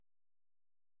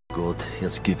God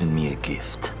has given me a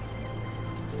gift.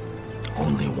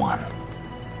 Only one.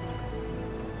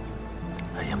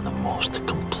 I am the most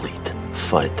complete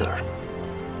fighter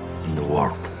in the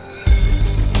world.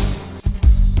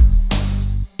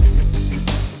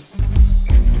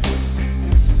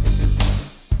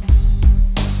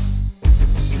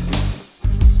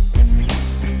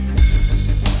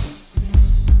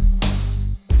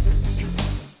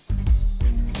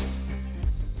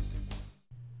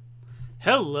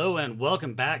 Hello and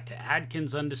welcome back to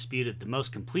Adkins Undisputed, the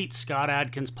most complete Scott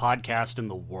Adkins podcast in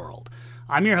the world.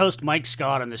 I'm your host, Mike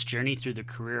Scott, on this journey through the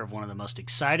career of one of the most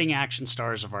exciting action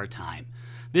stars of our time.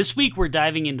 This week we're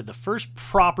diving into the first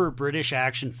proper British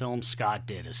action film Scott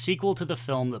did, a sequel to the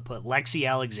film that put Lexi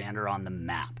Alexander on the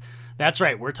map. That's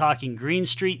right, we're talking Green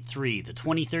Street 3, the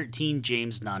 2013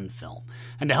 James Nunn film.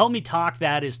 And to help me talk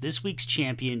that is this week's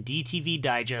champion, DTV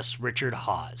Digest's Richard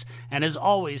Hawes. And as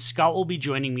always, Scott will be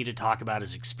joining me to talk about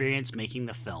his experience making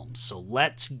the film. So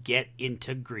let's get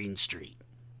into Green Street.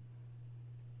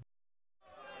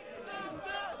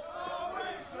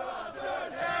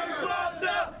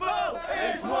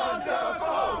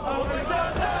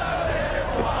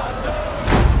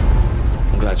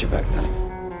 I'm glad you're back, Danny.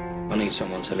 I need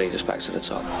someone to lead us back to the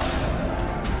top.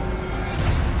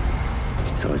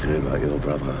 Sorry to hear about your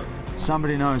brother.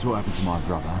 Somebody knows what happened to my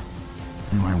brother.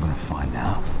 And what I'm gonna find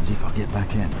out is if I get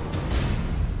back in.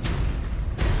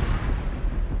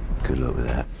 Good luck with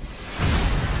that.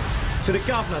 To the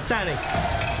governor, Danny.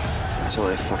 The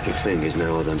entire fucking thing is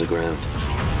now underground.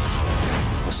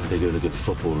 Mustn't be good a good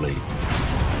football league.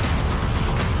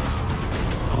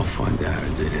 I'll find out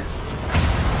who did it.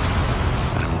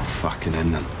 And I'll fucking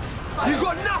end them. You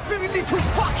got nothing, you little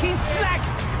fucking slag!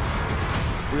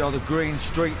 We are the Green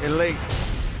Street Elite.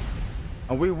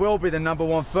 And we will be the number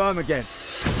one firm again. We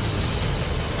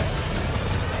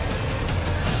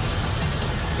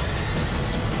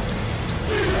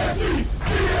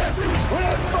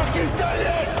ain't fucking done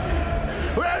it!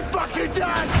 We ain't fucking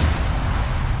done!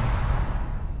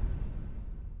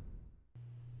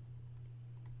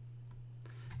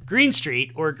 Green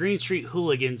Street, or Green Street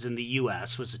Hooligans in the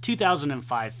US, was a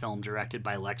 2005 film directed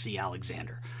by Lexi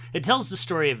Alexander. It tells the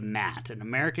story of Matt, an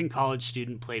American college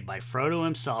student played by Frodo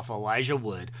himself, Elijah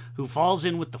Wood, who falls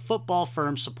in with the football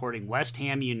firm supporting West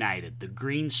Ham United, the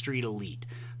Green Street Elite.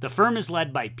 The firm is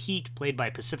led by Pete, played by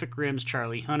Pacific Rim's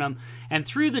Charlie Hunnam, and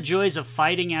through the joys of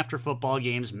fighting after football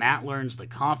games, Matt learns the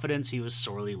confidence he was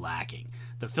sorely lacking.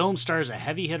 The film stars a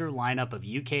heavy-hitter lineup of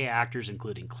UK actors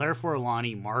including Claire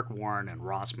Forlani, Mark Warren, and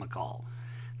Ross McCall.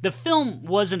 The film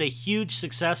wasn't a huge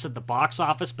success at the box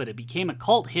office, but it became a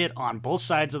cult hit on both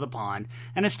sides of the pond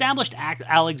and established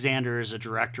Alexander as a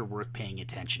director worth paying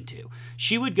attention to.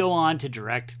 She would go on to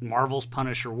direct Marvel's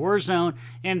Punisher Warzone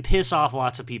and piss off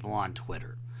lots of people on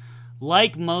Twitter.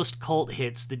 Like most cult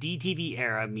hits, the DTV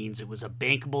era means it was a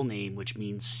bankable name, which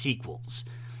means sequels.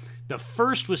 The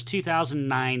first was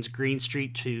 2009's Green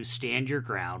Street 2 Stand Your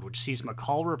Ground, which sees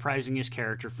McCall reprising his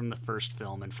character from the first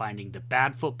film and finding that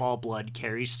bad football blood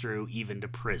carries through even to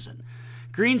prison.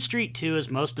 Green Street 2 is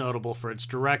most notable for its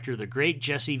director, the great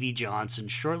Jesse V. Johnson,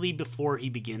 shortly before he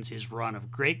begins his run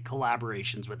of great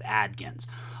collaborations with Adkins.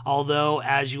 Although,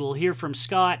 as you will hear from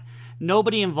Scott,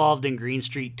 nobody involved in Green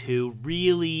Street 2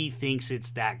 really thinks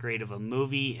it's that great of a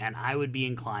movie, and I would be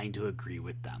inclined to agree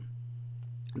with them.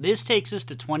 This takes us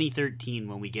to 2013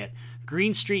 when we get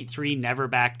Green Street 3 Never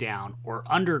Back Down, or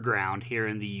Underground, here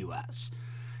in the US.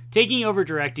 Taking over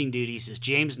directing duties is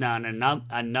James Nunn,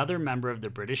 another member of the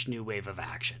British new wave of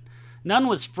action. Nunn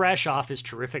was fresh off his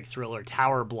terrific thriller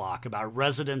Tower Block about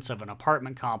residents of an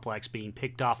apartment complex being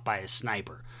picked off by a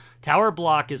sniper. Tower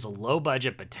Block is a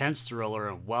low-budget but tense thriller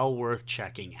and well worth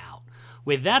checking out.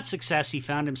 With that success, he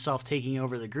found himself taking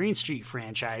over the Green Street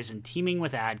franchise and teaming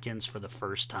with Adkins for the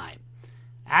first time.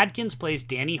 Adkins plays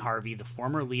Danny Harvey, the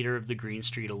former leader of the Green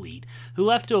Street Elite, who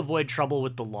left to avoid trouble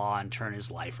with the law and turn his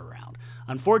life around.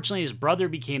 Unfortunately, his brother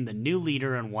became the new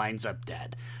leader and winds up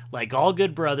dead. Like all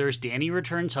good brothers, Danny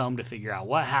returns home to figure out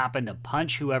what happened and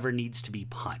punch whoever needs to be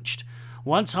punched.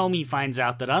 Once home, he finds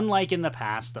out that unlike in the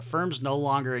past, the firms no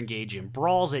longer engage in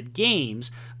brawls at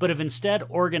games, but have instead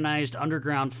organized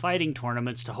underground fighting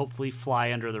tournaments to hopefully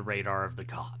fly under the radar of the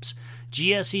cops.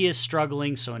 GSE is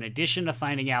struggling, so in addition to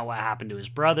finding out what happened to his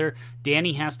brother,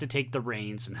 Danny has to take the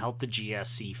reins and help the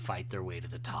GSC fight their way to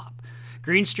the top.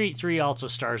 Green Street 3 also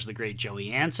stars the great Joey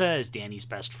Ansa as Danny's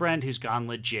best friend who's gone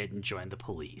legit and joined the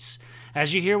police.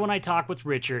 As you hear when I talk with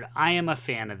Richard, I am a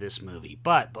fan of this movie.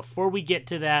 But before we get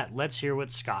to that, let's hear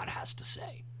what Scott has to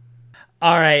say.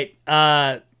 All right.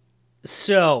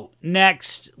 So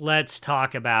next, let's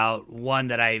talk about one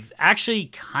that I've actually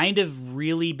kind of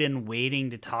really been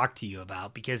waiting to talk to you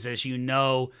about, because as you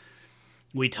know,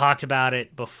 we talked about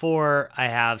it before. I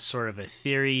have sort of a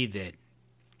theory that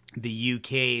the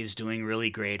UK is doing really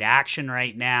great action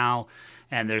right now,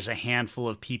 and there's a handful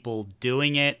of people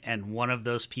doing it, and one of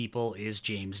those people is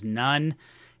James Nunn,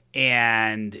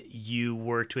 and you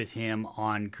worked with him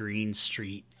on Green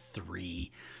Street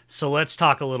 3. So let's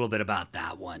talk a little bit about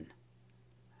that one.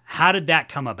 How did that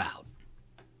come about?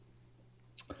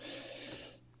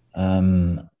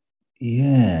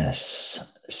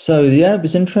 Yes. So, yeah, it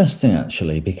was interesting,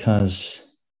 actually,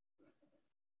 because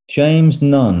James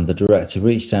Nunn, the director,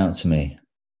 reached out to me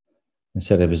and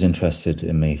said he was interested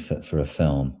in me for a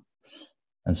film.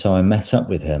 And so I met up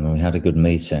with him and we had a good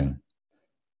meeting.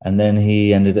 And then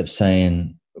he ended up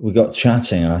saying, we got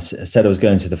chatting, and I said I was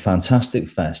going to the Fantastic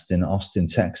Fest in Austin,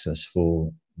 Texas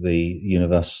for the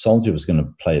Universal Soldier was going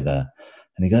to play there.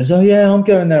 And he goes, oh yeah, I'm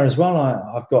going there as well.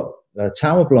 I've got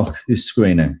Tower Block who's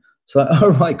screening. So like,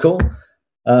 all right, cool.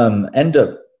 End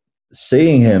up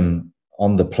seeing him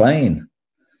on the plane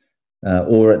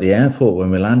or at the airport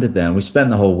when we landed there. And we spent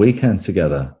the whole weekend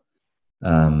together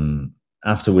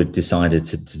after we'd decided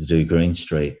to do Green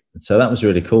Street. And so that was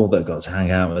really cool that I got to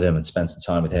hang out with him and spend some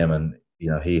time with him. And,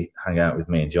 you know, he hung out with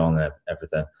me and John and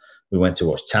everything. We went to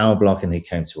watch Tower Block and he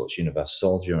came to watch Universal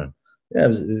Soldier, and yeah, it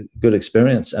was a good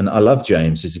experience. And I love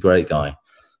James. He's a great guy.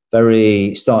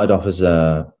 Started off as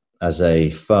a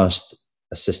first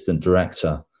assistant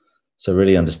director, so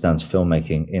really understands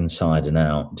filmmaking inside and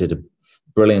out. Did a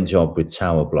brilliant job with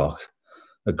Tower Block,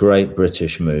 a great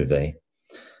British movie.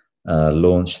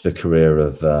 Launched the career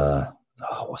of,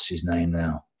 what's his name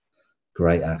now?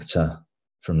 Great actor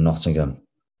from Nottingham.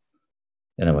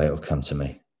 Anyway, it'll come to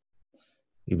me.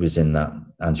 He was in that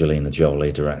Angelina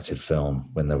Jolie directed film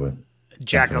when there were...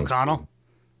 Jack O'Connell?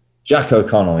 Jack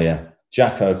O'Connell, yeah.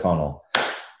 Jack O'Connell.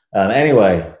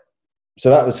 Anyway,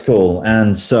 so that was cool.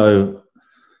 And so,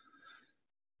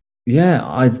 yeah,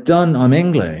 I'm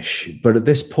English, but at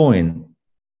this point,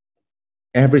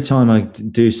 every time I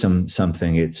do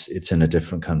something, it's in a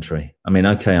different country. I mean,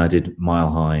 okay, I did Mile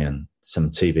High and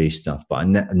some TV stuff, but I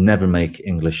never make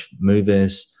English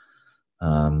movies.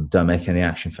 Don't make any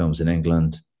action films in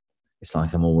England. It's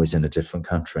like I'm always in a different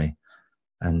country.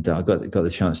 And I got the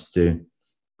chance to do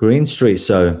Green Street.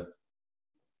 So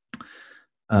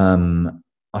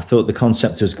I thought the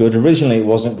concept was good. Originally, it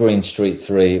wasn't Green Street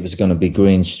 3. It was going to be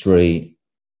Green Street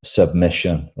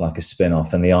Submission, like a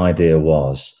spin-off. And the idea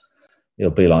was it'll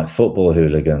be like football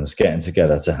hooligans getting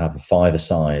together to have a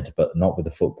five-a-side, but not with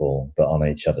the football, but on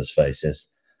each other's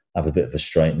faces, have a bit of a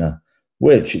straightener,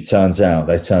 which it turns out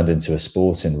they turned into a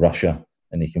sport in Russia,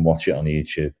 and you can watch it on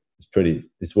YouTube.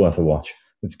 It's worth a watch.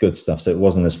 It's good stuff. So it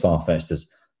wasn't as far-fetched as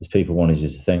people wanted you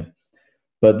to think.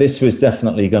 But this was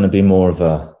definitely going to be more of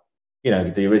a, you know,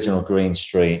 the original Green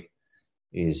Street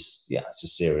is, yeah, it's a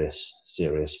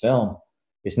serious film.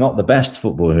 It's not the best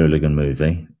football hooligan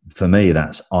movie. For me,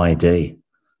 that's ID.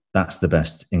 That's the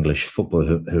best English football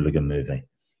hooligan movie.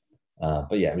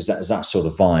 But yeah, it was that sort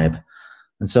of vibe.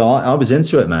 And so I was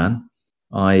into it, man.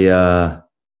 I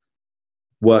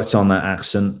worked on that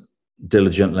accent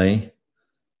diligently.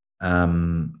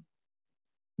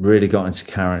 Really got into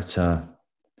character.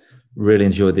 Really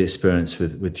enjoyed the experience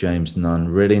with James Nunn.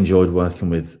 Really enjoyed working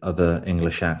with other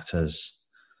English actors.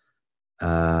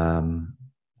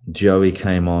 Joey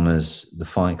came on as the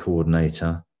fight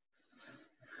coordinator.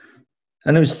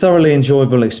 And it was a thoroughly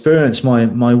enjoyable experience. My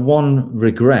one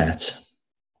regret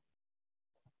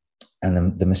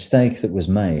and the mistake that was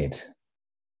made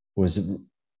was,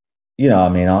 you know, I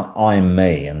mean, I'm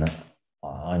me and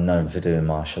I'm known for doing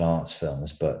martial arts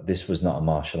films, but this was not a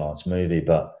martial arts movie.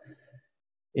 But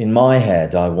in my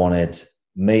head, I wanted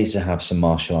me to have some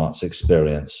martial arts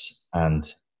experience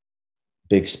and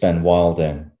Big Spen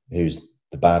Wilding, who's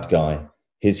the bad guy,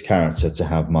 his character to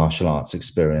have martial arts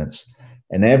experience,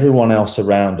 and everyone else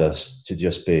around us to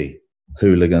just be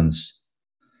hooligans.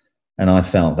 And I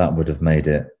felt that would have made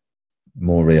it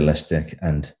more realistic.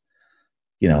 And,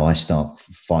 you know, I start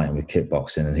fighting with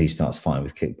kickboxing and he starts fighting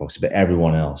with kickboxing, but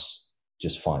everyone else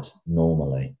just fights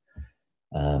normally.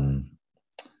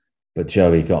 But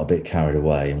Joey got a bit carried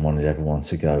away and wanted everyone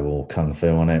to go all kung fu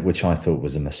on it, which I thought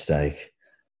was a mistake.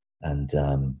 And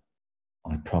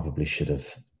I probably should have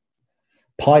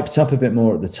piped up a bit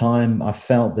more at the time. I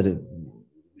felt that it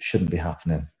shouldn't be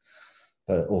happening.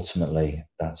 But ultimately,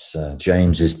 that's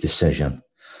James's decision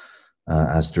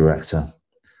as director.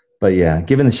 But yeah,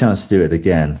 given the chance to do it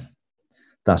again,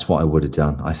 that's what I would have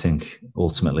done. I think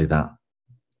ultimately that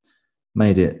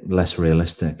made it less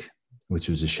realistic. which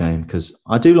was a shame because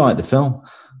I do like the film.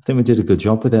 I think we did a good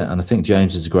job with it, and I think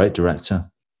James is a great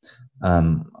director.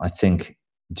 I think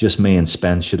just me and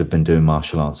Spence should have been doing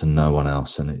martial arts and no one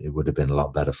else, and it would have been a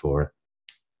lot better for it.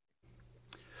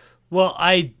 Well,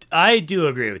 I do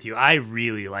agree with you. I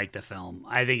really like the film.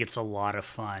 I think it's a lot of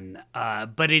fun,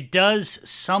 but it does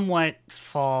somewhat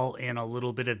fall in a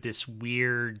little bit of this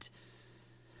weird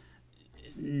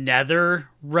nether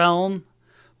realm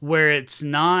where it's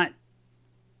not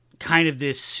kind of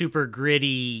this super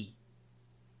gritty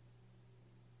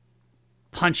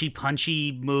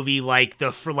punchy movie like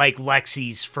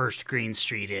Lexi's first Green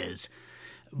Street is,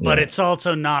 but it's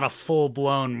also not a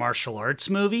full-blown martial arts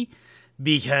movie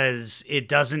because it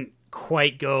doesn't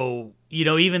quite go,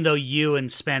 even though you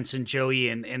and Spence and Joey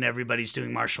and everybody's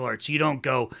doing martial arts, you don't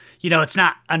go, it's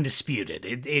not undisputed.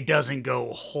 It doesn't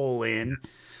go whole in.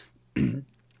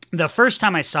 The first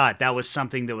time I saw it, that was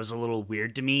something that was a little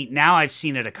weird to me. Now I've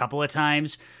seen it a couple of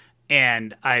times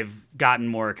and I've gotten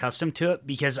more accustomed to it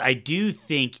because I do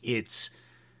think it's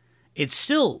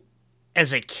still,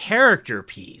 as a character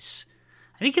piece,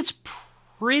 I think it's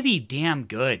pretty damn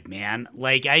good, man.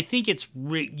 Like, I think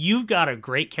you've got a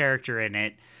great character in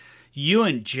it, you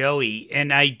and Joey,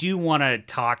 and I do want to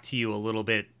talk to you a little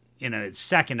bit in a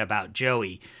second about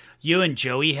Joey. You and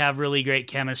Joey have really great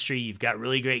chemistry. You've got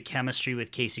really great chemistry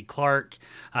with Casey Clark.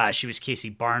 She was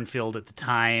Casey Barnfield at the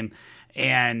time.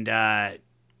 And I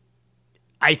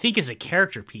think as a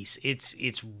character piece,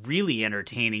 it's really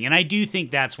entertaining. And I do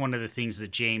think that's one of the things that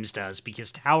James does,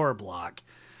 because Tower Block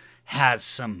has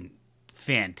some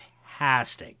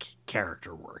fantastic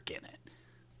character work in it.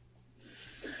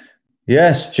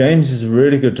 Yes, James is a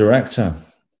really good director.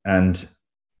 And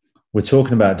we're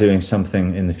talking about doing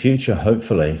something in the future,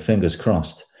 hopefully, fingers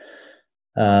crossed.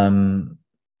 I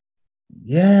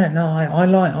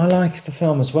like the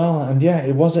film as well, and yeah,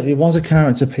 it was a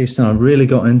character piece, and I really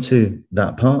got into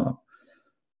that part.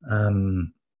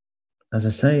 As I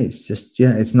say, it's just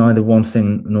it's neither one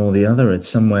thing nor the other. It's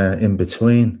somewhere in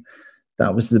between.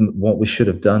 That was what we should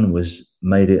have done, was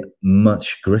made it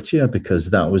much grittier, because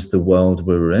that was the world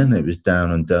we were in. It was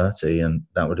down and dirty, and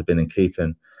that would have been in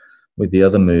keeping with the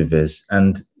other movies.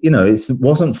 And it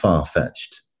wasn't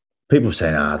far-fetched. People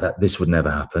say that this would never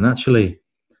happen. Actually,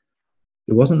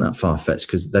 it wasn't that far-fetched,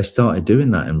 because they started doing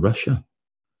that in Russia.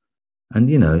 And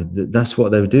that's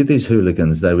what they would do, these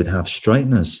hooligans. They would have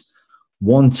straighteners.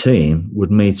 One team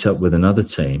would meet up with another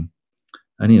team,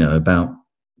 and about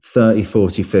 30,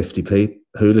 40, 50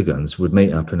 hooligans would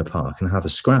meet up in a park and have a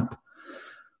scrap.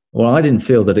 Well, I didn't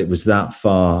feel that it was that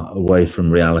far away from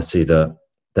reality that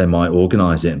they might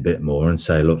organise it a bit more and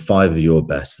say, look, 5 of your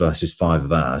best versus 5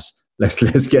 of ours.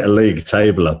 Let's get a league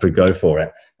table up and go for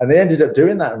it. And they ended up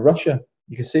doing that in Russia.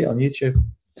 You can see it on YouTube.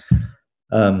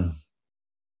 But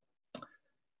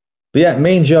yeah,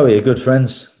 me and Joey are good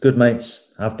friends, good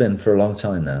mates. I've been for a long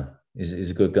time now.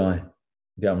 He's a good guy.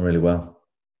 We get on really well.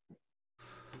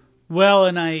 Well,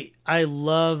 and I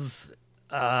love,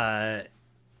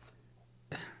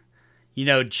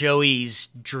 Joey's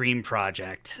dream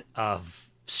project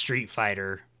of Street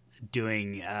Fighter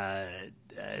doing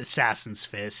Assassin's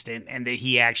Fist, and that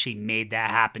he actually made that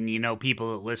happen.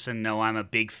 People that listen know I'm a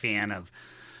big fan of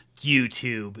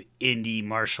YouTube indie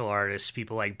martial artists,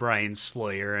 people like Brian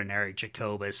Sloyer and Eric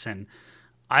Jacobus, and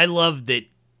I love that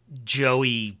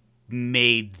Joey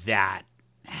made that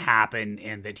happen,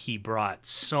 and that he brought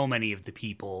so many of the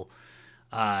people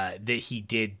that he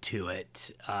did to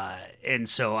it, and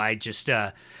so I just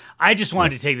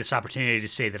wanted to take this opportunity to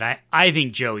say that I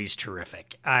think Joey's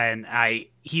terrific, and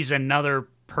he's another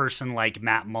person like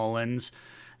Matt Mullins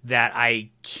that I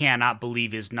cannot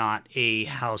believe is not a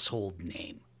household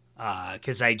name,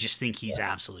 because I just think he's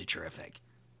absolutely terrific.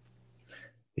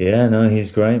 Yeah, no,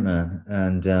 he's great, man.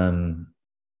 And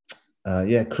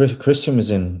Christian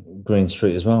was in Green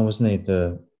Street as well, wasn't he?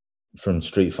 From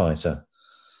Street Fighter.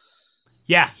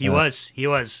 Yeah, he was.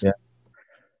 Yeah.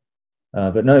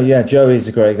 But no, yeah, Joey's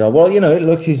a great guy. Well,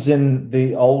 look, he's in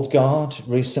The Old Guard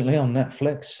recently on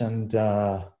Netflix, and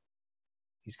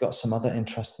he's got some other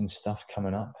interesting stuff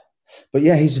coming up. But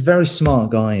yeah, he's a very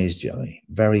smart guy, is Joey.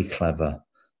 Very clever,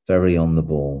 very on the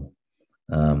ball,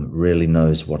 really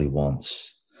knows what he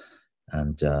wants.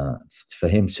 And for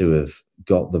him to have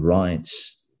got the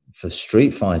rights for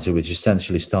Street Fighter, which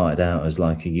essentially started out as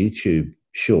like a YouTube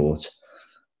short,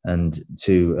 and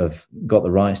to have got the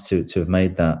rights to have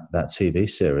made that TV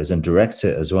series and direct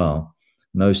it as well,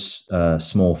 no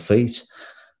small feat.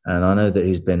 And I know that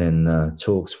he's been in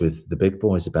talks with the big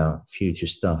boys about future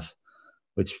stuff,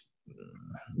 which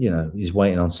he's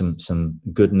waiting on some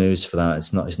good news for that.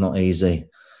 It's not easy.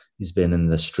 He's been in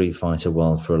the Street Fighter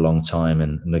world for a long time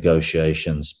in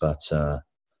negotiations, but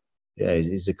yeah,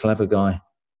 he's a clever guy.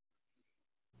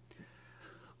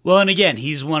 Well, and again,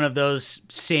 he's one of those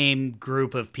same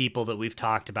group of people that we've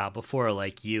talked about before,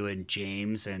 like you and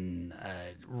James and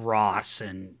Ross,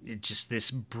 and just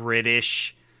this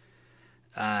British,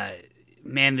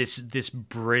 this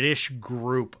British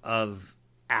group of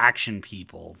action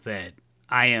people that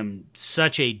I am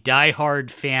such a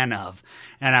diehard fan of,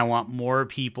 and I want more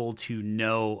people to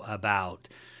know about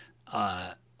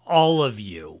all of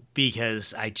you,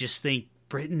 because I just think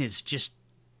Britain is just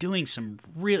doing some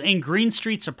real, and Green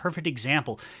Street's a perfect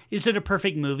example. Is it a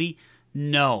perfect movie?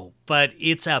 No, but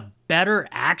it's a better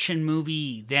action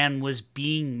movie than was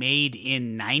being made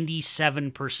in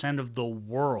 97% of the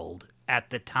world at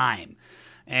the time.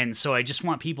 And so I just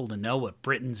want people to know what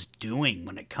Britain's doing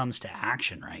when it comes to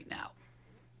action right now.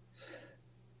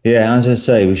 Yeah, as I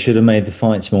say, we should have made the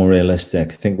fights more realistic.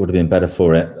 I think would have been better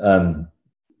for it.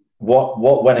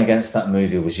 What went against that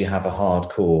movie was you have a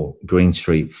hardcore Green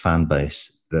Street fan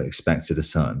base that expected a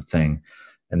certain thing.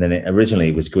 And then it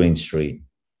originally was Green Street,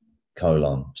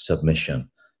 Submission.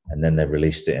 And then they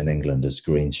released it in England as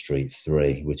Green Street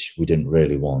 3, which we didn't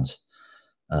really want.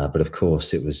 But of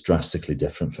course, it was drastically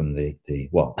different from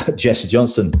Jesse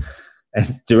Johnson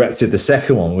directed the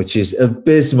second one, which is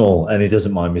abysmal, and he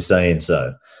doesn't mind me saying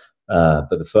so. But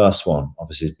the first one,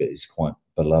 obviously, is quite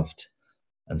beloved.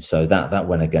 And so that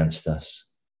went against us.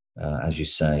 As you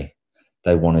say,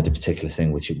 they wanted a particular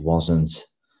thing, which it wasn't.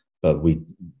 But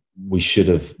we should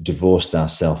have divorced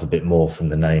ourselves a bit more from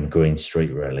the name Green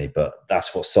Street, really. But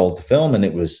that's what sold the film, and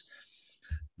it was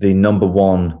the number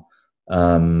one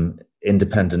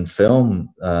independent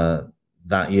film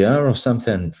that year or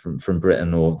something from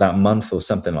Britain, or that month or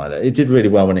something like that. It did really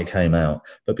well when it came out,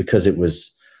 but because it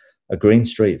was a Green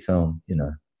Street film, you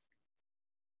know.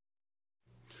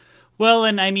 Well,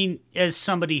 and I mean, as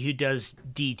somebody who does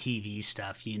DTV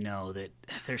stuff, you know that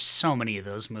there's so many of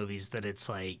those movies that it's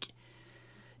like,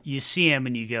 you see them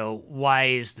and you go, why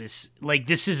is this, like,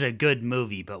 this is a good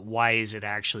movie, but why is it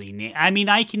actually, I mean,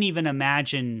 I can even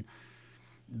imagine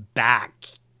back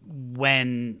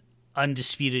when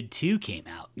Undisputed 2 came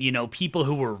out, you know, people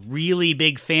who were really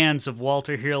big fans of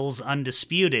Walter Hill's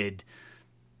Undisputed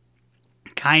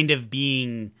kind of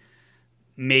being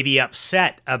maybe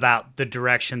upset about the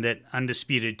direction that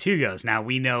Undisputed 2 goes. Now,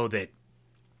 we know that,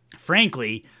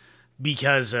 frankly,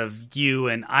 because of you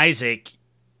and Isaac,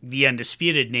 the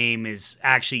Undisputed name is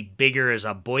actually bigger as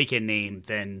a Boykin name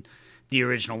than the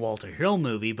original Walter Hill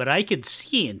movie, but I could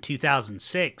see in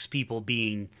 2006 people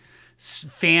being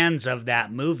fans of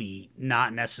that movie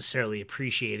not necessarily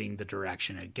appreciating the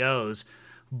direction it goes,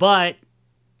 but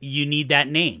you need that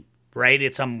name, right?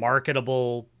 It's a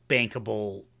marketable,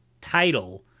 bankable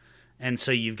title, and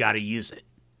so you've got to use it.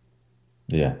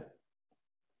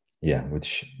 Yeah,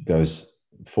 which goes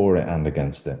for it and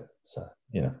against it. So,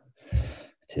 you know,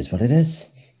 it is what it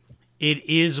is. It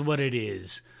is what it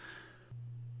is.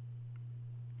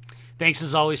 Thanks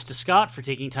as always to Scott for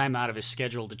taking time out of his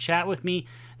schedule to chat with me.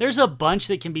 There's a bunch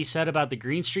that can be said about the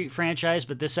Green Street franchise,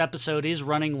 but this episode is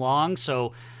running long,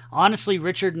 so honestly,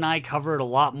 Richard and I covered a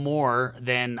lot more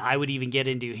than I would even get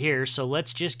into here, so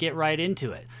let's just get right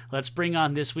into it. Let's bring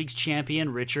on this week's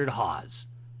champion, Richard Hawes.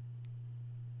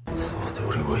 So what are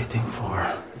we waiting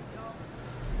for?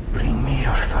 Bring me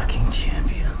your fucking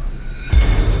champion.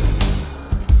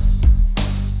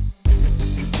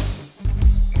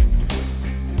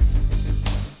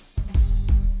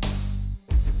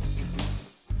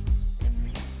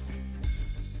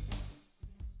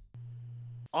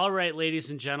 All right,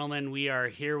 ladies and gentlemen, we are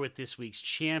here with this week's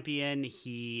champion.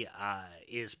 He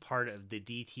is part of the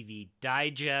DTV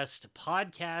Digest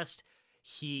podcast.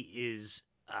 He is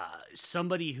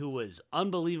somebody who was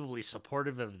unbelievably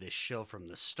supportive of this show from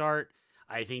the start.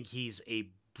 I think he's a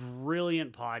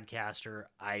brilliant podcaster.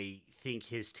 I think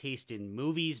his taste in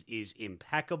movies is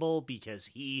impeccable because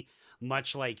he,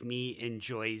 much like me,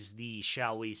 enjoys the,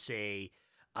 shall we say,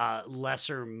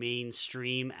 lesser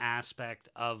mainstream aspect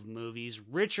of movies.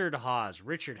 Richard Hawes.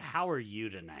 Richard, how are you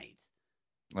tonight?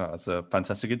 Oh, that's a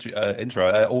fantastic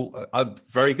intro. I'm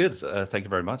very good. Thank you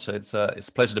very much. It's a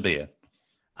pleasure to be here.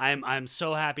 I'm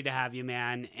so happy to have you,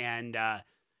 man, and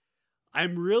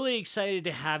I'm really excited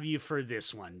to have you for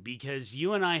this one because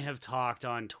you and I have talked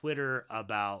on Twitter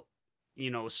about,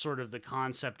 you know, sort of the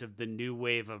concept of the new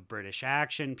wave of British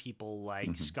action. People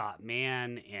like Scott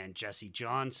Mann and Jesse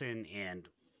Johnson and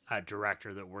a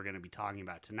director that we're going to be talking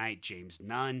about tonight, James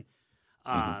Nunn,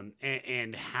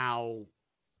 and how,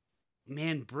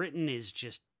 man, Britain is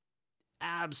just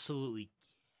absolutely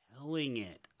killing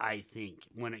it, I think,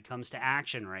 when it comes to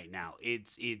action right now.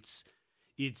 It's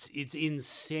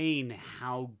insane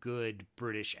how good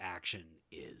British action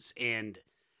is. And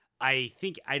I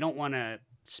think, I don't want to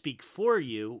speak for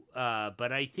you,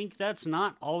 but I think that's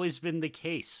not always been the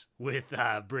case with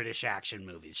British action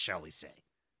movies, shall we say.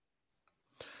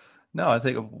 No, I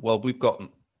think, well, we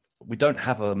don't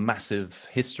have a massive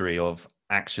history of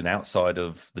action outside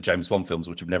of the James Bond films,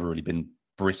 which have never really been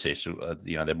British.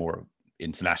 They're more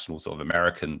international sort of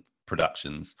American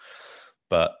productions.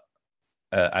 But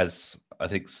as I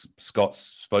think Scott's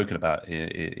spoken about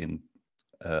in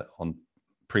on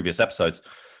previous episodes,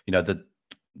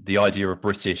 the idea of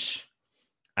British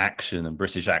action and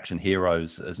British action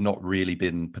heroes has not really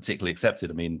been particularly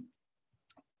accepted. I mean,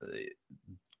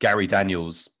 Gary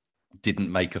Daniels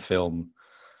didn't make a film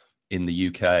in the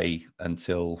UK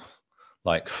until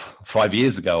like 5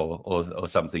 years ago or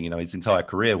something. His entire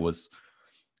career was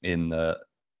in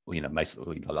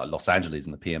basically like Los Angeles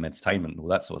and the PM Entertainment and all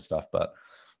that sort of stuff. But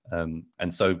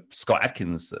and so Scott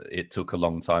Adkins, it took a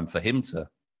long time for him to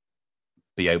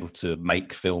be able to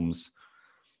make films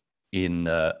in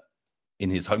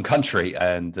his home country,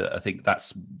 and I think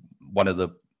that's one of the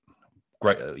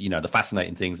great, the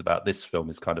fascinating things about this film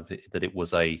is kind of that it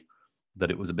was a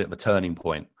bit of a turning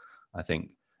point, I think,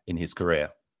 in his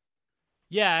career.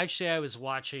 Yeah, actually, I was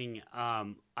watching.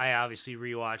 I obviously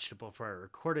rewatched it before I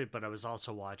recorded, but I was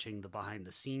also watching the behind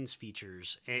the scenes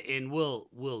features, and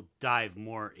we'll dive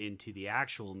more into the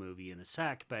actual movie in a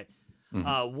sec. But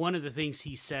one of the things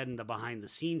he said in the behind the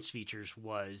scenes features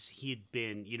was he had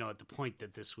been, at the point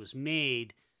that this was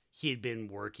made, he had been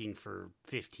working for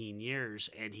 15 years,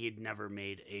 and he had never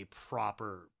made a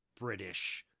proper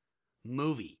British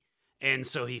movie. And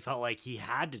so he felt like he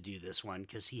had to do this one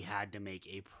because he had to make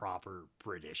a proper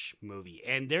British movie.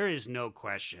 And there is no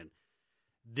question,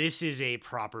 this is a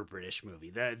proper British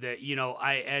movie.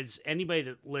 As anybody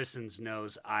that listens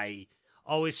knows, I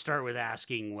always start with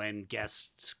asking when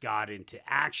guests got into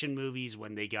action movies,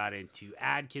 when they got into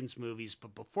Adkins movies.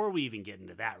 But before we even get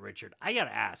into that, Richard, I got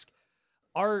to ask,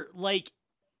 are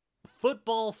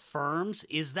football firms,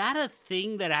 is that a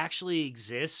thing that actually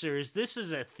exists, or is this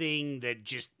a thing that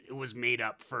just was made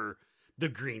up for the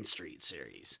Green Street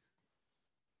series?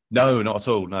 No, not at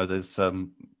all. No, there's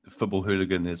football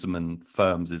hooliganism and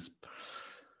firms is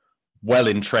well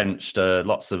entrenched.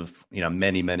 Lots of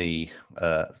many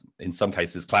in some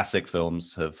cases classic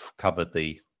films have covered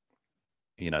the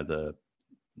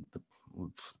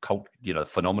cult,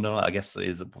 phenomenon, I guess,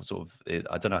 is a sort of,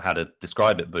 I don't know how to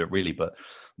describe it, but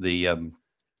the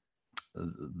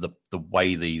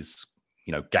way these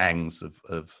gangs of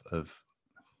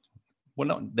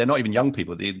they're not even young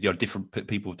people, they're different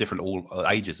people of different all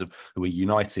ages who are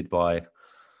united by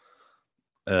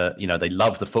they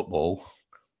love the football,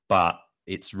 but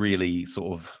it's really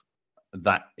sort of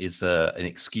that is an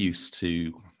excuse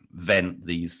to vent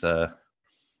these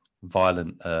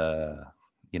violent I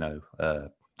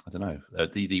don't know,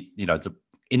 the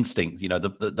instincts,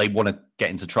 they want to get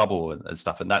into trouble and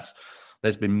stuff. And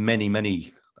there's been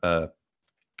many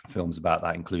films about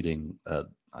that, including,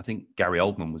 I think Gary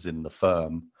Oldman was in The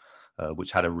Firm,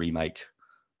 which had a remake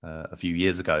a few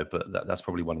years ago, but that's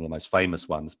probably one of the most famous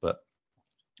ones. But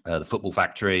The Football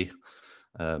Factory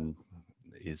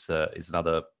is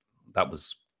another,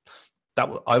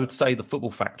 I would say The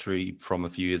Football Factory from a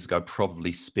few years ago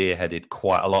probably spearheaded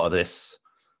quite a lot of this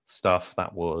stuff.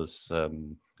 That was I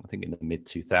think in the mid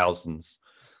 2000s,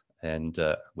 and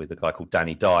with a guy called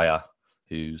Danny Dyer,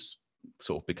 who's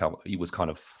sort of he was kind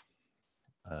of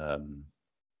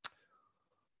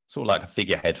sort of like a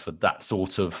figurehead for that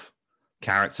sort of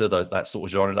character, that sort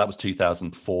of genre. That was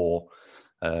 2004,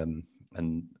 and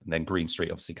then Green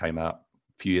Street obviously came out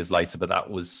a few years later, but that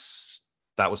was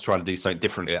trying to do something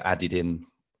different. It added in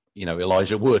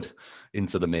Elijah Wood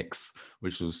into the mix,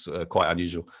 which was quite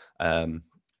unusual.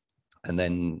 And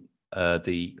then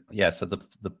the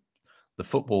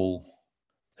football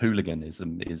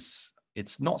hooliganism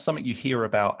it's not something you hear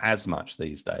about as much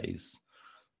these days,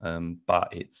 but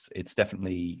it's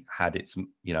definitely had its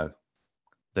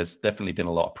there's definitely been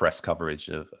a lot of press coverage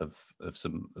of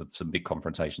some big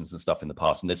confrontations and stuff in the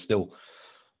past, and there's still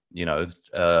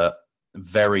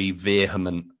very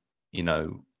vehement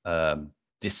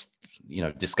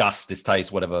disgust,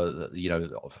 distaste, whatever,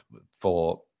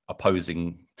 for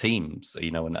opposing teams,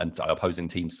 and opposing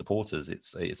team supporters.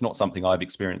 It's not something I've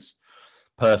experienced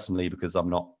personally because I'm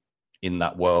not in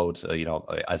that world,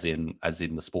 as in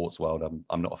the sports world.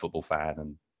 I'm not a football fan,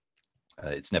 and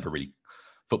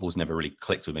football's never really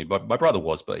clicked with me. But my brother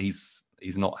was, but he's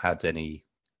not had any,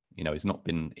 he's not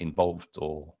been involved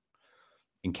or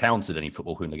encountered any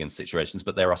football hooligan situations,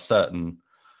 but there are certain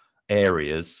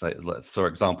areas, like, for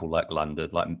example, like London,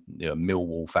 like, you know,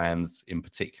 Millwall fans in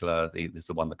particular. This is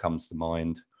the one that comes to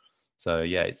mind. So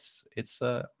yeah, it's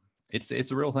a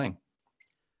real thing.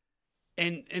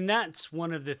 And that's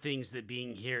one of the things that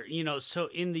being here, you know, so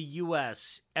in the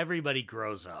US, everybody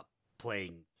grows up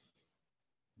playing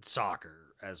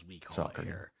soccer, as we call it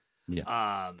here.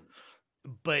 Yeah.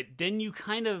 But then you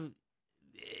kind of,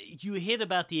 you hit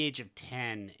about the age of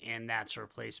 10 and that's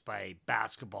replaced by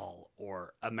basketball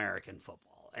or American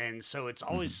football. And so it's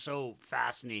always so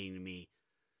fascinating to me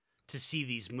to see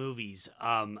these movies.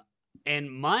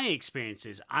 And my experience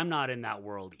is I'm not in that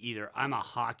world either. I'm a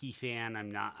hockey fan.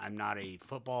 I'm not a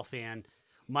football fan.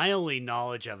 My only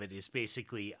knowledge of it is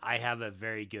basically I have a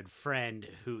very good friend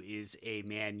who is a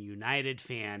Man United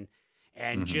fan.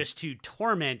 And just to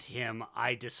torment him,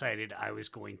 I decided I was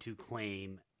going to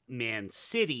claim Man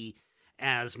City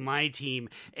as my team.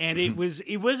 And it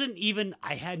wasn't even,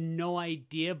 I had no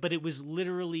idea, but it was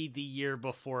literally the year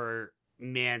before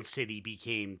Man City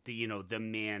became the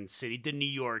Man City, the New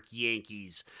York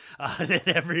Yankees that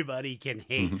everybody can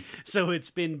hate. So it's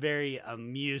been very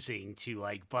amusing to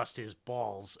like bust his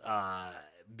balls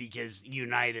because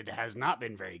United has not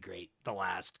been very great the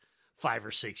last 5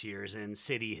 or 6 years, and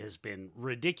City has been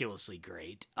ridiculously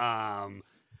great.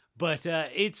 But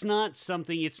it's not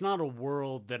a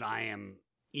world that I am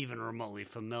even remotely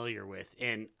familiar with.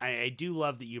 And I do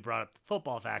love that you brought up the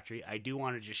Football Factory. I do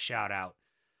want to just shout out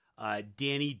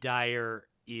Danny Dyer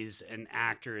is an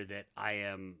actor that I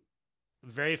am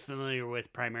very familiar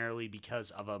with primarily because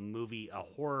of a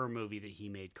horror movie that he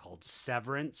made called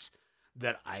Severance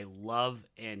that I love,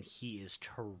 and he is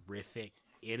terrific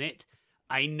in it.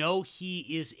 I know he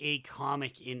is a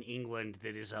comic in England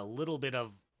that is a little bit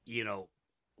of,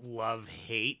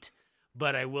 love-hate,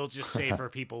 but I will just say for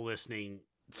people listening,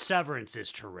 Severance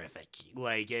is terrific.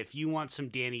 Like, if you want some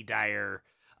Danny Dyer,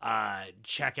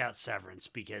 check out Severance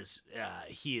because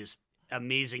he is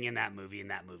amazing in that movie,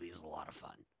 and that movie is a lot of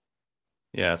fun.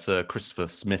 Yeah, it's a Christopher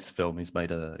Smith film. He's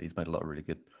made a lot of really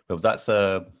good films. That's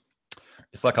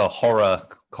it's like a horror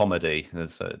comedy.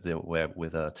 Where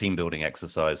with a team building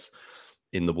exercise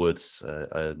in the woods,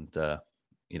 and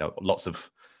lots of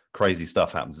crazy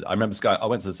stuff happens. I remember I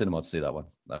went to the cinema to see that one.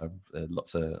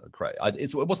 Lots of crazy.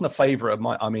 It wasn't a favorite of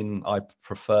mine. I mean, I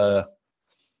prefer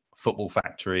Football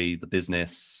Factory, The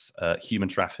Business, Human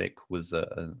Traffic was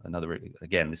another.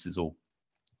 Again, these are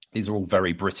all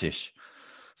very British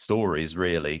stories,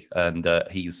 really. And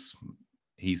he's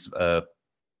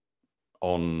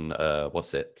on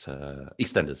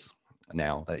EastEnders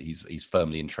now. That he's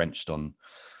firmly entrenched on.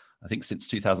 I think since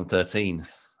 2013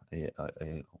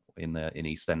 in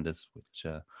EastEnders, which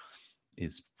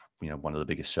is one of the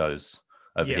biggest shows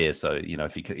over here. So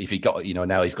if he got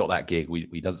now he's got that gig,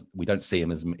 we don't see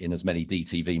him in as many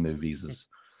DTV movies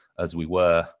as we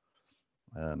were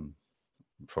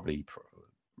probably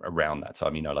around that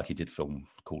time. Like he did a film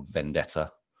called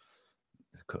Vendetta,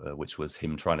 which was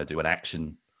him trying to do an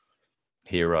action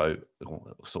hero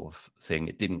sort of thing.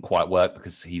 It didn't quite work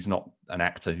because he's not an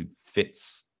actor who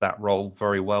fits that role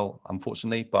very well,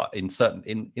 unfortunately. But in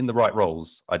the right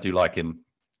roles, I do like him.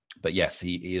 But yes,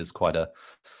 he is quite a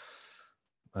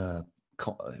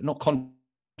not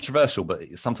controversial,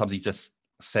 but sometimes he just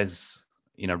says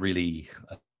really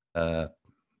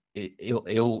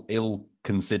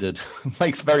ill-considered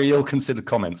makes very ill-considered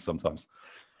comments sometimes.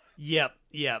 Yep.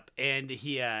 And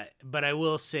he but I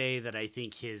will say that I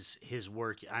think his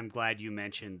work, I'm glad you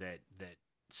mentioned that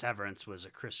Severance was a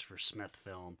Christopher Smith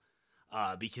film,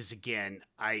 because again,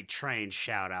 I try and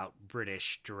shout out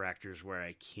British directors where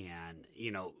I can.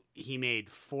 He made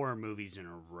 4 movies in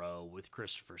a row with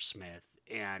Christopher Smith,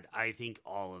 and I think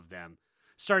all of them,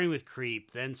 starting with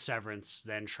Creep, then Severance,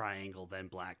 then Triangle, then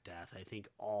Black Death, I think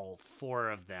all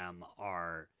 4 of them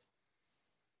are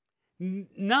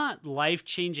not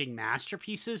life-changing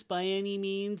masterpieces by any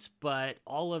means, but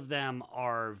all of them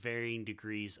are varying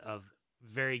degrees of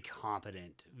very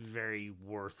competent, very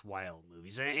worthwhile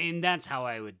movies. And that's how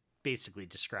I would basically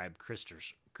describe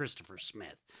Christopher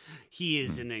Smith. He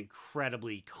is an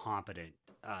incredibly competent,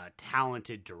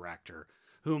 talented director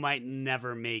who might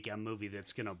never make a movie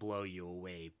that's going to blow you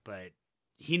away, but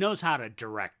he knows how to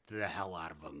direct the hell out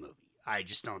of a movie. I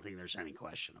just don't think there's any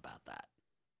question about that.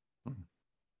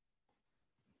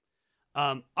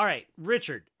 All right,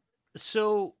 Richard.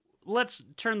 So let's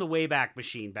turn the Wayback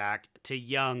Machine back to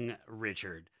young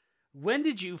Richard. When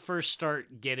did you first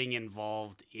start getting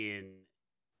involved in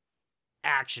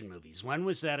action movies? When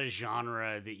was that a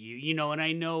genre that and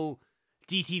I know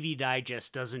DTV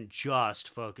Digest doesn't just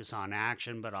focus on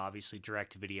action, but obviously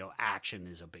direct-to-video action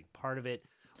is a big part of it.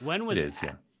 When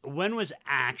was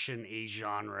action a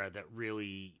genre that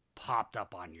really popped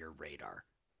up on your radar?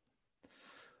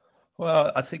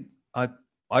 Well, I think I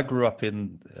grew up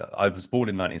I was born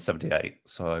in 1978,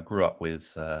 so I grew up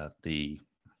with the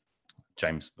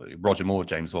Roger Moore,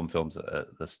 James Bond films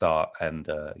at the start, and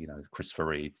Christopher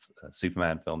Reeve,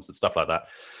 Superman films and stuff like that.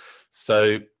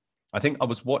 So I think I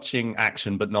was watching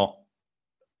action, but not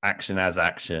action as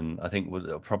action. I think it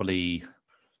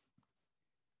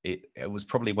was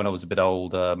probably when I was a bit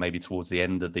older, maybe towards the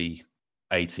end of the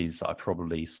 80s, I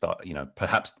probably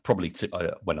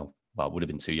I would have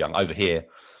been too young. Over here,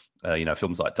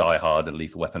 films like Die Hard and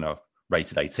Lethal Weapon are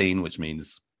rated 18, which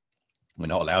means we're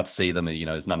not allowed to see them. And,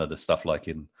 there's none of the stuff like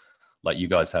you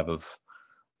guys have of,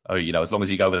 as long as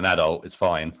you go with an adult, it's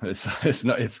fine.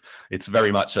 It's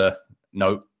very much a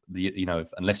no.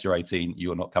 Unless you're 18,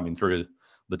 you're not coming through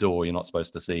the door. You're not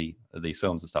supposed to see these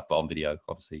films and stuff. But on video,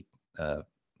 obviously,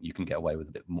 you can get away with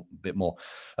a bit more.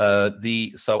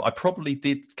 So I probably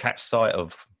did catch sight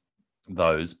of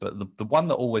those, but the one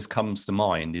that always comes to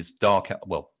mind is Dark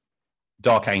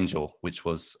Angel, which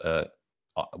was I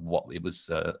Come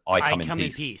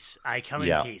in Peace. I Come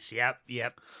in Peace.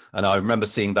 Yep. And I remember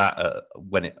seeing that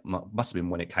when it must have been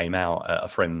when it came out at a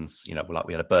friend's.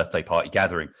 We had a birthday party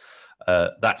gathering.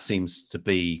 That seems to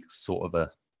be sort of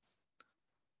a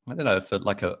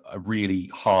really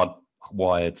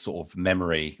hardwired sort of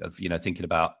memory of thinking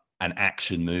about an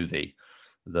action movie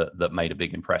that made a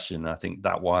big impression. I think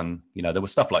that one, there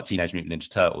was stuff like Teenage Mutant Ninja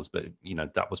Turtles, but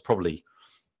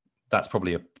that's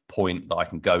probably a point that I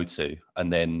can go to.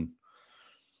 And then,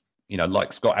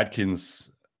 like Scott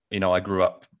Adkins, I grew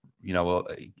up,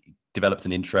 developed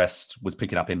an interest, was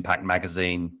picking up Impact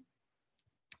magazine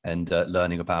and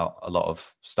learning about a lot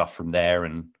of stuff from there.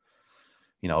 And,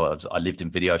 I lived in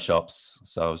video shops,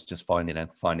 so I was just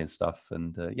finding stuff.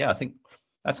 And I think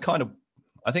that's kind of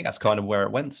where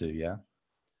it went to. Yeah,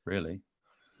 really.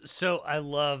 So I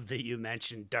love that you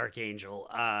mentioned Dark Angel,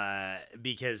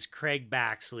 because Craig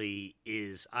Baxley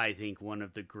is, I think, one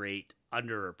of the great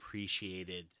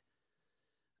underappreciated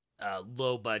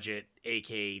low-budget,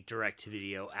 aka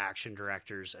direct-to-video action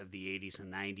directors of the 80s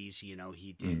and 90s.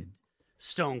 He did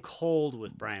Stone Cold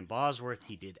with Brian Bosworth.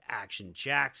 He did Action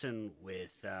Jackson with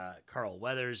Carl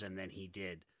Weathers, and then he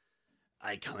did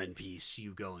I Come in Peace,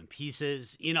 You Go in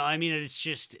Pieces. It's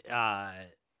just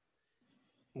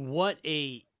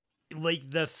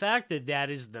the fact that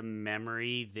is the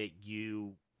memory that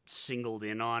you singled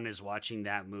in on as watching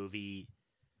that movie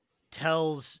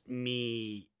tells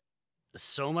me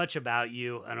so much about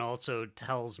you, and also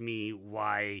tells me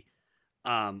why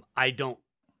I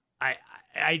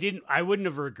wouldn't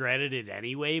have regretted it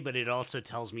anyway, but it also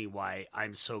tells me why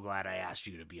I'm so glad I asked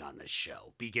you to be on this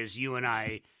show, because you and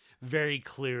I very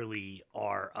clearly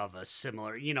are of a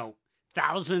similar,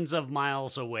 thousands of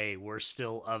miles away, we're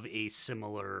still of a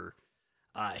similar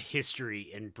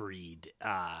history and breed,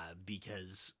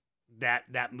 because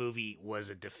that movie was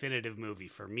a definitive movie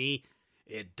for me.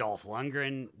 Dolph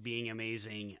Lundgren being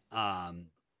amazing,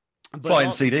 flying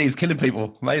CDs, killing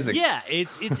people, amazing. Yeah,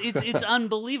 it's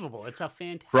unbelievable. It's a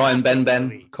fantastic Brian Ben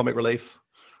movie. Comic Relief,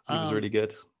 he was really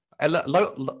good. And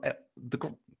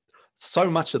so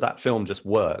much of that film just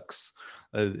works.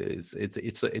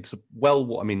 It's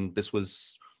well. I mean, this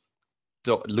was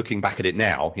looking back at it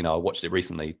now. I watched it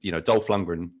recently. Dolph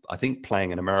Lundgren, I think,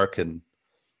 playing an American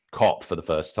cop for the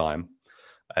first time,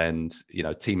 and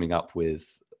teaming up with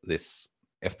this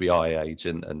FBI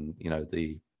agent, and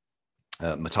the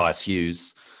Matthias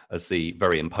Hughes as the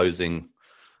very imposing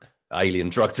alien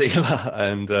drug dealer,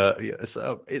 and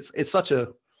so it's such a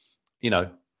the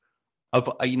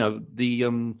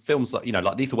films like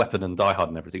like Lethal Weapon and Die Hard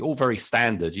and everything, all very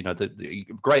standard. The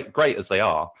great as they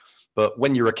are, but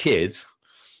when you're a kid,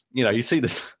 you see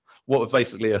this what was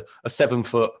basically a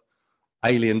 7-foot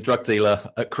alien drug dealer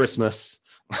at Christmas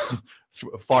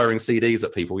firing CDs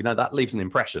at people. That leaves an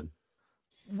impression.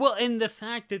 Well, and the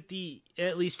fact that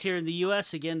at least here in the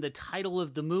U.S., again, the title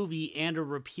of the movie and a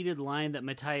repeated line that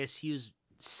Matthias Hughes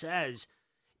says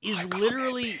is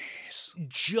literally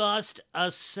just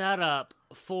a setup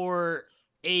for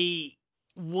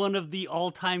one of the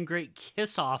all-time great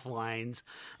kiss-off lines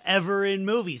ever in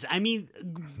movies. I mean,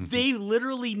 they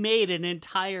literally made an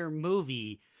entire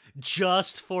movie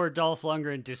just for Dolph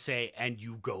Lundgren to say, "And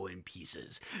you go in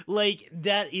pieces."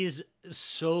 That is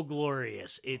so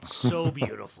glorious. It's so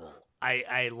beautiful.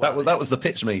 I love that was the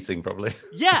pitch meeting, probably.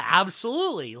 Yeah,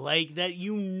 absolutely. That,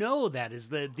 that is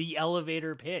the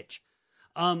elevator pitch.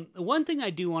 One thing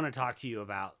I do want to talk to you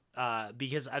about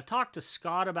because I've talked to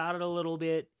Scott about it a little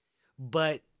bit,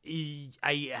 but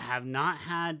I have not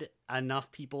had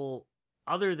enough people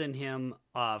other than him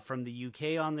from the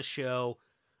UK on the show.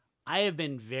 I have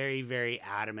been very, very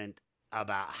adamant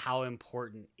about how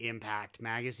important Impact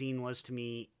Magazine was to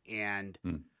me, and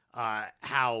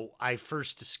how I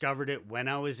first discovered it when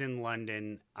I was in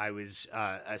London. I was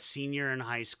a senior in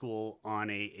high school on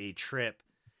a trip,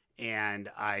 and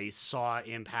I saw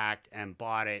Impact and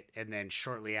bought it. And then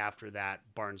shortly after that,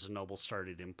 Barnes & Noble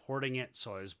started importing it,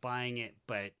 so I was buying it.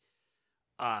 But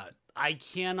I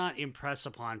cannot impress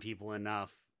upon people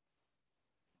enough,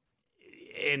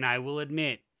 and I will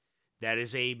admit, that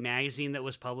is a magazine that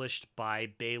was published by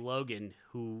Bay Logan,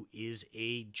 who is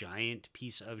a giant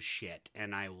piece of shit,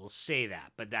 and I will say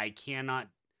that. But I cannot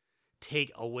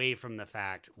take away from the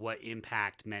fact what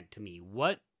Impact meant to me.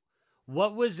 What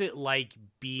was it like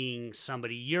being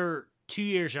somebody? You're 2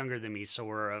 years younger than me, so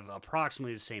we're of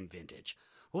approximately the same vintage.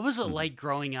 What was it like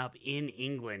growing up in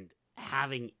England,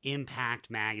 having Impact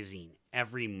Magazine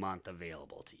every month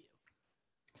available to you?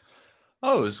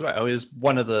 Oh, it was great. It was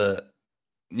one of the,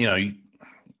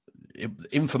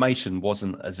 information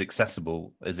wasn't as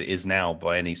accessible as it is now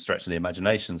by any stretch of the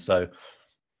imagination. So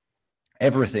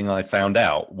everything I found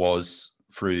out was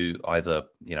through either,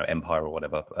 Empire or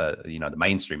whatever, the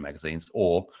mainstream magazines,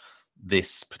 or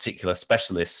this particular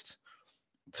specialist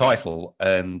title.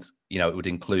 And, it would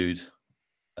include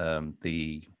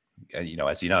it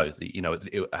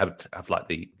have like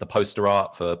the poster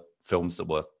art for films that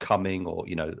were coming, or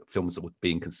films that were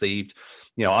being conceived.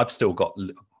 I've still got,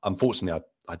 unfortunately,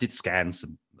 I did scan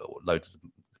some loads of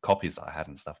copies that I had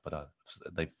and stuff, but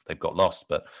they've got lost.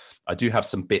 But I do have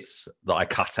some bits that I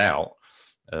cut out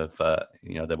of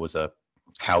there was a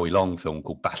Howie Long film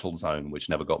called Battle Zone which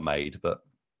never got made, but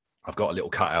I've got a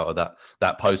little cutout of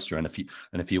that poster and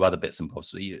a few other bits and bobs.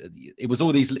 So it was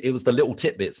the little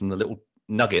tidbits and the little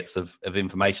nuggets of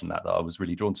information that I was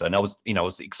really drawn to, and I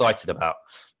was excited about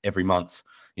every month,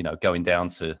 going down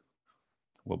to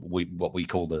what we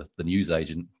call the news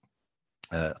agent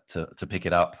to pick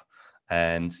it up.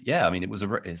 And yeah, I mean, it was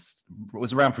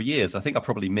around for years. I think I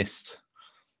probably missed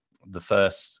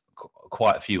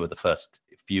quite a few of the first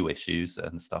few issues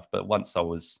and stuff, but once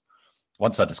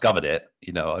I discovered it,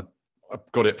 I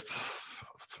got it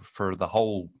for the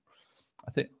whole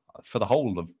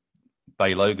of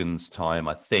Bay Logan's time.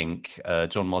 I think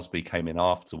John Mosby came in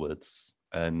afterwards,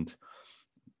 and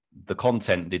the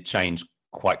content did change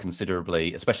quite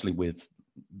considerably, especially with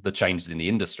the changes in the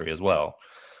industry as well.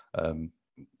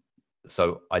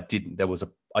 So I did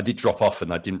drop off,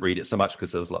 and I didn't read it so much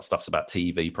because there was a lot of stuff about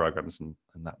TV programs and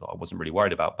that I wasn't really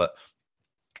worried about. But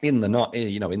in the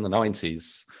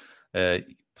 90s,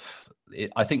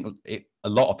 I think a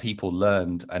lot of people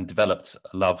learned and developed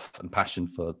a love and passion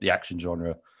for the action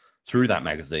genre through that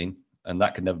magazine, and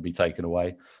that can never be taken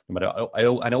away.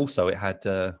 And also,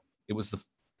 it was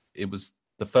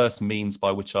the first means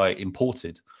by which I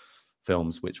imported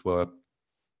films, which were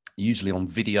usually on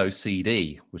video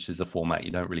CD, which is a format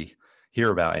you don't really hear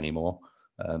about anymore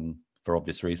for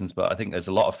obvious reasons. But I think there's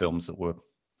a lot of films that were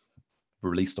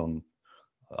released on,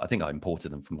 I think I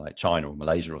imported them from like China or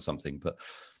Malaysia or something. But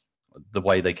a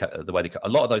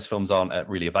lot of those films aren't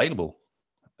really available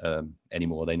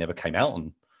anymore. They never came out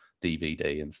on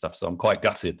DVD and stuff. So I'm quite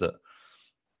gutted that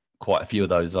quite a few of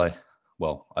those I've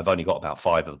only got about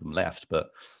 5 of them left, but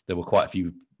there were quite a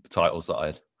few titles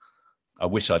that I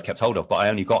wish I'd kept hold of, but I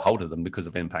only got hold of them because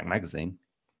of Impact Magazine,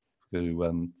 through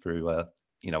an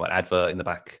advert in the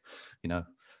back,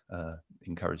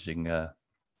 encouraging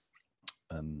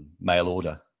mail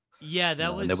order. Yeah,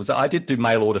 I did do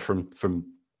mail order from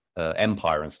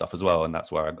Empire and stuff as well, and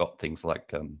that's where I got things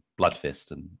like Blood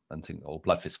Fist and things, or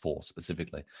Blood Fist 4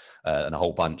 specifically, and a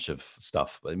whole bunch of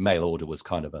stuff. But mail order was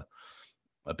kind of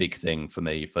a big thing for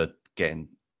me for getting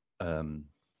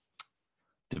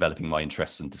developing my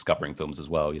interests and discovering films as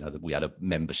well. We had a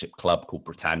membership club called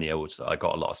Britannia, which I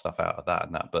got a lot of stuff out of that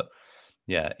and that. But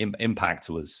yeah, Impact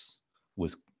was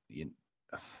amazing.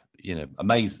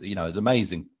 It was an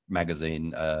amazing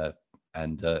magazine,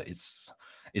 and it's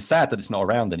sad that it's not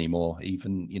around anymore.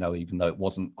 Even though it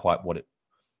wasn't quite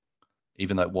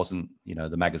even though it wasn't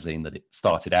the magazine that it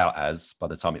started out as by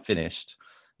the time it finished.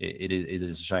 It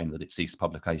is a shame that it ceased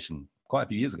publication quite a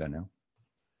few years ago now.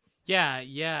 Yeah.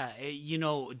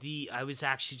 I was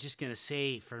actually just going to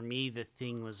say, for me, the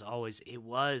thing was always, it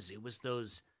was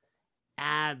those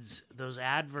ads, those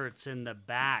adverts in the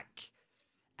back,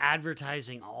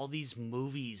 advertising all these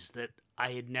movies that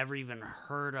I had never even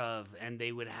heard of, and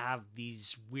they would have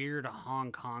these weird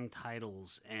Hong Kong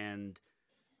titles, and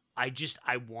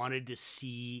I wanted to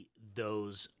see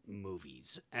those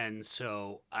movies. And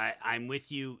so I'm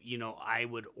with you. You know, I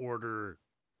would order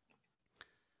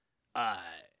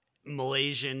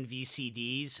Malaysian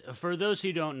VCDs. For those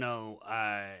who don't know,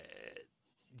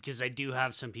 because I do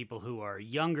have some people who are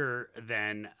younger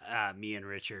than me and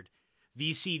Richard,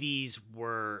 VCDs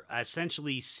were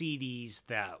essentially CDs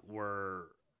that were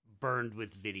burned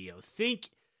with video. Think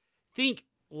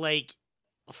like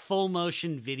full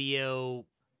motion video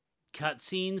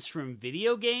cutscenes from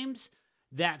video games.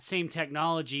 That same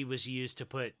technology was used to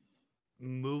put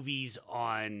movies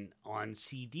on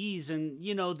CDs, and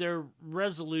you know, their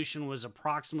resolution was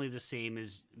approximately the same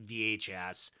as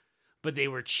VHS, but they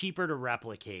were cheaper to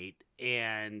replicate,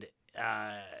 and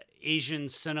Asian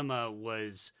cinema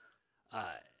was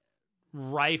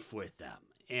rife with them.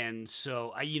 And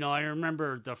so I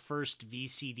remember the first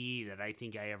VCD that I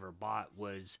think I ever bought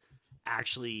was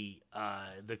actually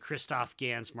the Christoph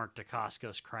Gans, Mark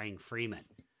Dacascos Crying Freeman.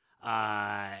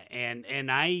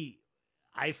 And I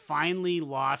finally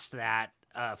lost that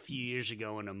a few years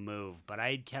ago in a move, but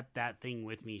I'd kept that thing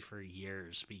with me for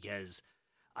years because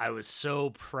I was so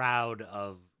proud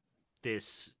of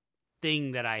this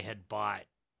thing that I had bought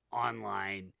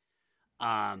online.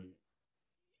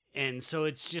 And so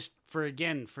it's just for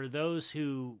those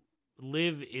who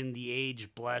live in the age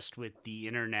blessed with the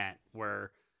internet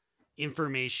where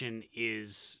information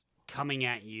is coming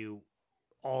at you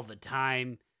all the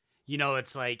time. You know,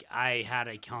 it's like I had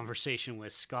a conversation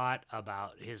with Scott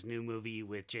about his new movie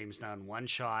with James Gunn, One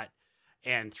Shot,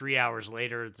 and 3 hours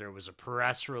later there was a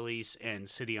press release and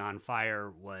City on Fire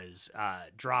was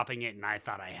dropping it, and I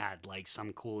thought I had like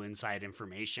some cool inside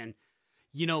information.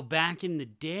 You know, back in the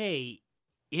day,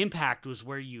 Impact was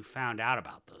where you found out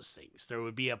about those things. There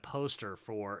would be a poster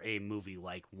for a movie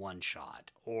like One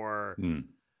Shot, or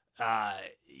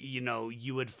you know,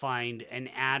 you would find an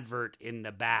advert in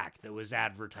the back that was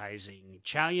advertising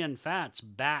Chow Yun-fat's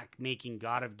back making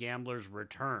God of Gamblers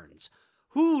returns.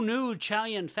 Who knew Chow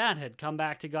Yun-fat had come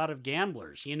back to God of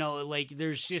Gamblers? You know, like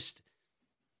there's just,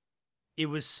 it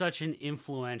was such an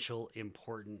influential,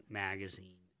 important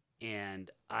magazine,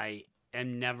 and I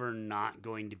am never not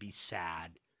going to be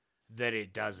sad that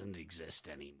it doesn't exist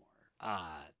anymore.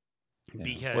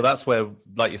 Because well, that's where,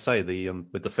 like you say, the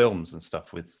with the films and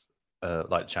stuff with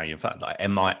like Chow Yun-fat, like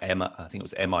I think it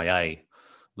was MIA,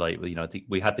 like, you know,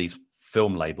 we had these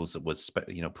film labels that was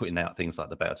putting out things like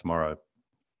the Better Tomorrow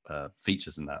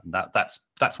features and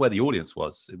that's where the audience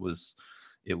was. It was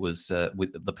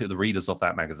with the readers of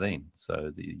that magazine.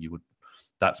 So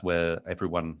that's where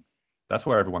everyone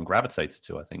gravitated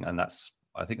to, I think, and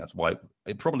I think that's why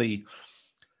it probably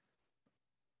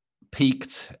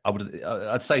peaked.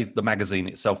 I'd say the magazine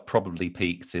itself probably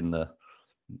peaked in the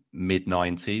mid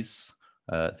 90s.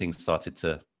 Things started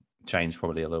to change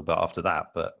probably a little bit after that,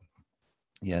 but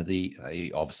yeah,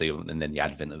 obviously, and then the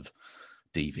advent of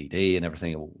DVD and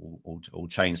everything all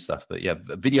changed stuff. But yeah,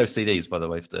 video CDs, by the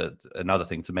way, another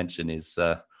thing to mention is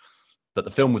that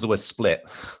the film was always split,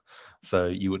 so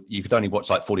you could only watch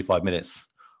like 45 minutes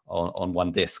on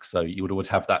one disc, so you would always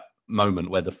have that moment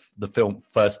where the film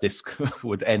first disc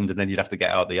would end and then you'd have to get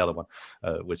out the other one,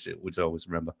 which I always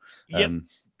remember.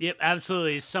 Yep,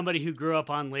 absolutely. As somebody who grew up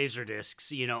on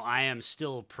Laserdiscs, you know, I am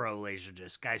still pro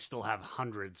Laserdisc. I still have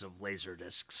hundreds of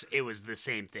Laserdiscs. It was the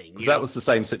same thing. That was the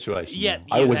same situation. Yeah,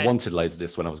 I always wanted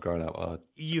Laserdiscs when I was growing up. I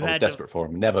was desperate for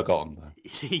them. Never got them.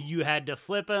 You had to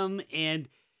flip them, and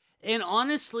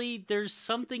honestly, there's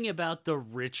something about the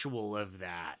ritual of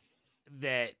that.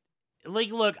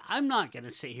 Like, look, I'm not going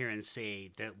to sit here and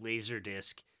say that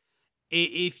Laserdisc,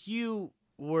 if you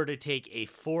were to take a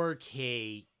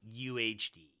 4K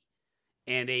UHD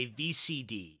and a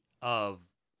VCD of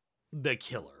The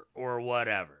Killer or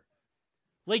whatever,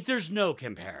 like, there's no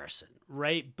comparison,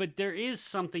 right? But there is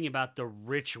something about the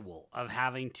ritual of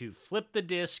having to flip the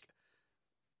disc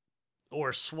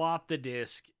or swap the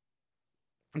disc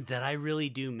that I really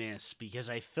do miss, because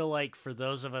I feel like for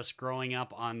those of us growing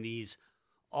up on these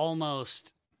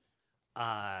almost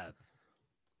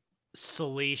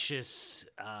salacious,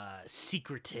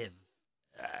 secretive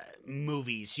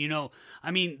movies, you know,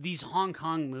 I mean, these Hong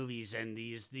Kong movies and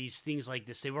these things like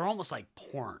this, they were almost like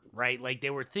porn, right? Like they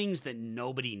were things that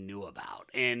nobody knew about.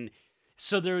 And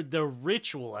so the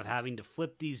ritual of having to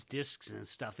flip these discs and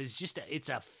stuff is just, it's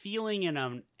a feeling and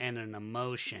an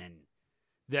emotion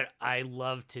that I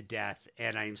love to death.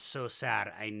 And I'm so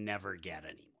sad I never get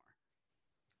anymore.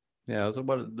 Yeah,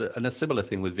 and a similar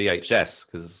thing with VHS,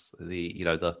 because the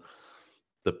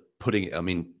putting, I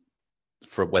mean,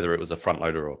 for whether it was a front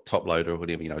loader or top loader, or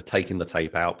you know, taking the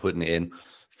tape out, putting it in,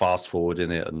 fast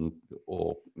forwarding it,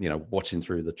 or watching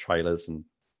through the trailers and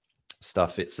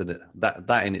stuff.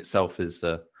 That in itself is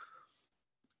an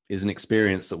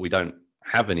experience that we don't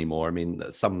have anymore. I mean,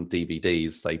 some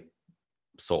DVDs, they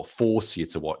sort of force you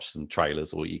to watch some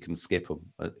trailers, or you can skip them.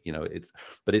 But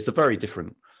it's a very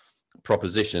different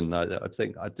proposition. I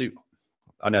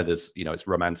know there's, it's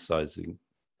romanticizing,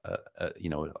 a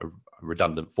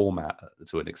redundant format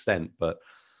to an extent, but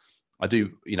I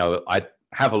do, I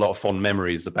have a lot of fond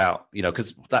memories about,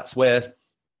 because that's where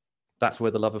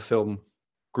the love of film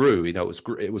grew.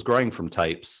 It was growing from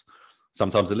tapes,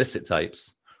 sometimes illicit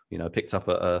tapes, picked up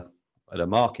at a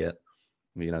market.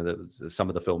 Some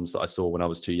of the films that I saw when I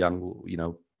was too young,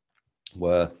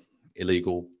 were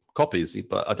illegal copies.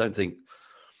 But I don't think,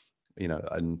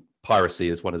 and piracy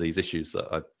is one of these issues that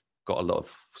I've got a lot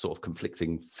of sort of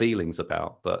conflicting feelings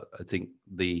about. But I think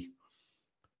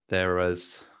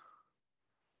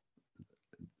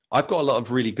I've got a lot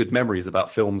of really good memories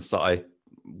about films that I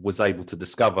was able to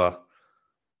discover,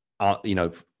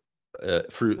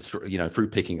 through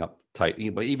picking up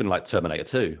tape. But even like Terminator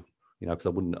 2, because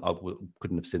I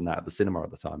couldn't have seen that at the cinema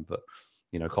at the time. But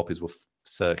copies were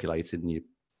circulated, and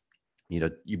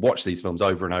you watch these films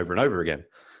over and over and over again,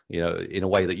 in a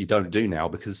way that you don't do now,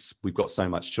 because we've got so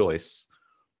much choice.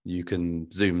 You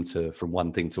can zoom from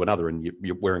one thing to another, and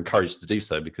we're encouraged to do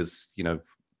so because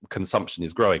consumption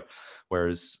is growing.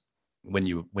 Whereas when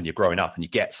you're growing up and you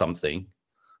get something,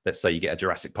 let's say you get a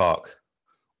Jurassic Park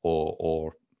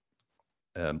or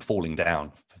Falling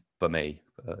Down, for me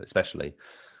especially,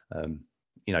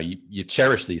 you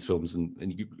cherish these films,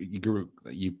 and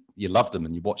you love them,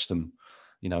 and you watch them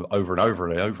over and over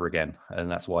and over again. And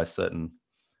that's why certain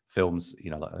films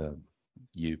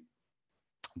you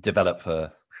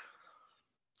develop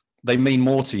they mean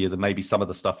more to you than maybe some of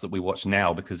the stuff that we watch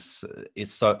now, because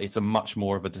it's a much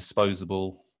more of a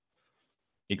disposable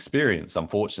experience,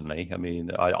 unfortunately. I mean,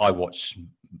 I watch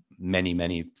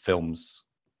many films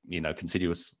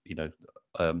continuous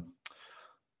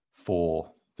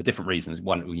for different reasons.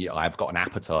 One, I've got an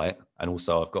appetite, and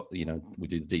also I've got we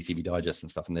do the DTV digest and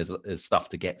stuff, and there's stuff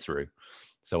to get through,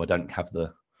 so I don't have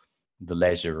the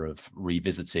leisure of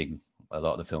revisiting a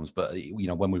lot of the films. But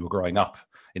when we were growing up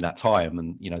in that time,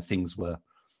 and things were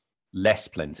less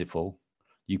plentiful,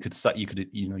 you had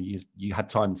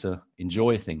time to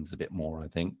enjoy things a bit more, I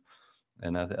think.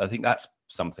 And I think that's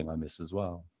something I miss as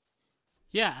well.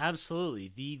 Yeah,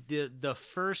 absolutely. The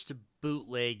first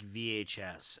bootleg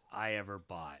VHS I ever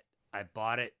bought, I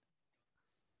bought it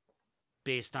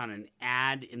based on an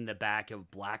ad in the back of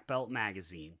Black Belt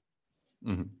magazine.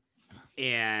 Mm-hmm.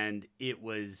 And it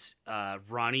was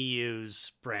Ronnie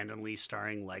Yu's Brandon Lee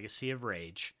starring Legacy of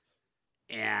Rage.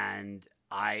 And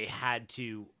I had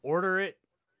to order it.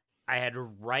 I had to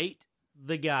write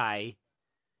the guy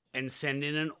and send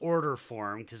in an order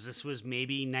form, because this was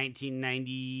maybe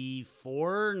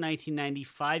 1994,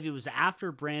 1995. It was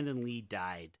after Brandon Lee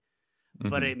died,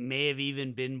 but it may have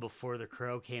even been before The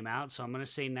Crow came out, so I'm going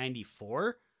to say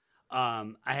 94.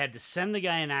 I had to send the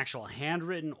guy an actual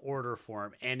handwritten order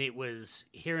form, and it was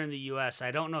here in the U.S.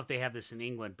 I don't know if they have this in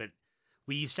England, but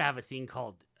we used to have a thing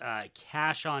called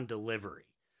cash on delivery.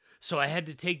 So I had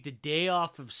to take the day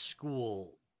off of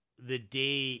school the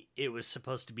day it was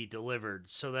supposed to be delivered,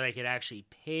 so that I could actually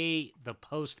pay the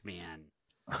postman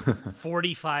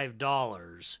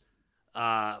 $45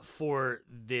 for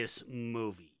this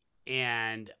movie.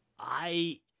 And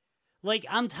I'm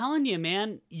telling you,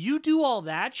 man, you do all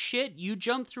that shit, you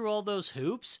jump through all those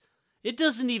hoops, it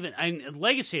doesn't even...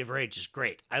 Legacy of Rage is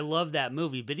great. I love that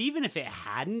movie, but even if it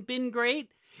hadn't been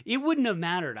great, it wouldn't have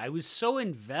mattered. I was so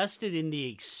invested in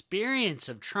the experience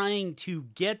of trying to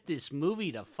get this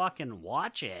movie to fucking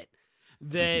watch it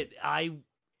that I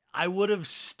would have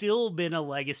still been a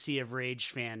Legacy of Rage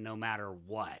fan no matter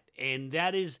what. And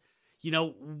that is,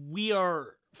 we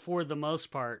are, for the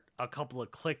most part, a couple of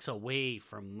clicks away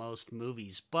from most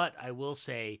movies. But I will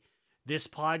say this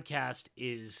podcast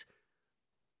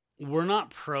we're not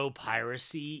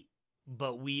pro-piracy,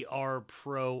 but we are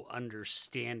pro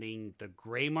understanding the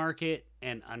gray market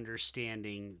and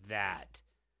understanding that.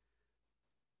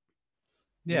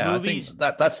 Yeah, movies... I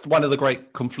think that's one of the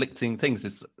great conflicting things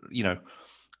is, a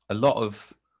lot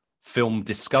of film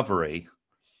discovery,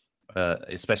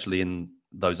 especially in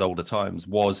those older times,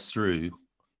 was through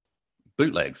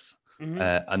bootlegs.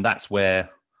 And that's where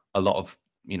a lot of,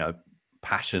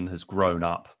 passion has grown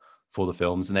up for the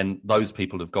films. And then those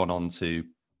people have gone on to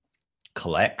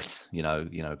collect,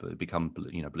 become,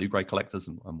 Blu-ray collectors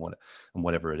and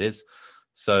whatever it is.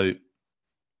 So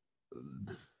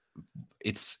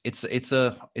it's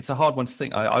a hard one to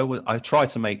think. I try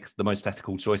to make the most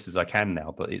ethical choices I can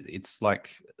now, but it's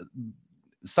like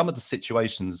some of the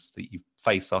situations that you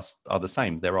face are the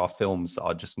same. There are films that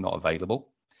are just not available,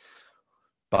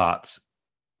 but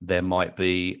there might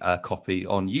be a copy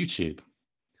on YouTube.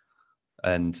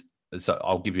 And so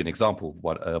I'll give you an example.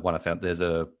 One I found, there's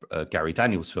a Gary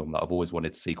Daniels film that I've always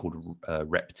wanted to see called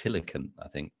Reptilicant, I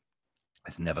think.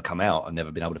 It's never come out. I've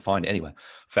never been able to find it anywhere.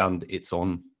 Found it's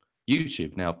on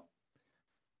YouTube. Now,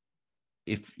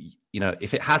 if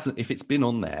it's been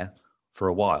on there for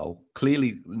a while,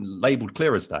 clearly labeled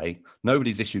clear as day,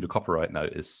 nobody's issued a copyright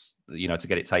notice, to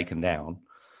get it taken down.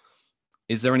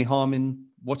 Is there any harm in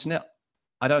watching it?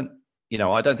 I don't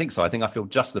think so. I think I feel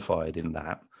justified in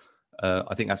that.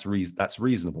 I think that's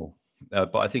reasonable.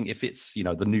 But I think if it's,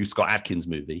 the new Scott Adkins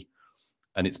movie,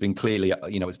 and it's been clearly,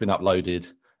 it's been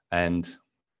uploaded, and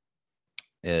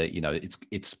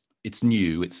it's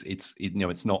new.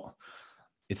 It's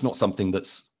not something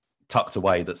that's tucked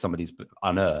away that somebody's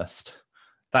unearthed.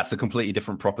 That's a completely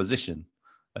different proposition.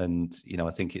 And,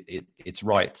 I think it's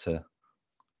right to,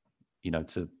 you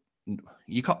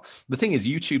can't, the thing is,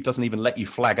 YouTube doesn't even let you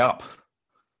flag up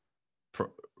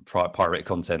pirated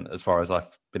content, as far as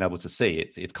I've been able to see.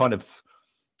 It's kind of,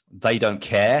 they don't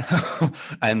care.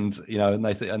 And, and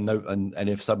they think, and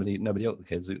if nobody else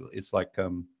cares, it's like,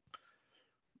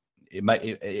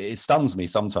 it stuns me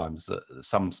sometimes that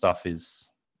some stuff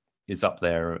is up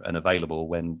there and available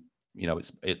when,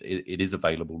 it is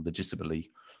available legitimately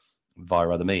via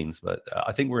other means. But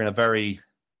I think we're in a very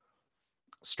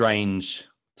strange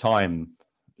time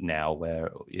now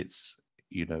where it's,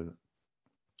 do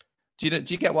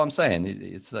you get what I'm saying?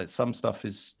 It's like some stuff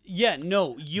is. Yeah,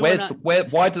 no. Why is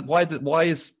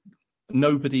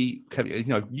nobody?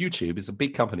 YouTube is a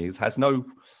big company. It has no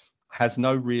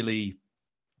really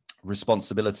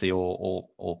responsibility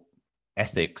or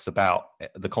ethics about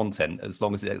the content as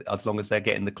long as they're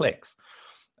getting the clicks.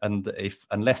 And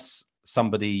unless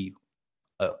somebody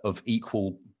of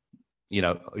equal,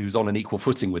 who's on an equal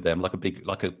footing with them,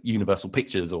 like a Universal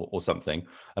Pictures or something,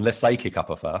 unless they kick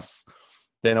up a fuss,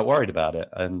 they're not worried about it.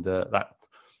 And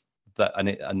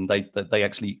they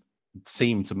actually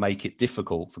seem to make it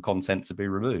difficult for content to be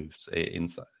removed,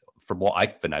 from what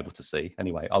I've been able to see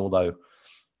anyway. Although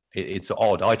it's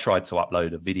odd. I tried to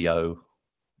upload a video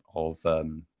of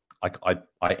I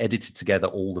edited together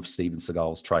all of Steven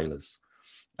Seagal's trailers,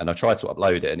 and I tried to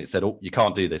upload it, and it said, "Oh, you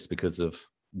can't do this because of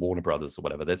Warner Brothers or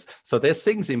whatever." There's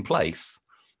things in place.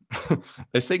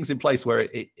 There's things in place where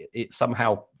it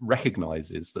somehow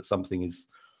recognizes that something is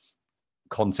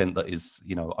content that is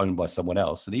owned by someone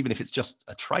else, and even if it's just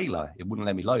a trailer, it wouldn't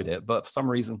let me load it. But for some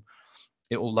reason,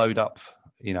 it will load up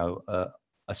a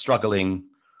struggling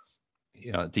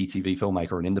DTV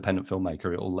filmmaker, an independent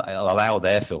filmmaker. It will allow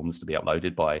their films to be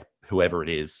uploaded by whoever it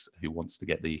is who wants to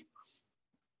get the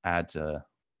ad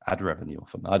revenue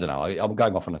from. I don't know. I'm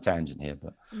going off on a tangent here,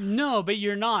 but no, but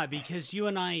you're not, because you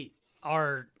and I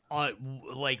are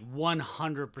like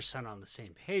 100% on the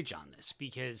same page on this,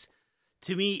 because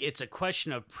to me it's a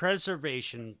question of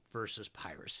preservation versus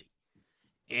piracy.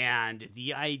 And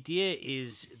the idea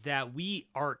is that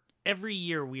every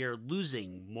year we are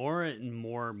losing more and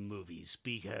more movies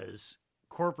because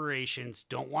corporations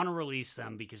don't want to release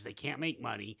them because they can't make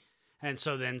money. And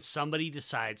so then somebody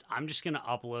decides, I'm just going to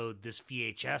upload this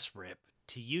VHS rip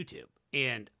to YouTube.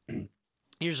 And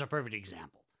here's a perfect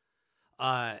example.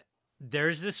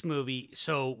 There's this movie.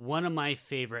 So one of my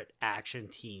favorite action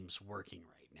teams working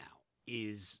right now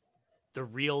is the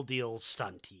Real Deal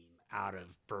stunt team out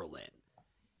of Berlin.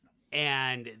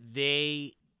 And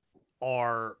they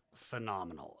are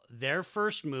phenomenal. Their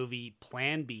first movie,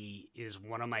 Plan B, is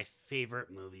one of my favorite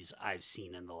movies I've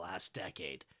seen in the last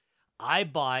decade. I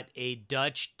bought a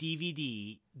Dutch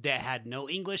DVD that had no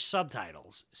English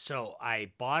subtitles. So I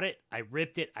bought it, I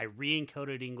ripped it, I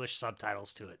re-encoded English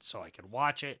subtitles to it so I could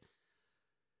watch it.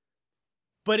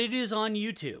 But it is on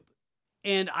YouTube.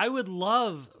 And I would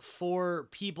love for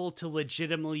people to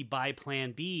legitimately buy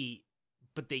Plan B,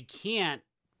 but they can't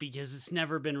because it's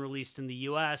never been released in the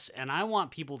US, and I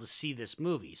want people to see this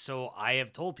movie. So I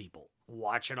have told people,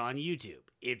 watch it on YouTube.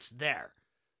 It's there.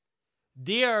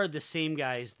 They are the same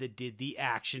guys that did the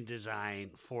action design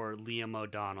for Liam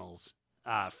O'Donnell's,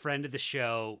 friend of the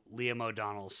show, Liam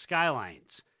O'Donnell's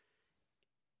Skylines.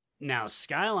 Now,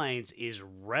 Skylines is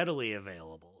readily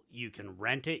available. You can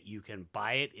rent it. You can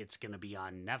buy it. It's going to be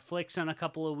on Netflix in a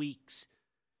couple of weeks.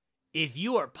 If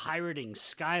you are pirating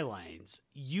Skylines,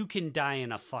 you can die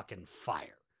in a fucking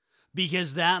fire.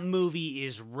 Because that movie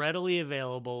is readily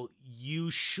available.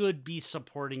 You should be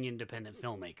supporting independent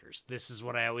filmmakers. This is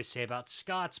what I always say about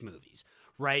Scott's movies,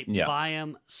 right? Yeah. Buy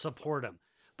them, support them.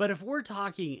 But if we're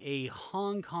talking a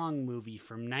Hong Kong movie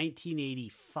from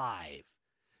 1985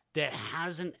 that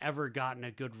hasn't ever gotten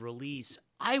a good release.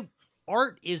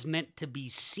 Art is meant to be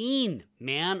seen,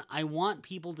 man. I want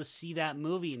people to see that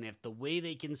movie, and if the way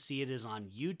they can see it is on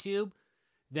YouTube,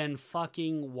 then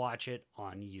fucking watch it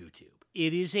on YouTube.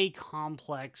 It is a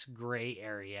complex gray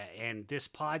area, and this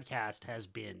podcast has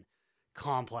been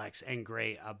complex and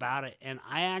gray about it. And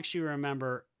I actually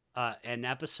remember an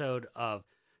episode of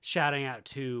shouting out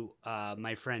to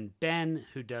my friend Ben,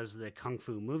 who does the Kung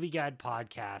Fu Movie Guide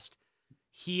podcast.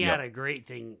 He had a great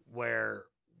thing where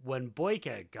when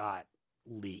Boyka got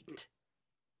leaked,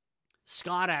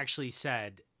 Scott actually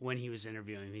said, when he was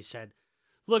interviewing, he said,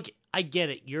 look, I get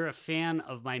it. You're a fan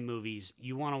of my movies.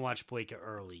 You want to watch Boyka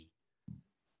early.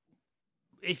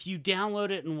 If you download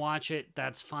it and watch it,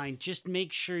 that's fine. Just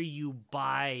make sure you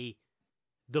buy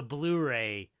the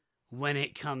Blu-ray when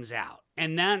it comes out.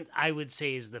 And that, I would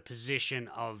say, is the position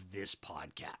of this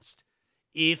podcast.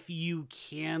 If you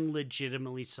can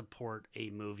legitimately support a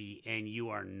movie and you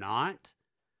are not,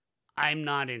 I'm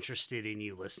not interested in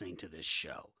you listening to this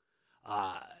show.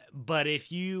 But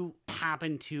if you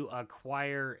happen to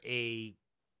acquire a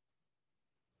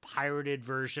pirated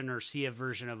version or see a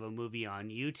version of a movie on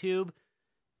YouTube,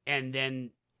 and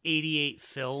then 88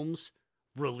 Films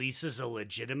releases a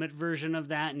legitimate version of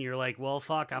that, and you're like, well,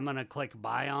 fuck, I'm going to click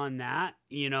buy on that,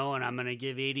 and I'm going to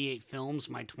give 88 Films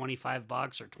my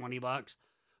 $25 or $20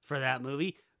 for that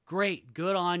movie. Great,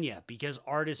 good on you, because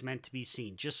art is meant to be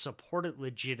seen. Just support it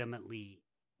legitimately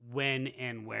when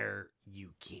and where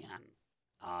you can.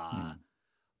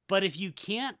 But if you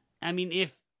can't,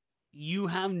 if you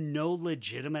have no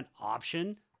legitimate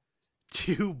option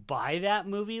to buy that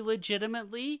movie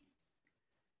legitimately,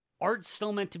 art's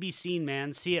still meant to be seen,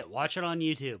 man. See it. Watch it on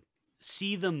YouTube.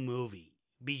 See the movie,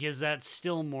 because that's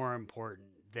still more important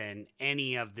than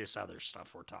any of this other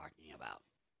stuff we're talking about.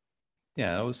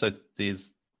 Yeah, also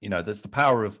there's the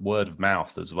power of word of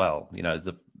mouth as well.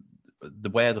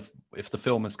 If the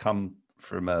film has come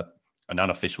from an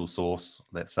unofficial source,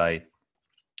 let's say,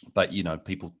 but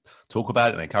people talk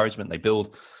about it and encouragement, they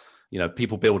build,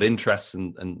 people build interests,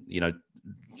 and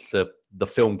the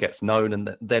film gets known,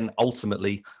 and then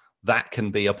ultimately that can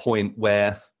be a point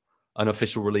where an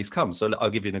official release comes. So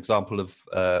I'll give you an example of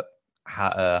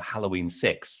Halloween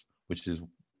 6, which is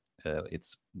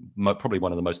it's probably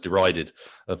one of the most derided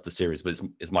of the series, but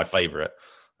it's my favorite.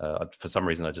 For some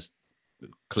reason, I just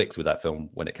clicked with that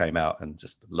film when it came out and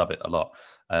just love it a lot.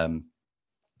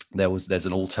 There's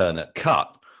an alternate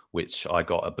cut which I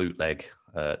got a bootleg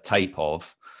tape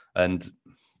of, and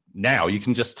now you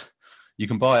can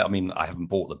buy it. I haven't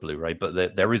bought the Blu-ray,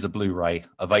 but there is a Blu-ray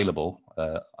available.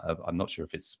 I'm not sure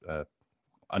if it's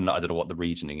I don't know what the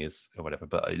regioning is or whatever,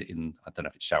 but I don't know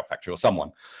if it's Shout Factory or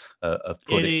someone have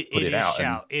put it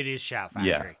out. It is Shout Factory.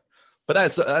 Yeah, but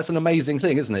that's an amazing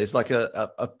thing, isn't it? It's like a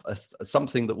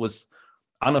something that was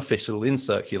unofficial in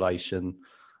circulation.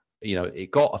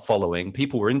 It got a following.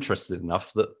 People were interested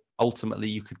enough that ultimately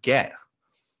you could get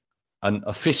an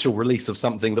official release of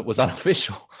something that was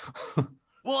unofficial.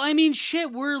 Well,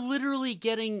 shit, we're literally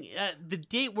getting the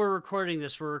date we're recording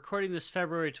this. We're recording this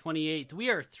February 28th.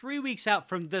 We are 3 weeks out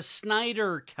from the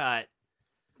Snyder Cut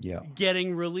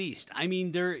getting released.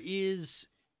 There is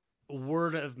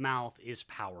word of mouth is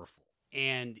powerful.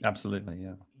 And absolutely,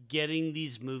 yeah. Getting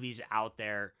these movies out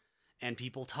there and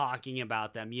people talking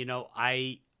about them.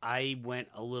 I went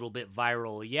a little bit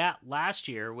viral last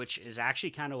year, which is actually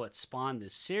kind of what spawned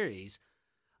this series.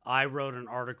 I wrote an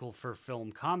article for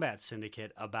Film Combat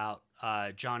Syndicate about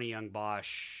Johnny Young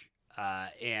Bosch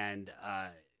and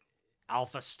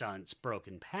Alpha Stunt's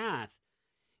Broken Path.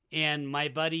 And my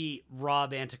buddy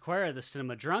Rob Antiquera, the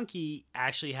Cinema Drunkie,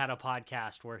 actually had a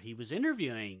podcast where he was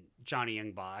interviewing Johnny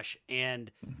Young Bosch.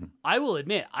 And I will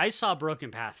admit, I saw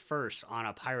Broken Path first on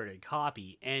a pirated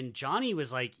copy. And Johnny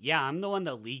was like, yeah, I'm the one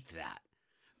that leaked that,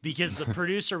 because the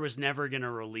producer was never going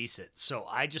to release it. So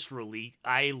I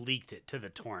leaked it to the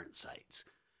torrent sites,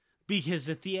 because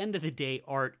at the end of the day,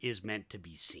 art is meant to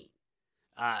be seen.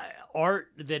 Art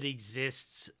that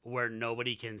exists where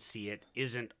nobody can see it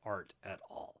isn't art at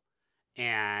all.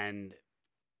 And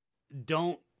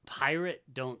don't pirate,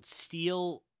 don't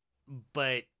steal,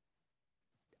 but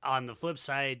on the flip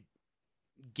side,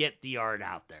 get the art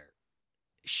out there.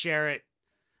 Share it.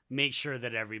 Make sure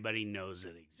that everybody knows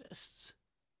it exists.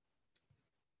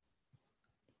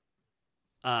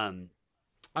 All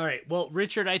right. Well,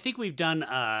 Richard, I think we've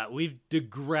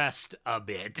digressed a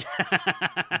bit.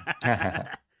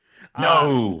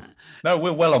 No,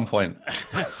 we're well on point.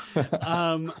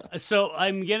 So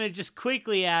I'm going to just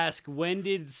quickly ask, when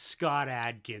did Scott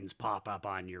Adkins pop up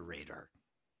on your radar?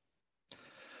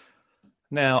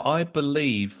 Now, I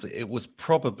believe it was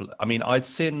probably, I'd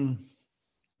seen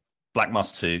Black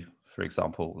Mask 2, for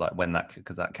example, like when that,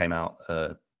 because that came out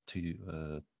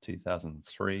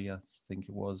 2003, I think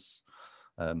it was.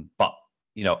 But,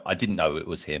 you know, I didn't know it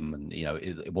was him. And, you know,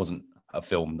 it wasn't a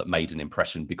film that made an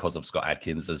impression because of Scott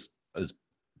Adkins, as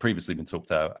previously been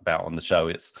talked about on the show.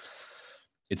 It's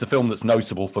a film that's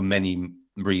notable for many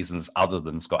reasons other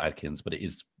than Scott Adkins, but it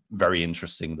is very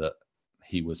interesting that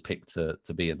he was picked to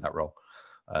be in that role.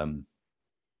 And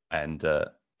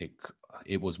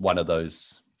it was one of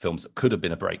those films that could have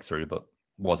been a breakthrough, but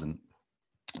wasn't.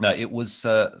 No, it was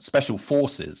Special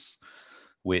Forces,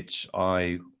 which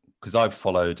because I've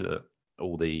followed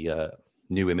all the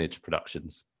New Image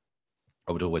productions.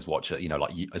 I would always watch it, you know,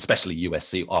 like especially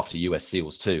USC after US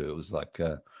SEALs 2. It was like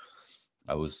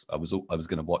I was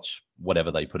going to watch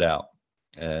whatever they put out,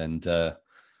 and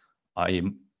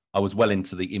I was well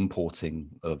into the importing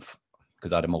of,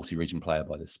 because I had a multi-region player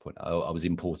by this point. I was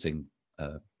importing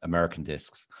American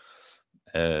discs,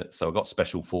 so I got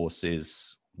Special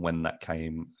Forces when that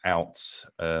came out,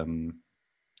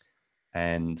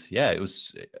 and yeah,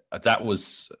 that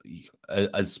was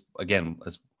as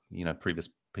you know, previous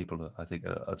people I think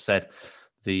have said,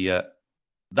 that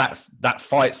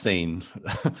fight scene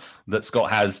that Scott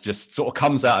has just sort of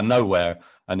comes out of nowhere,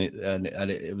 and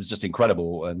it was just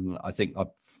incredible. And I think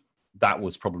that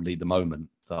was probably the moment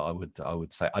that I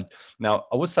would say. Now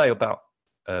I would say about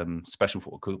Special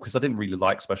Forces, because I didn't really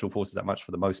like Special Forces that much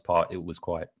for the most part. It was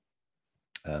quite.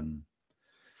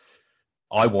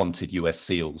 I wanted US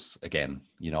SEALs again.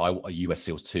 You know, US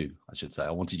SEALs 2, I should say.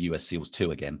 I wanted US SEALs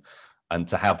 2 again, and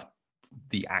to have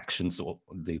the action, sort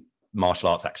of the martial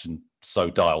arts action, so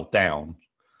dialed down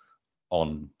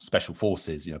on Special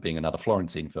Forces, you know, being another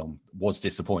Florentine film, was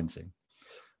disappointing.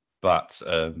 But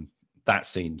that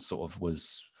scene sort of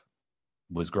was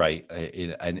great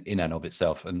in and of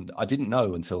itself. And I didn't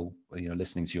know until, you know,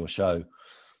 listening to your show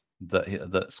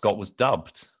that Scott was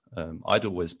dubbed. I'd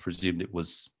always presumed it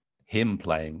was him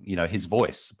playing, you know, his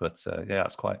voice. But yeah,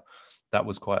 that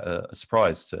was quite a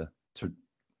surprise to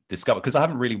discover, because I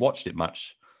haven't really watched it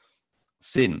much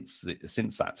since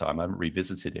that time. I haven't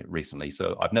revisited it recently,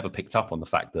 so I've never picked up on the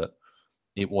fact that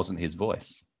it wasn't his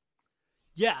voice.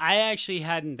 Yeah, I actually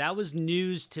hadn't. That was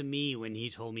news to me when he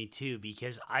told me too,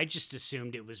 because I just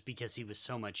assumed it was because he was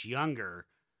so much younger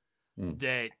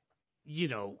that, you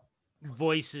know,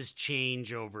 voices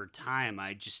change over time.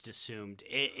 I just assumed,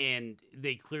 and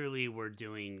they clearly were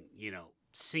doing, you know,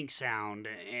 sync sound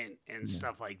and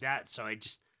stuff like that. So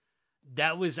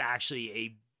that was actually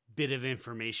a bit of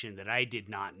information that I did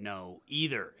not know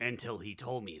either until he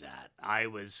told me that. I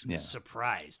was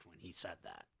surprised when he said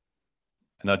that.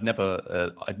 And I'd never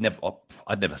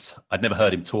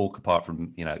heard him talk, apart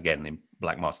from, you know, again in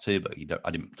Black Mask 2, but I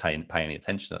didn't pay any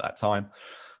attention at that time.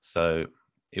 So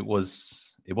it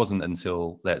wasn't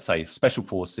until, let's say, Special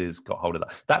Forces got hold of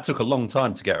that. That took a long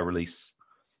time to get a release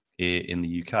in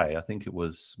the UK. I think it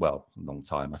was, well, a long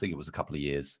time. I think it was a couple of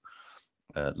years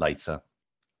later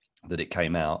that it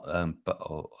came out. And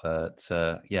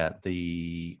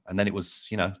then it was,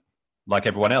 you know, like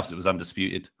everyone else, it was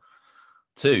Undisputed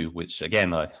 2, which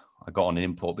again I got on an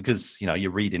import, because, you know,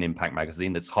 you're reading Impact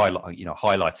magazine that's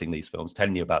highlighting these films,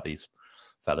 telling you about these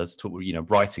fellas, you know,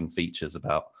 writing features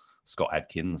about Scott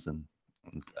Adkins and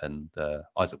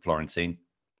Isaac Florentine,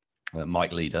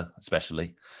 Mike Leader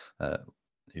especially, so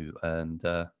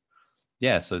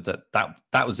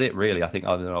that was it really. I think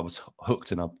I was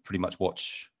hooked, and I pretty much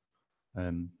watch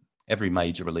every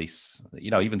major release.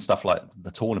 You know, even stuff like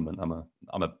The Tournament. I'm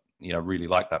a you know, really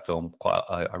like that film.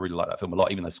 I really like that film a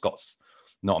lot, even though Scott's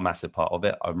not a massive part of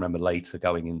it. I remember later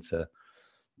going into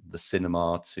the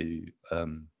cinema to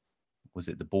was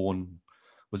it the Bourne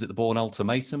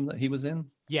Ultimatum that he was in?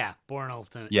 Yeah, Bourne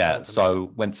Ultimatum. Yeah,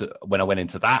 so when I went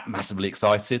into that, massively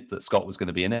excited that Scott was going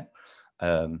to be in it.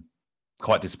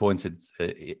 Quite disappointed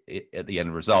at the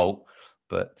end result,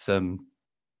 but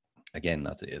again,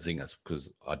 I think that's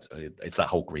because it's that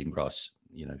whole Greengrass,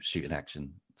 you know, shooting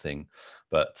action thing.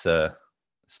 But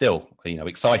still, you know,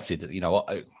 excited. You know,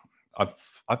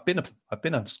 I've been a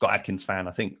Scott Adkins fan,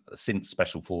 I think, since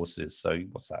Special Forces. So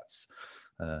what's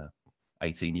that?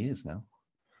 18 years now.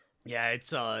 Yeah,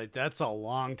 that's a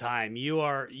long time. You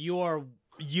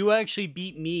actually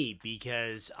beat me,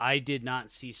 because I did not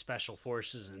see Special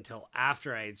Forces until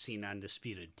after I had seen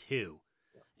Undisputed 2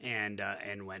 and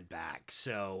went back.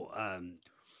 So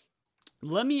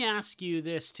let me ask you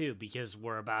this too, because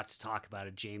we're about to talk about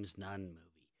a James Nunn movie.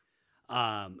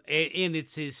 And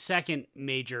it's his second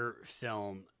major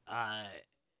film,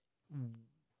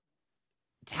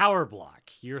 Tower Block.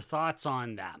 Your thoughts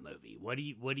on that movie? What do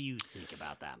you think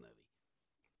about that movie?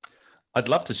 I'd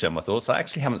love to share my thoughts. I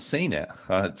actually haven't seen it,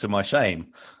 to my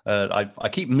shame. I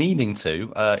keep meaning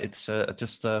to. It's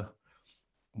just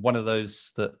one of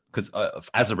those that, because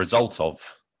as a result of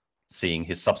seeing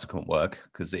his subsequent work,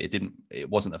 because it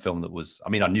wasn't a film that was. I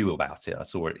mean, I knew about it. I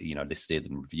saw it, listed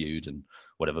and reviewed and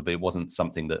whatever, but it wasn't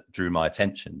something that drew my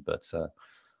attention. But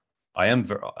I'm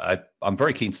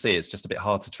very keen to see it. It's just a bit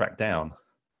hard to track down.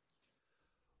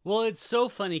 Well, it's so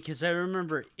funny because I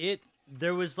remember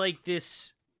there was like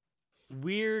this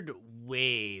weird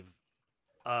wave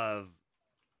of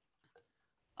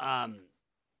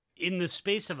in the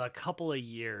space of a couple of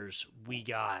years we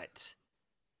got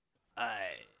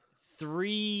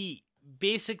 3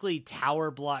 basically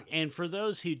tower block, and for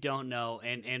those who don't know,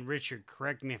 and Richard,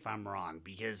 correct me if I'm wrong,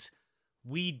 because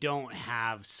we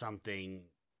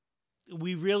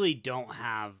really don't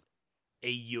have a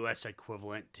US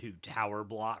equivalent to tower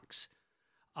blocks.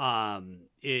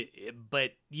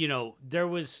 But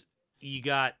you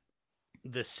got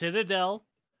the Citadel,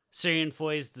 Syrian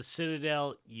Foy's The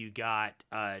Citadel, you got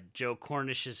Joe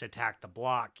Cornish's Attack the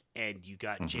Block, and you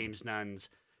got James Nunn's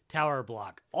Tower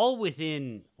Block, all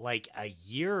within like a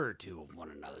year or two of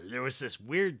one another. There was this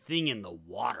weird thing in the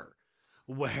water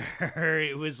where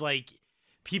it was like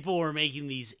people were making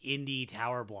these indie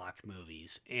tower block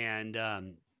movies, and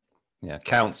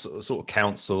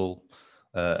council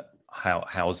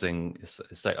housing.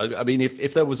 I mean,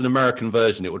 if there was an American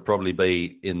version, it would probably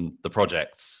be in The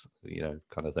Projects,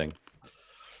 kind of thing.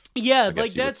 Yeah,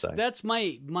 like that's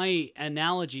my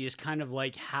analogy is kind of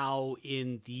like how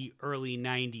in the early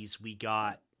 90s we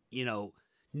got,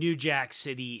 New Jack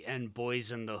City and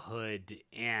Boys in the Hood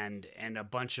and a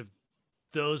bunch of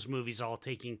those movies all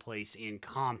taking place in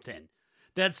Compton.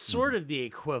 That's sort of the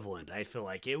equivalent, I feel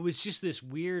like. It was just this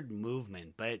weird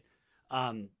movement, but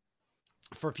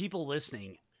for people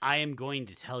listening, I am going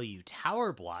to tell you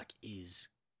Tower Block is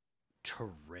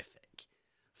terrific.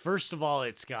 First of all,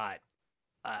 it's got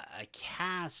a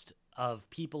cast of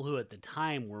people who at the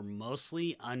time were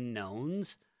mostly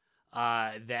unknowns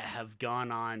that have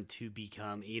gone on to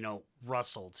become,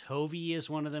 Russell Tovey is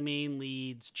one of the main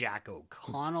leads. Jack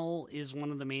O'Connell is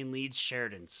one of the main leads.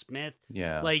 Sheridan Smith.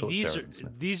 Yeah. Like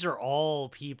these are all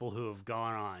people who have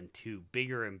gone on to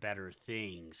bigger and better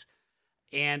things.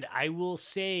 And I will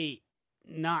say,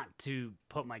 not to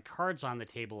put my cards on the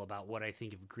table about what I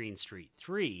think of Green Street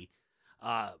 3,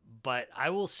 but I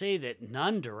will say that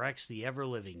Nunn directs the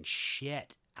ever-living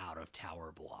shit out of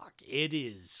Tower Block. It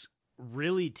is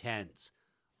really tense,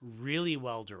 really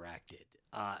well directed,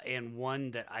 and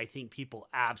one that I think people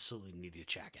absolutely need to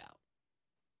check out.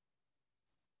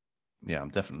 Yeah,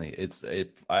 definitely.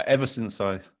 Ever since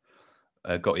I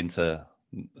got into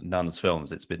Nunn's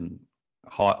films, it's been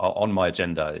high on my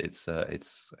agenda.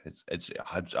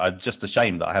 I'm just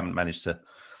ashamed that I haven't managed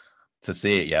to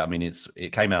see it yet. I mean,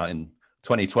 it came out in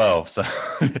 2012, so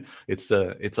it's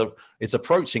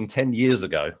approaching 10 years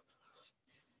ago.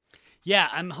 Yeah,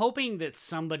 I'm hoping that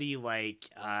somebody like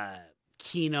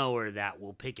Kino or that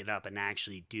will pick it up and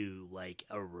actually do like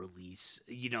a release,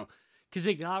 because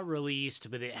it got released,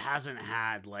 but it hasn't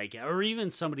had or even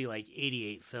somebody like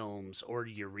 88 Films or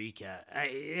Eureka.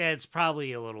 It's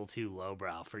probably a little too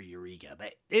lowbrow for Eureka,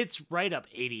 but it's right up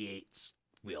 88's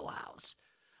wheelhouse.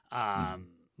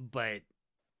 But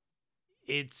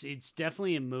it's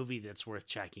definitely a movie that's worth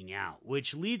checking out,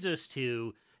 which leads us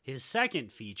to his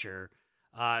second feature,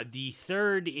 the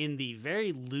third in the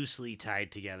very loosely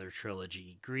tied together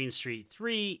trilogy, Green Street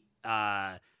 3.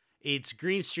 It's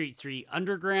Green Street 3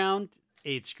 Underground.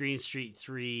 It's Green Street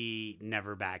 3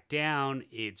 Never Back Down.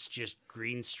 It's just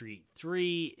Green Street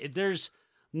 3. There's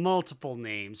multiple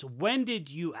names. When did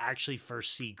you actually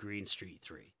first see Green Street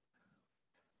 3?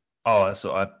 Oh,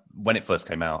 so when it first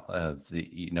came out,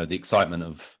 the excitement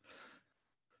of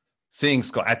seeing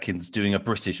Scott Adkins doing a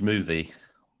British movie,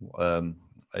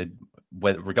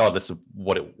 regardless of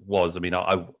what it was. I mean,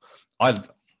 I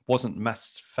wasn't a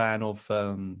massive fan of.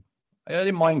 I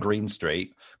didn't mind Green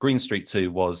Street. Green Street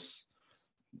 2 was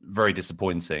very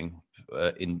disappointing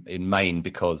in Maine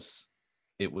because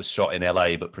it was shot in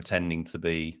LA but pretending to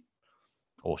be,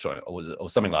 or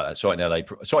something like that. Shot in LA,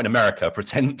 shot in America,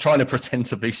 trying to pretend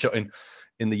to be shot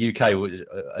in the UK. Which,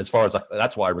 as far as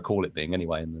that's what I recall it being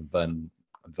anyway. And then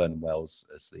Vernon Wells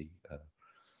as the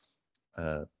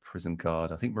prison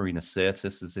guard. I think Marina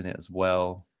Sirtis is in it as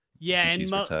well. Yeah, and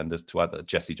she's returned to other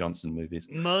Jesse Johnson movies.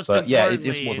 It just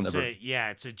wasn't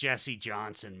it's a Jesse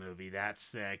Johnson movie. That's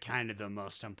the kind of the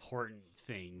most important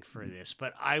thing for this.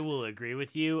 But I will agree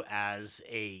with you as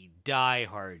a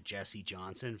diehard Jesse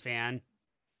Johnson fan.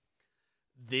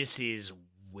 This is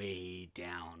way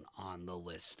down on the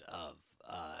list of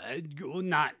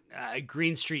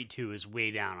Green Street 2 is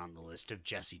way down on the list of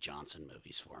Jesse Johnson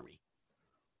movies for me.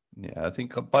 Yeah, I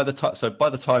think by the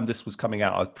time this was coming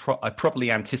out, I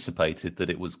probably anticipated that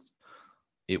it was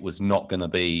not going to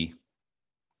be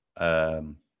a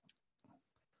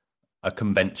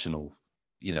conventional,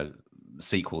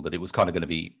 sequel, that it was kind of going to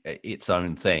be its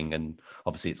own thing. And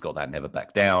obviously it's got that Never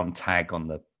Back Down tag on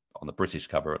the British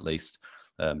cover, at least,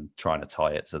 trying to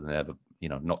tie it to the Never,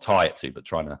 not tie it to, but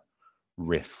trying to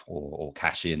riff or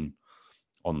cash in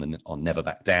on Never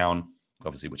Back Down,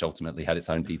 obviously, which ultimately had its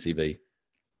own DTV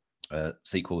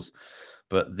sequels.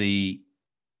 But so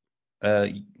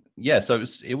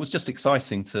it was just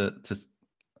exciting to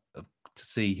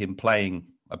see him playing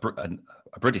a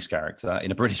British character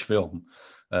in a British film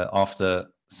after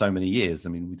so many years. I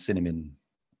mean, we'd seen him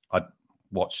I'd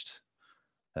watched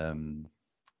all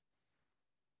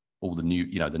the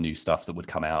new stuff that would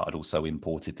come out. I'd also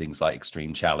imported things like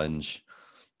Extreme Challenge.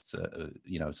 So,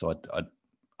 so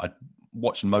I'd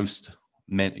watched most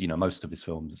of his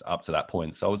films up to that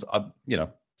point. So I was,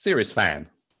 serious fan,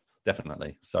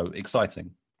 definitely. So exciting.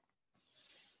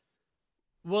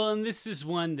 Well, and this is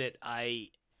one that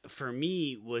for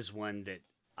me, was one that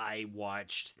I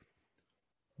watched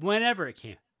whenever it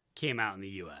came out in the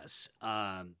U.S.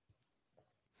 I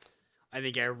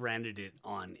think I rented it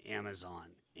on Amazon,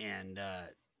 and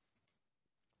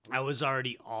I was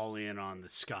already all in on the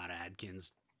Scott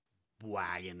Adkins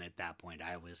wagon at that point.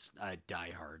 I was a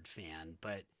diehard fan,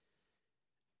 but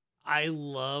I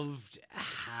loved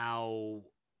how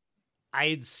I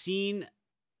had seen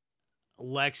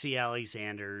Lexi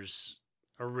Alexander's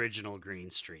original Green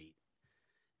Street,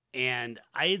 and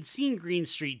I had seen Green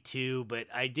Street 2, but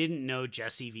I didn't know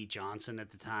Jesse V. Johnson at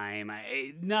the time.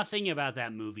 Nothing about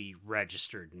that movie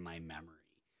registered in my memory.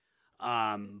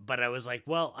 But I was like,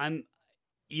 well, I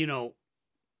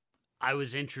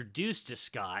was introduced to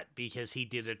Scott because he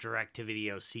did a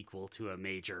direct-to-video sequel to a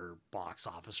major box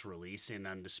office release in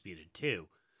Undisputed 2.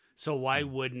 So why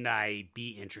wouldn't I be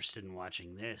interested in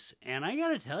watching this? And I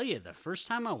gotta tell you, the first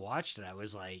time I watched it, I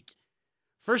was like,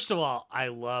 first of all, I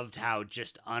loved how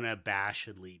just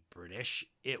unabashedly British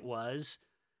it was.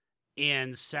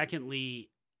 And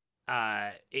secondly,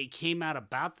 it came out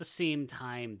about the same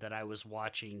time that I was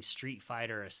watching Street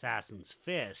Fighter Assassin's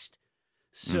Fist.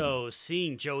 So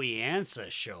seeing Joey Ansa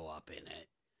show up in it,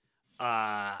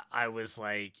 I was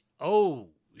like, oh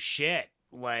shit,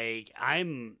 like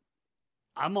I'm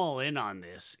all in on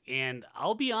this. And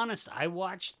I'll be honest, I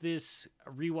rewatched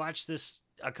this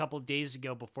a couple of days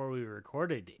ago before we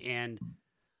recorded, and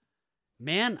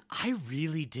man, I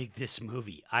really dig this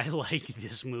movie. I like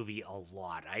this movie a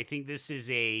lot. I think this is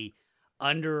a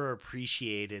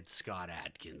underappreciated Scott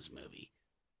Adkins movie.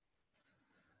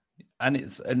 And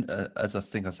as I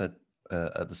think I said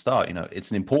at the start,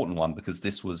 it's an important one because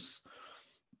this was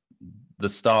the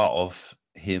start of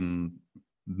him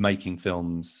making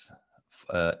films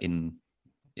in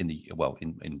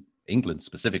England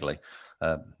specifically,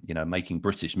 making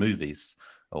British movies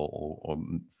or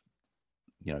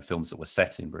films that were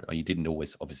set in Britain. You didn't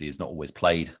always, obviously, he's not always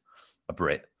played a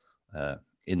Brit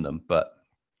in them, but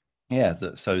yeah.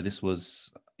 So this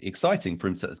was exciting for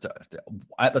him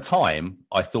at the time.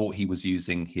 I thought he was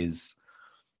using his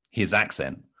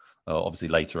accent. Obviously,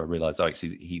 later I realised,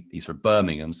 actually, he's from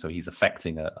Birmingham, so he's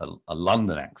affecting a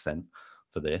London accent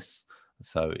for this.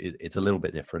 So it's a little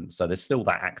bit different. So there's still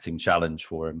that acting challenge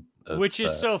for him, which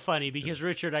is so funny because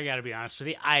Richard, I got to be honest with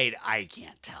you, I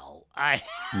can't tell.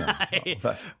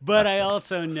 But I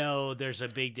also know there's a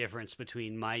big difference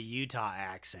between my Utah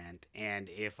accent and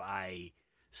if I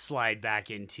slide back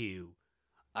into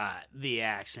the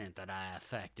accent that I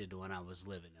affected when I was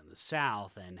living in the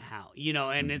South, and how,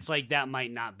 and it's like that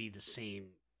might not be the same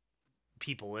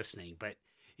people listening, but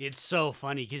it's so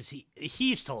funny because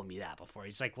he's told me that before.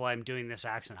 He's like, well, I'm doing this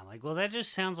accent. I'm like, well, that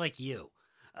just sounds like you.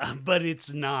 But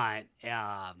it's not,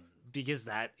 because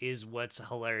that is what's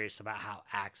hilarious about how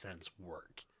accents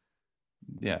work.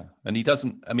 Yeah. And he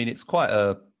doesn't, it's quite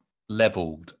a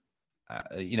leveled,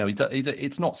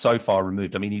 it's not so far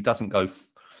removed. He doesn't go,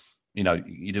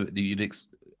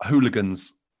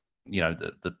 hooligans,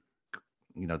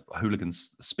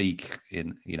 hooligans speak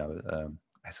in,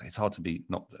 it's hard to be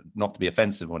not to be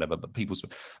offensive or whatever, but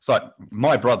it's like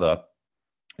my brother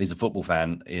is a football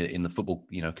fan in the football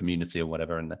community or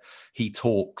whatever, and he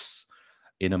talks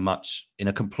in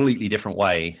a completely different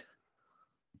way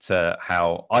to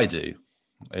how I do.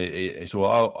 It's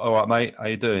all right, mate, how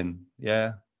you doing?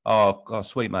 Yeah, oh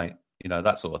sweet, mate,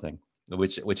 that sort of thing,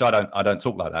 which I don't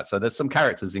talk like that. So there's some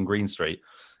characters in Green Street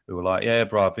who are like, yeah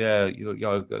bruv, yeah, you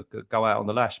go out on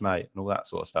the lash, mate, and all that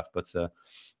sort of stuff, but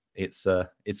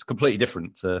it's completely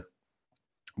different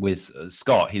with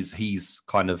Scott. He's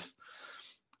kind of,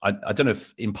 I don't know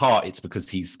if in part it's because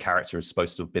his character is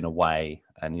supposed to have been away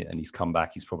and he's come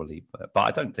back. He's probably, but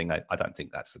I don't think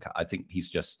that's the. I think he's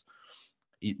just,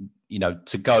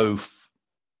 to go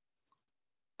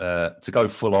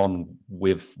full on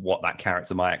with what that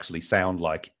character might actually sound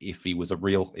like if he was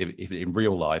if in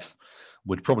real life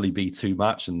would probably be too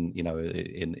much, and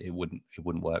it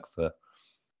wouldn't work for.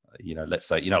 Let's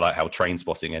say, like how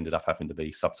Trainspotting ended up having to be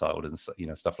subtitled and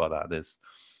stuff like that. There's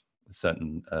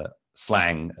certain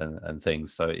slang and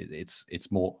things, so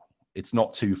it's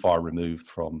not too far removed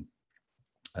from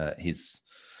his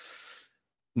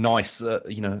nice,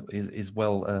 his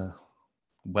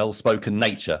well-spoken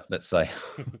nature, let's say.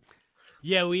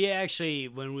 Yeah, we actually,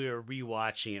 when we were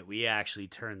rewatching it, we actually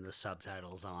turned the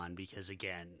subtitles on because,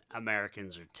 again,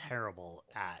 Americans are terrible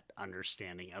at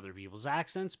understanding other people's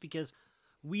accents because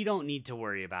we don't need to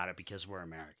worry about it because we're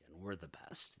American. We're the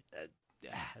best.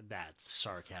 That's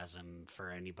sarcasm for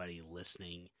anybody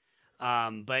listening.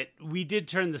 But we did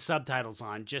turn the subtitles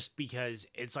on just because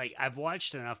it's like I've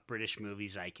watched enough British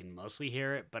movies I can mostly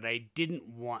hear it, but I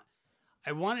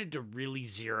wanted to really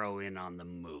zero in on the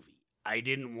movie. I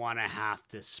didn't want to have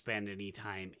to spend any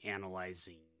time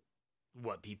analyzing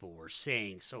what people were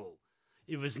saying. So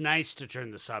it was nice to turn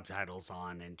the subtitles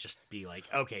on and just be like,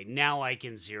 okay, now I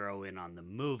can zero in on the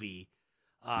movie.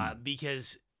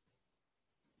 Because,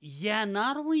 yeah,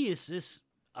 not only is this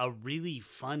a really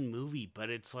fun movie,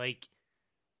 but it's like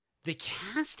the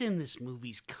cast in this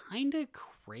movie's kind of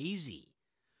crazy.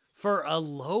 For a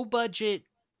low-budget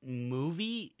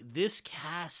movie, this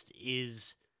cast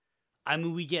is... I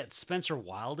mean, we get Spencer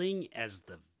Wilding as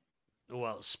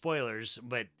spoilers,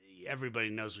 but everybody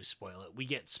knows we spoil it. We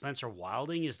get Spencer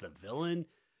Wilding as the villain.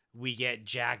 We get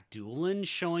Jack Doolan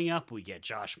showing up. We get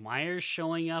Josh Myers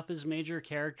showing up as major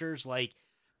characters. Like,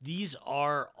 these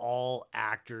are all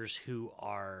actors who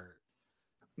are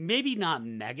maybe not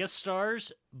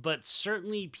megastars, but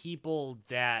certainly people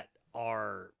that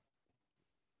are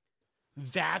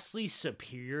vastly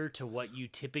superior to what you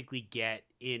typically get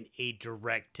in a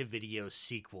direct-to-video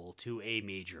sequel to a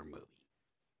major movie.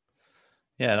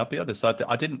 Yeah, and I'll be honest, I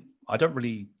didn't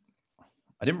really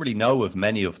know of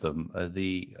many of them.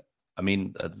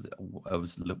 When I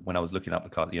was looking up the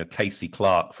card, Casey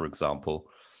Clark, for example,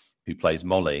 who plays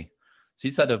Molly,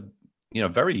 she's had a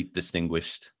very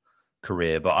distinguished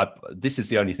career, but this is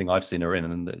the only thing I've seen her in,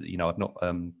 and I've not.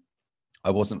 I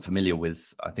wasn't familiar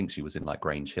with. I think she was in like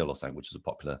Grange Hill or something, which is a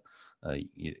popular,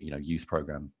 youth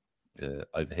program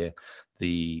over here.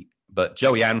 But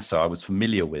Joey Ansah I was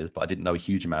familiar with, but I didn't know a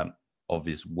huge amount of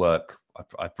his work.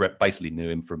 I basically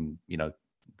knew him from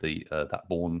that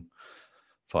Bourne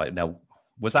fight. Now,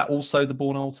 was that also the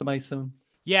Bourne Ultimatum?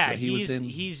 Yeah,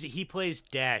 he plays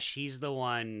Dash. He's the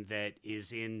one that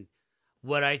is in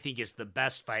what I think is the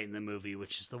best fight in the movie,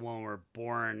 which is the one where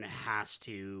Bourne has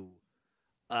to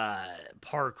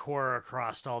parkour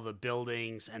across all the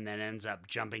buildings and then ends up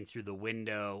jumping through the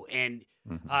window. And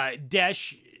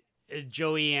Dash,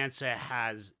 Joey Ansah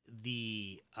has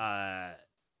the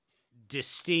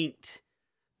distinct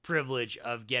privilege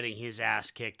of getting his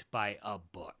ass kicked by a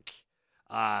book.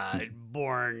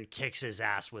 Bourne kicks his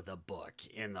ass with a book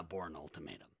in the Bourne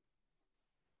Ultimatum.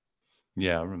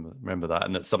 Yeah, I remember that,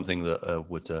 and that's something that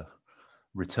would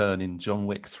return in John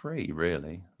Wick 3,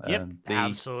 really. Yep,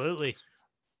 absolutely.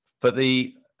 But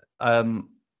in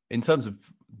terms of,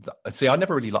 I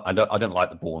never really I don't like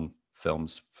the Bourne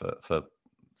films for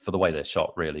the way they're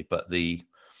shot, really. But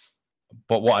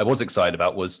what I was excited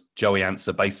about was Joey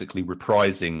Ansah basically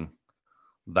reprising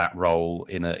that role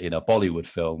in a Bollywood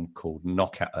film called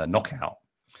Knockout,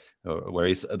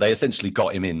 where they essentially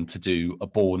got him in to do a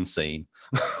Bourne scene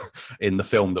in the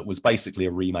film that was basically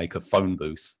a remake of Phone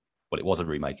Booth. Well, it was a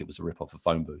remake; it was a rip-off of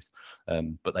Phone Booth,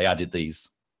 but they added these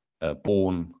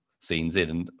Bourne scenes in,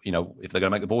 and if they're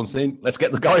going to make the Bourne scene, let's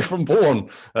get the guy from Bourne.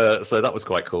 So that was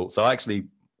quite cool. So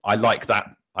I like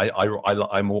that.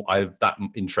 That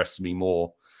interests me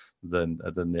more than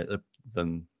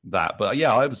that. But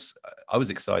yeah, I was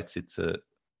excited to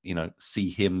see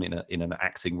him in an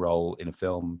acting role in a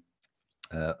film,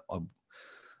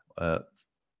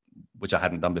 which I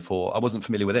hadn't done before. I wasn't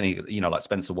familiar with any, like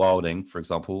Spencer Wilding, for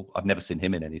example. I've never seen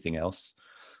him in anything else,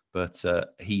 but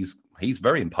he's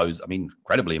very imposing. I mean,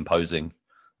 incredibly imposing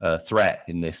threat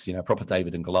in this, proper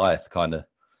David and Goliath kind of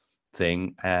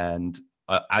thing. And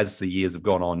as the years have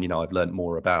gone on, I've learned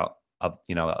more about,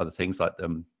 other things like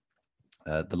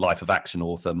the Life of Action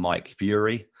author Mike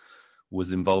Fury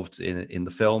was involved in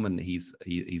the film, and he's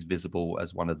visible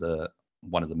as one of the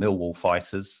Millwall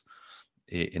fighters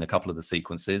in a couple of the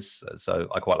sequences. So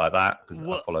I quite like that because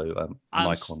I follow Mike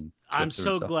on Twitter. I'm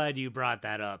so glad you brought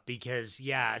that up because,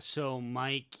 so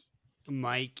Mike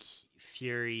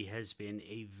Fury has been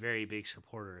a very big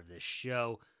supporter of this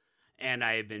show. And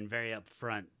I have been very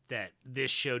upfront that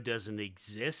this show doesn't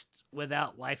exist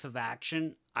without Life of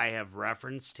Action. I have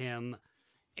referenced him,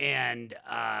 and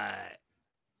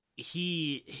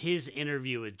his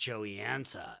interview with Joey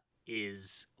Ansa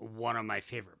is one of my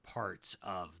favorite parts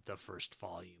of the first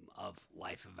volume of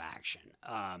Life of Action.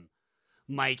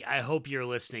 Mike, I hope you're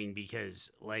listening because,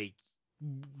 like,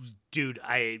 dude,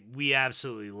 we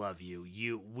absolutely love you.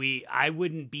 I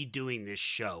wouldn't be doing this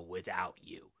show without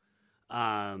you.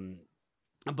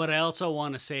 But I also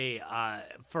want to say,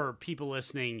 for people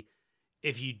listening,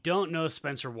 if you don't know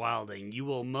Spencer Wilding, you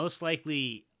will most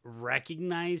likely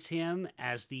recognize him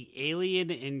as the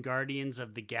alien in Guardians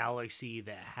of the Galaxy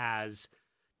that has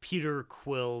Peter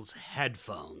Quill's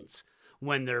headphones.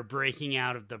 When they're breaking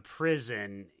out of the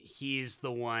prison, he's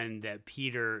the one that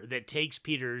takes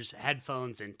Peter's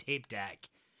headphones and tape deck,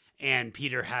 and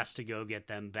Peter has to go get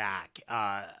them back.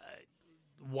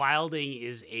 Wilding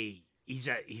is he's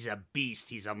a beast.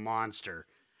 He's a monster.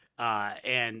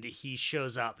 And he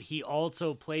shows up. He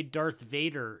also played Darth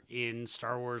Vader in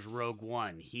Star Wars Rogue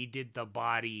One. He did the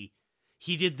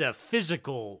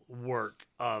physical work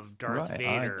of Darth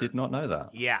Vader. I did not know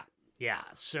that. Yeah.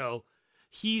 So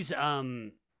he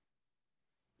did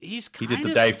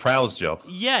the Dave Prowse job.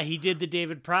 Yeah, he did the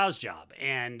David Prowse job.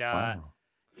 And Wow.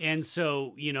 And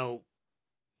so,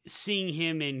 seeing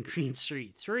him in Green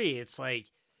Street 3, it's like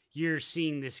you're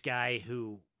seeing this guy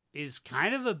who is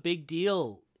kind of a big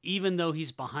deal, even though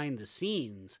he's behind the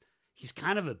scenes. He's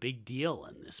kind of a big deal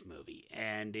in this movie,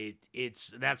 and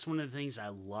that's one of the things I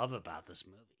love about this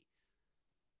movie.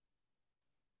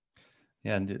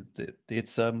 Yeah, and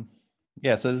it's so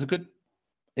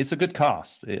it's a good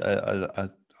cast.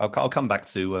 I'll come back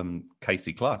to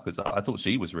Casey Clark because I thought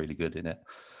she was really good in it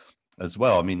as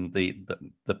well. I mean, the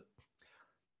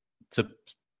to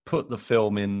put the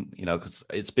film in, because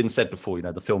it's been said before,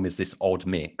 the film is this odd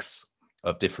mix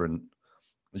of different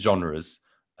genres,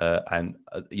 and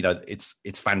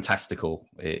it's fantastical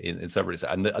in several ways.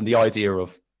 And the idea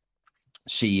of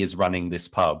she is running this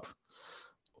pub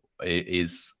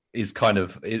is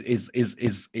something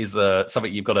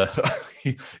you've got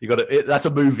to that's a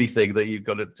movie thing that you've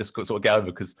got to just sort of get over,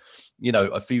 because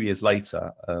a few years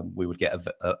later we would get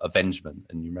Avengement,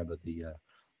 and you remember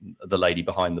the lady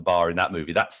behind the bar in that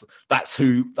movie. That's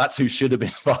who should have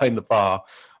been behind the bar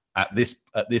at this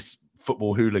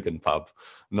football hooligan pub,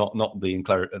 not the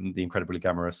incredibly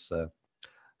glamorous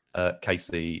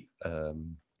Casey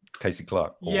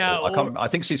Clark. I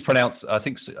think she's pronounced. I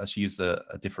think she used a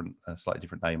slightly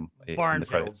different name.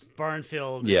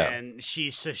 Barnfield. Yeah, and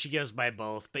she goes by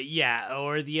both. But yeah,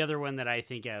 or the other one that I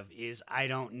think of is, I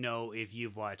don't know if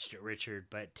you've watched it, Richard,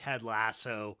 but Ted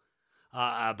Lasso,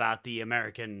 about the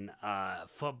American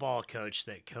football coach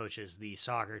that coaches the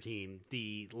soccer team.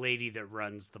 The lady that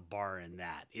runs the bar in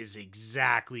that is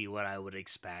exactly what I would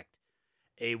expect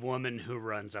a woman who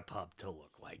runs a pub to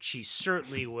look like. She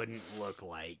certainly wouldn't look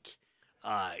like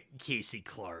Casey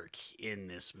Clark in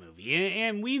this movie.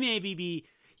 And we maybe be,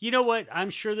 what? I'm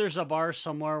sure there's a bar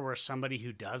somewhere where somebody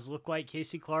who does look like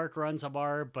Casey Clark runs a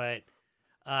bar, but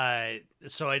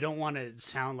so I don't want to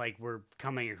sound like we're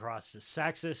coming across as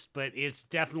sexist, but it's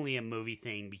definitely a movie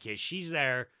thing because she's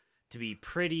there to be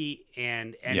pretty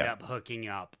and end up hooking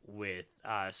up with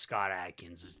Scott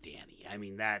Adkins as Danny. I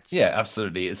mean, that's... Yeah,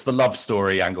 absolutely. It's the love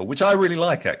story angle, which I really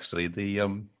like, actually. The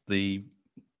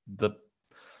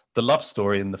love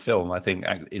story in the film, I think,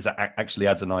 actually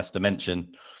adds a nice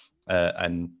dimension,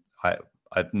 and I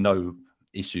have no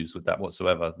issues with that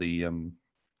whatsoever.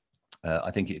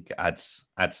 I think it adds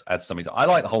something. I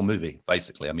like the whole movie,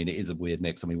 basically. I mean, it is a weird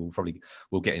mix. I mean,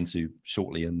 we'll get into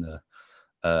shortly in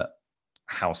the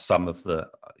how some of the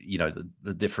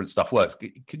the different stuff works.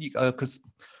 Could you, because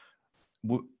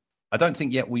I don't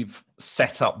think yet we've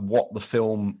set up what the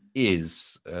film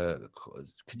is.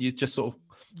 Could you just sort of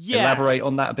elaborate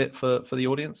on that a bit for the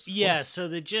audience? Yeah. So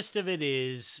the gist of it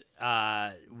is,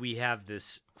 we have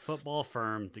this football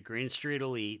firm, the Green Street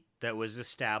Elite, that was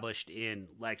established in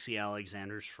Lexi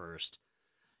Alexander's first.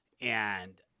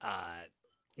 And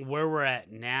where we're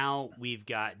at now, we've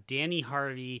got Danny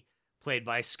Harvey, played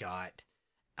by Scott,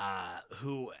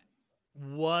 who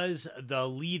was the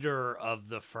leader of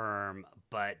the firm,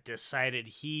 but decided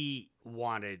he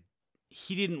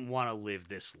didn't want to live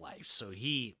this life. So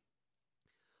he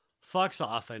fucks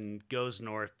off and goes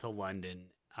north to London,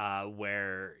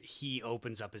 where he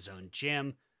opens up his own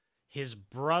gym. His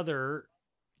brother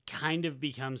kind of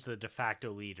becomes the de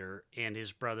facto leader, and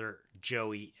his brother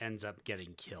Joey ends up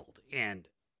getting killed. And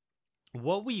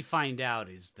what we find out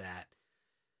is that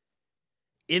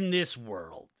in this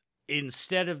world,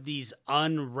 instead of these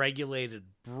unregulated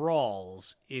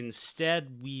brawls,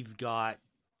 instead we've got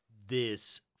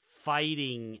this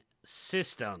fighting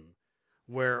system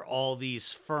where all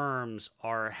these firms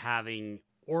are having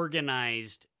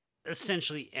organized,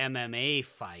 essentially MMA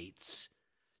fights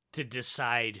to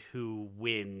decide who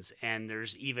wins. And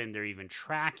they're even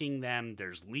tracking them.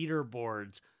 There's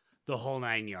leaderboards, the whole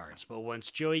 9 yards. But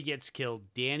once Joey gets killed,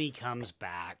 Danny comes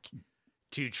back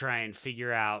to try and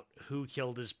figure out who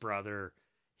killed his brother.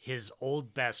 His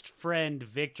old best friend,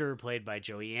 Victor, played by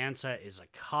Joey Ansa, is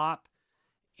a cop.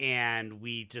 And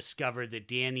we discover that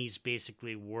Danny's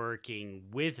basically working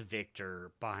with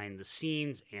Victor behind the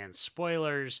scenes. And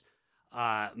spoilers,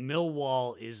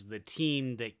 Millwall is the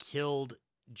team that killed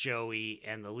Joey,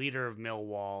 and the leader of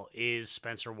Millwall is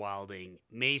Spencer Wilding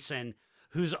Mason,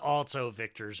 who's also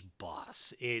Victor's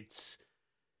boss. It's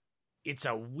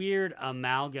a weird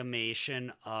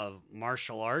amalgamation of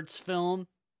martial arts film,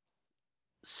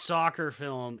 soccer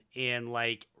film, and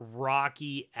like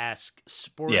Rocky-esque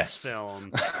sports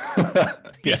film.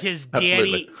 Because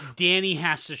Danny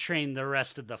has to train the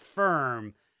rest of the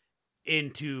firm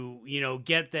into,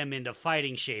 get them into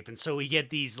fighting shape. And so we get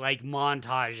these like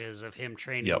montages of him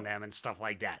training them and stuff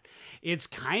like that. It's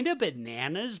kind of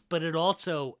bananas, but it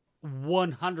also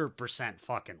 100%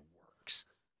 fucking works.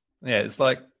 Yeah, it's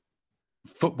like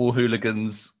football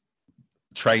hooligans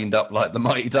trained up like the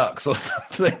Mighty Ducks or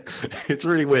something. It's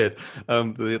really weird.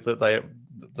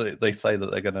 They say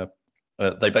that they're gonna.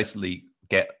 They basically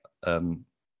get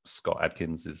Scott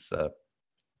Adkins'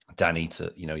 Danny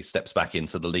to, he steps back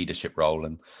into the leadership role,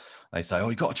 and they say, "Oh,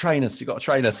 you got to train us. You got to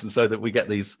train us," and so that we get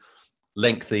these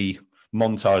lengthy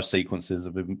montage sequences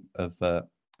of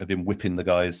him whipping the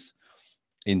guys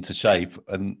into shape.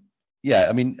 And yeah,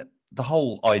 I mean, the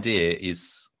whole idea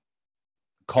is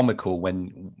comical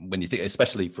when you think,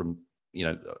 especially from,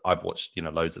 I've watched,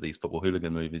 loads of these football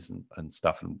hooligan movies and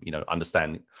stuff, and,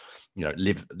 understand,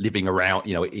 living around,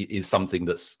 it is something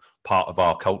that's part of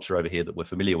our culture over here that we're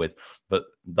familiar with. But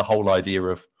the whole idea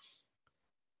of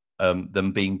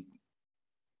them being,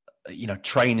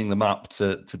 training them up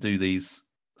to do these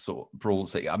sort of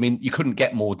brawls. I mean, you couldn't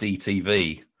get more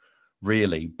DTV,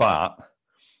 really, but,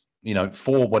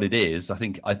 for what it is, I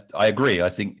think I agree. I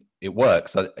think it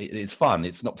works. It's fun.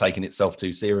 It's not taking itself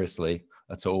too seriously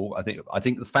at all. I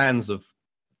think the fans of,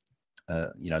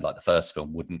 like the first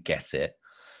film wouldn't get it.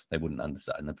 They wouldn't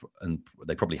understand, and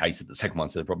they probably hated the second one,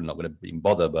 so they're probably not going to even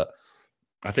bother. But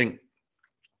I think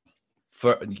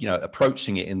for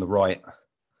approaching it in the right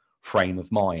frame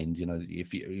of mind,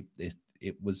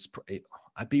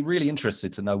 I'd be really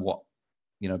interested to know what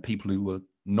people who were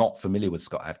not familiar with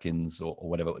Scott Adkins or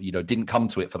whatever, didn't come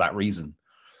to it for that reason,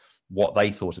 what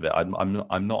they thought of it.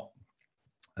 I'm not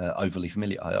overly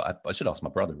familiar. I should ask my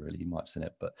brother, really. He might have seen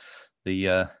it, but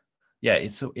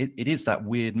it is that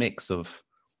weird mix of.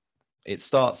 It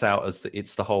starts out as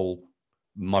it's the whole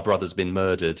my brother's been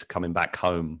murdered coming back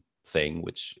home thing,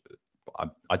 which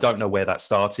I don't know where that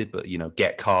started, but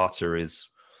Get Carter is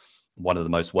one of the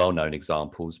most well-known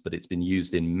examples, but it's been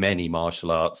used in many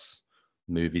martial arts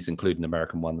movies, including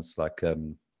American ones like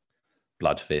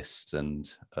Blood Fist and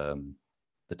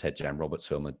the Ted Jan Roberts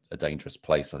film, A Dangerous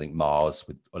Place, I think Mars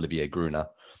with Olivier Gruner.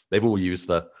 They've all used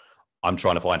the I'm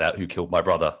trying to find out who killed my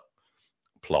brother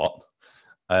plot.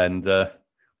 And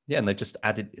and they just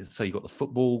added, so you got the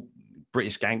football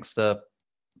British gangster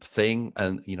thing,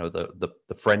 and the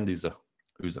friend who's a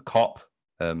cop,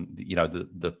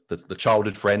 the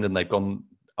childhood friend, and they've gone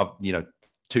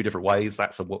two different ways.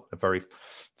 That's a very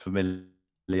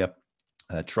familiar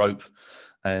trope,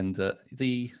 and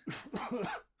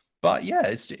but yeah,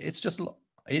 it's just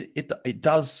it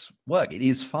does work. It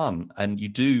is fun, and you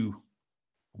do,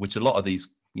 which a lot of these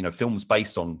films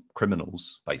based on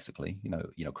criminals, basically,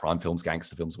 crime films,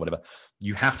 gangster films, whatever,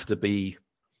 you have to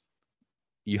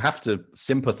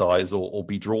sympathize or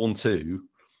be drawn to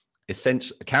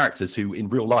essential characters who in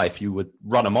real life you would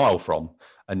run a mile from,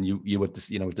 and you would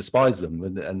despise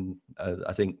them. And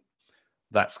I think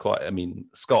that's quite,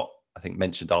 Scott, I think,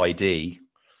 mentioned ID,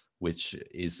 which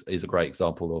is a great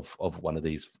example of one of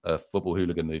these football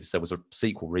hooligan movies. There was a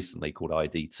sequel recently called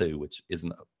ID 2, which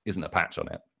isn't a patch on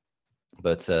it.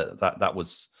 But that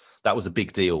was a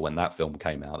big deal when that film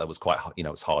came out. That was quite,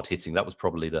 it's hard hitting. That was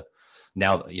probably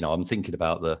I'm thinking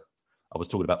about I was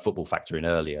talking about Football Factory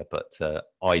earlier, but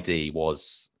ID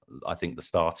was, I think, the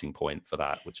starting point for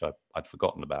that, which I'd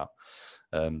forgotten about.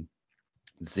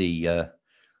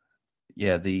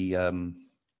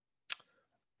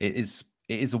 it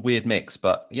is a weird mix.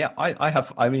 But yeah,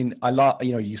 I mean, I laugh.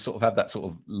 You know, you sort of have that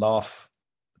sort of laugh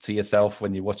to yourself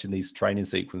when you're watching these training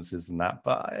sequences and that.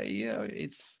 But you know,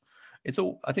 it's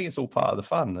all. I think it's all part of the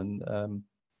fun, and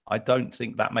I don't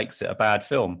think that makes it a bad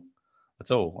film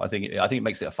at all. I think it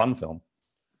makes it a fun film.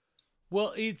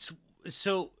 Well, it's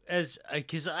so as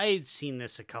because I had seen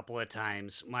this a couple of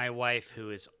times. My wife,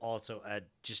 who is also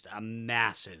just a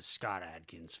massive Scott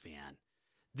Adkins fan,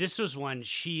 this was one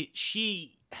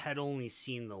she had only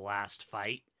seen the last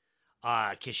fight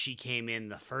because she came in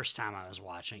the first time I was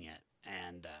watching it,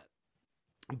 and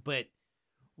but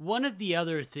one of the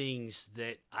other things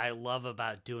that I love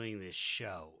about doing this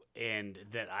show and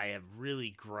that I have really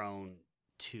grown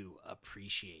to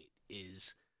appreciate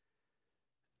is,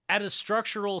 at a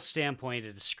structural standpoint,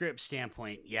 at a script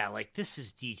standpoint, yeah, like this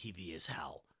is DTV as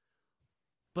hell.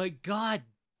 But god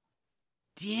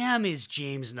damn, is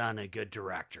James Nunn a good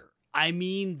director. I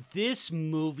mean, this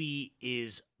movie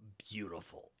is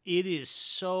beautiful. It is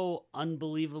so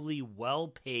unbelievably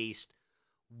well-paced,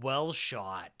 well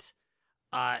shot.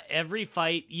 Every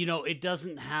fight, you know, it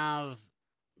doesn't have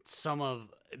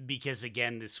because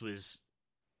again, this was,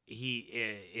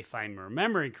 if I'm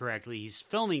remembering correctly, he's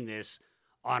filming this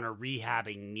on a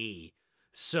rehabbing knee.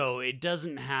 So it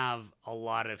doesn't have a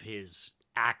lot of his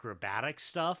acrobatic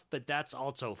stuff, but that's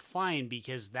also fine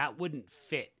because that wouldn't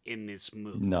fit in this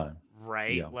movie. No.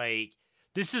 Right? Yeah. Like,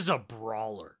 this is a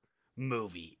brawler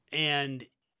movie. And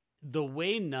the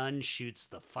way Nunn shoots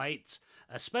the fights,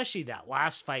 especially that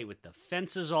last fight with the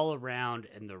fences all around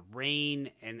and the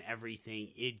rain and everything,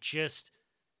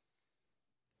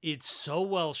 it's so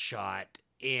well shot,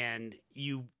 and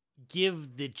you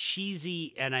give the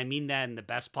cheesy, and I mean that in the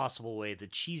best possible way, the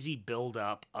cheesy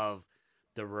buildup of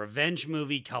the revenge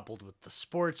movie coupled with the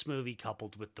sports movie,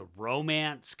 coupled with the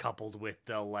romance, coupled with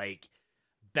the like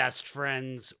best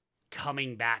friends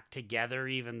coming back together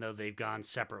even though they've gone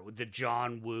separate. With the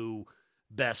John Woo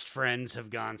best friends have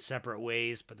gone separate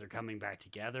ways, but they're coming back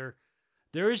together.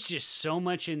 There is just so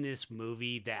much in this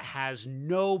movie that has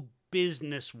no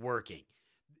business working.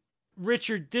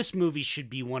 Richard, this movie should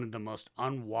be one of the most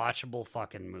unwatchable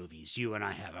fucking movies you and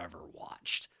I have ever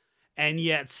watched. And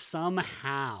yet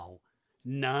somehow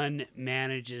Nunn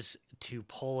manages to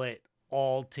pull it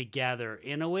all together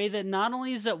in a way that not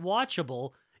only is it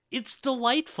watchable, it's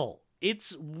delightful.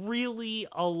 It's really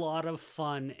a lot of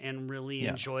fun and really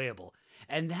enjoyable.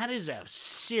 And that is a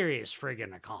serious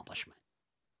friggin' accomplishment.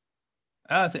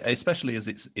 Especially as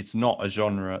it's not a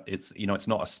genre, it's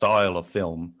not a style of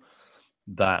film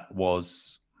that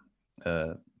was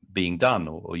being done,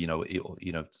 or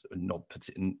not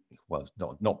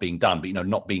being done, but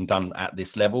not being done at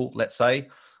this level. Let's say,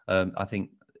 I think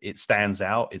it stands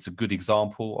out. It's a good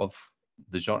example of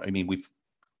the genre. I mean,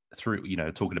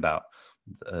 talking about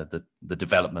the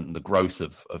development and the growth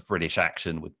of British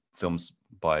action with films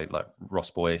by like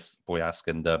Ross Boyask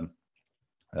and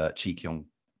Chi Kyung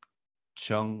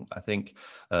Chung, I think,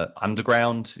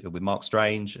 Underground with Mark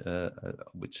Strange,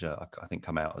 which I think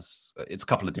come out as, it's a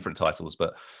couple of different titles,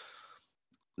 but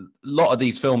a lot of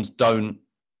these films don't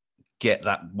get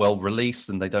that well released,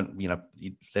 and they don't,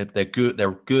 they're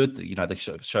good. They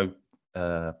show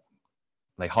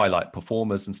they highlight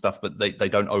performers and stuff, but they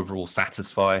don't overall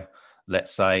satisfy,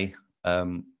 let's say.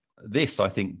 This, I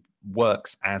think,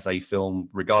 works as a film,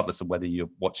 regardless of whether you're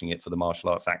watching it for the martial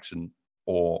arts action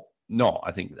or not.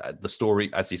 I think the story,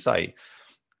 as you say,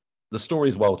 the story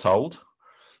is well told.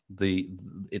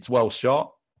 It's well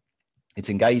shot. It's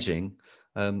engaging.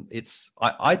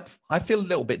 I feel a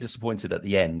little bit disappointed at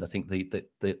the end. I think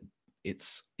that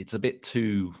it's a bit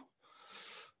too.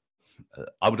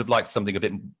 I would have liked something a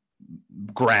bit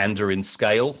grander in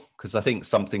scale, because I think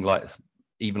something like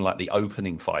even like the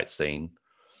opening fight scene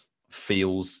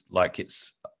feels like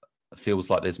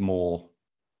there's more.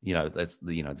 There's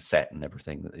the set and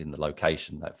everything in the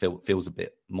location that feels a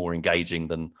bit more engaging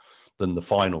than the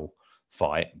final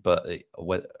fight. But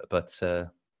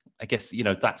I guess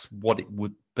that's what it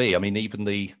would be. I mean, even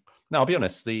I'll be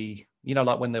honest, like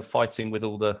when they're fighting with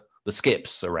all the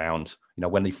skips around,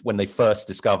 when they first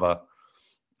discover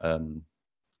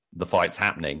the fight's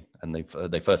happening and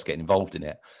they first get involved in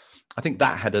it, I think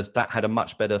that had a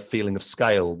much better feeling of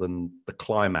scale than the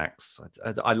climax.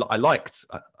 I liked.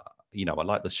 I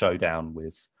like the showdown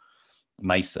with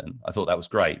Mason. I thought that was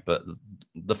great, but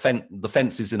the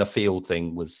fences in a field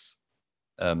thing was,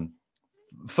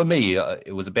 for me,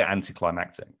 it was a bit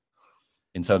anticlimactic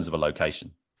in terms of a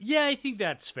location. Yeah, I think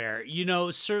that's fair.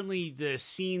 Certainly the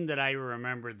scene that I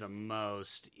remember the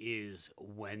most is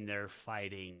when they're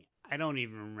fighting. I don't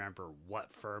even remember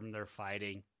what firm they're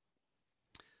fighting,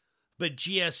 But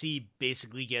GSE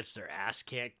basically gets their ass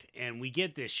kicked, and we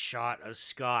get this shot of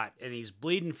Scott, and he's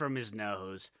bleeding from his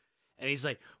nose, and he's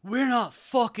like, "We're not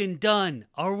fucking done.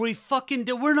 Are we fucking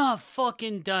done? We're not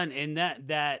fucking done." And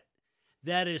that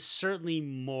is certainly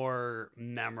more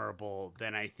memorable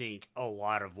than I think a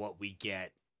lot of what we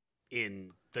get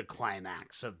in the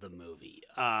climax of the movie.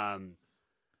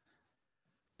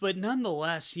 But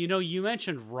nonetheless, you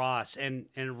mentioned Ross, and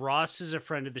Ross is a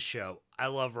friend of the show. I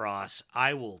love Ross.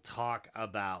 I will talk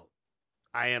about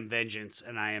I Am Vengeance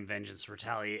and I Am Vengeance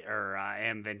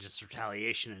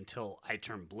Retaliation until I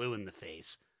turn blue in the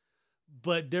face.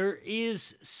 But there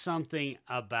is something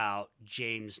about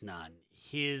James Nunn.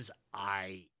 His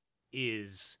eye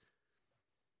is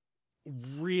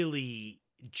really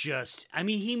just,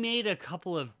 he made a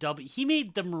couple of he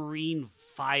made The Marine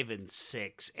 5 and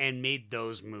 6 and made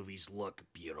those movies look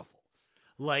beautiful.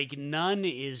 Like, Nunn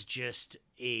is just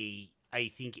I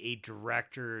think a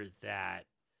director that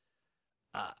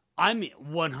I'm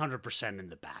 100% in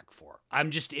the bag for.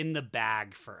 I'm just in the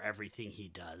bag for everything he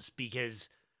does, because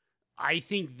I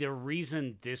think the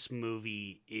reason this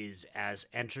movie is as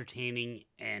entertaining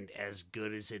and as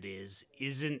good as it is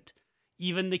isn't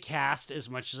even the cast, as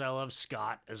much as I love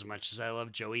Scott, as much as I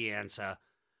love Joey Ansa.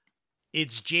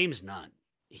 It's James Nunn.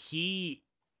 He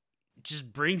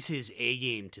just brings his A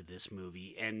game to this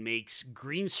movie and makes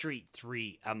Green Street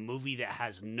 3, a movie that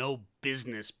has no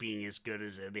business being as good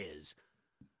as it is,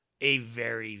 a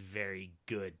very, very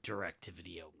good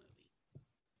direct-to-video movie.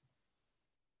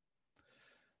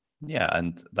 Yeah,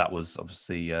 and that was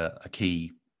obviously a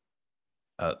key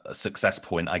a success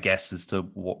point, I guess, as to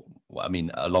what,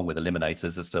 along with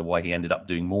Eliminators, as to why he ended up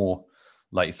doing more,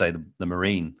 like you say, the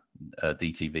Marine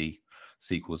DTV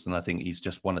sequels. And I think he's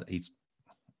just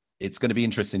it's going to be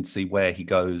interesting to see where he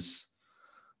goes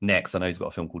next. I know he's got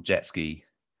a film called Jet Ski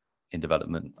in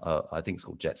development. I think it's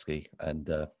called Jet Ski, and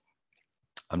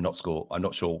I'm not sure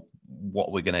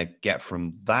what we're going to get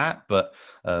from that. But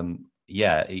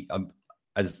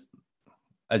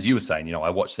as you were saying, I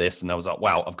watched this and I was like,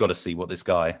 wow, I've got to see what this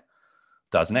guy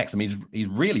does next. He's a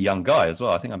really young guy as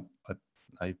well. I think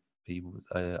I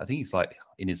think he's like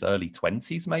in his early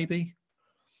 20s maybe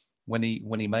when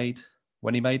he made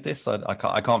this.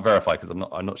 I can't verify because I'm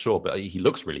not sure, but he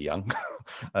looks really young.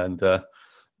 And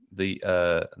he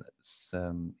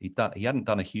hadn't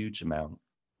done a huge amount.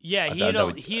 Yeah,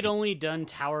 he'd only done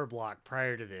Tower Block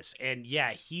prior to this, and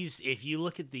yeah, if you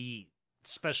look at the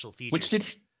special features,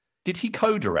 which did he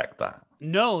co-direct that?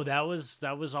 No, that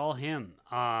was all him.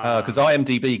 Because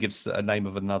IMDb gives a name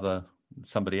of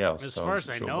somebody else. As far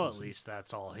as I know, at least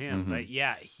that's all him. Mm-hmm. But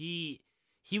yeah, he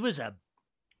was a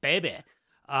baby.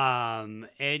 And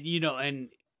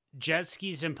Jet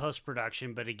Ski's in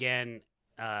post-production, but again,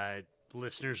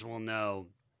 listeners will know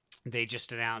they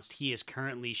just announced he is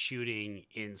currently shooting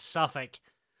in Suffolk,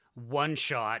 One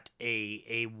Shot,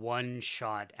 a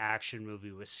one-shot action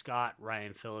movie with Scott,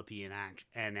 Ryan Phillippe,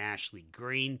 and Ashley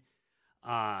Greene.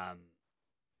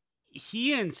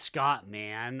 He and Scott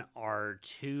Mann are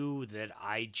two that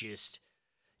I just,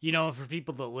 for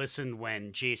people that listened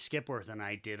when Jay Skipworth and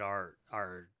I did our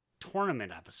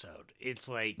tournament episode, it's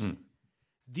like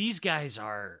these guys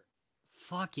are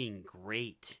fucking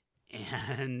great.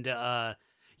 And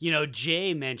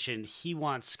Jay mentioned he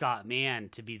wants Scott Mann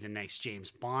to be the next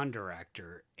James Bond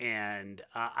director, and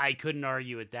I couldn't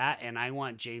argue with that. And I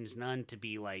want James Nunn to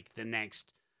be like the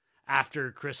next,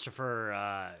 after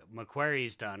Christopher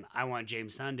McQuarrie's done, I want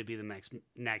James Nunn to be the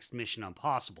next Mission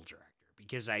Impossible director,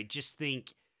 because I just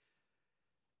think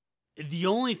the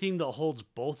only thing that holds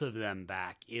both of them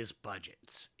back is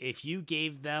budgets. If you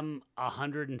gave them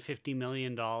 $150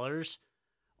 million,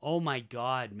 oh my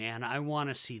God, man, I want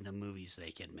to see the movies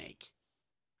they can make.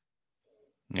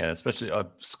 Yeah, especially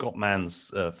Scott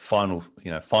Mann's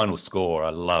final score. I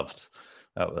loved.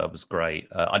 That was great.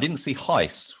 I didn't see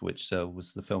Heist, which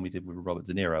was the film he did with Robert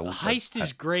De Niro. Heist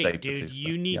is great, dude.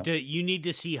 You need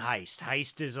to see Heist.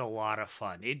 Heist is a lot of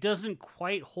fun. It doesn't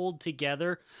quite hold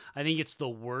together. I think it's the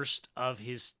worst of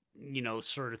his,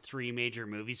 sort of three major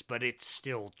movies, but it's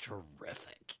still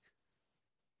terrific.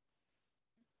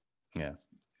 Yes.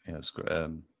 Yeah, it's great.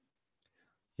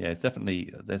 It's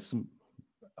definitely, there's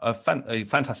a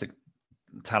fantastic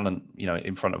talent,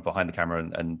 in front of behind the camera,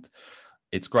 and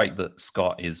it's great that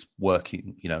Scott is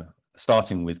working,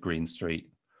 starting with Green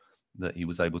Street, that he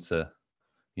was able to,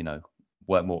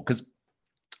 work more, because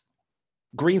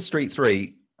Green Street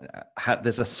 3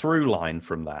 there's a through line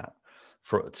from that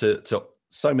to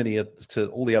so many to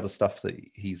all the other stuff that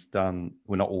he's done.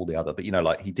 Well, not all the other, but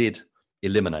like he did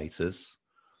Eliminators,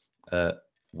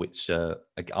 which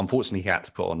unfortunately he had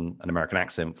to put on an American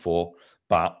accent for,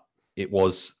 but it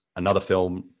was another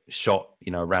film shot,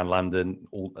 around London,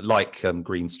 like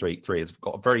Green Street 3. It's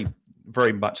got a very,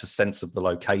 very much a sense of the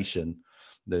location.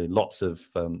 There are lots of,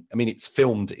 it's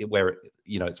filmed where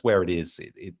it's where it is,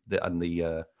 and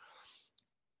the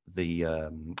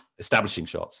establishing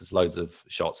shots. There's loads of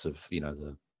shots of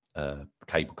the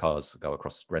cable cars that go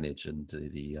across Greenwich, and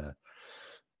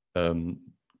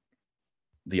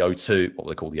the O2, what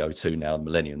they call the O2 now, the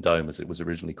Millennium Dome as it was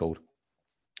originally called.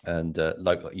 And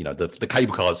the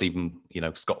cable cars even,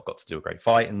 Scott got to do a great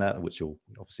fight in that, which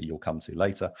you'll come to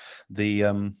later.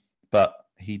 But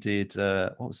he did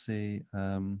what was the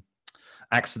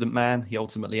Accident Man. He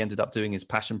ultimately ended up doing his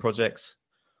passion project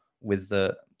with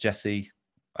Jesse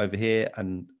over here,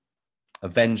 and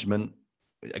Avengement,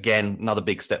 again, another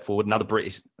big step forward, another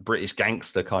British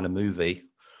gangster kind of movie,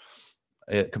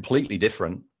 completely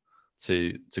different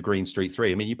to Green Street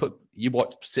 3. I mean,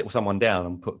 sit someone down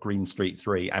and put Green Street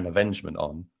 3 and Avengement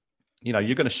on, you're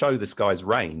going to show this guy's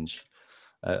range,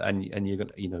 and you're going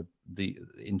to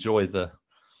enjoy the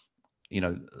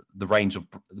range of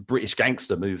the British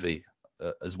gangster movie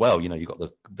as well. You've got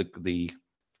the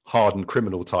hardened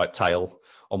criminal type tale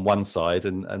on one side,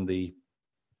 and the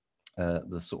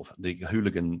sort of the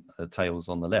hooligan tales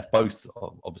on the left. Both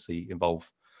obviously involve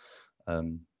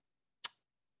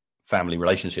family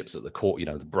relationships at the court.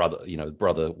 The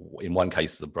brother, in one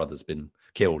case the brother's been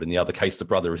killed, in the other case the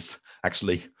brother is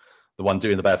actually the one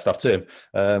doing the bad stuff to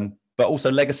him. But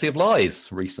also Legacy of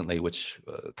Lies recently, which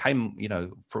came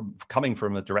coming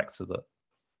from a director that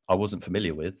I wasn't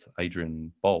familiar with,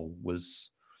 Adrian Boll,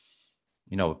 was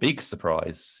a big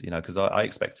surprise, because I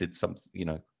expected some,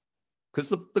 because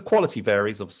the quality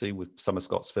varies obviously with some of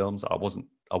Scott's films. I wasn't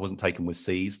taken with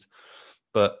Seized,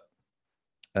 but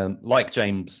like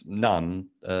James Nunn,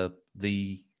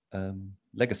 the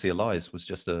Legacy of Lies was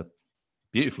just a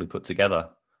beautifully put together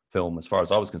film as far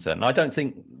as I was concerned. And I don't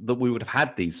think that we would have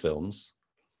had these films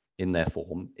in their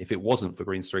form if it wasn't for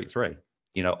Green Street 3.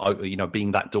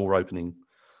 Being that door opening,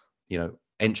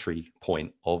 entry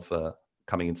point of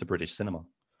coming into British cinema.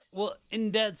 Well,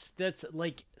 and that's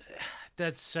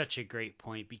such a great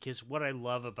point, because what I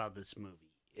love about this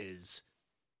movie is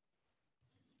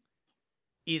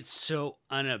it's so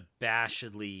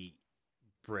unabashedly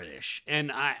British.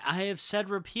 And I have said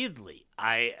repeatedly,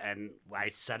 I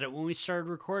said it when we started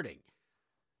recording,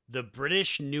 the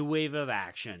British new wave of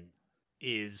action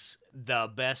is the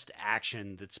best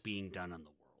action that's being done in the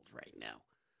world right now.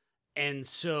 And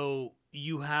so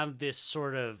you have this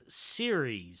sort of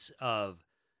series of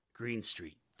Green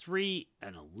Street 3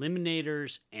 and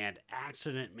Eliminators and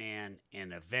Accident Man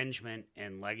and Avengement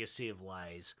and Legacy of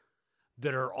Lies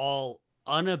that are all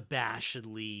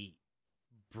unabashedly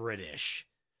British.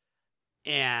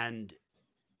 And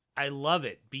I love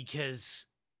it, because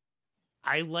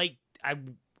I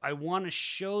want to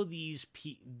show these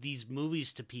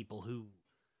movies to people who,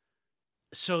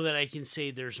 so that I can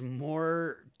say there's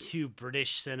more to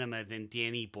British cinema than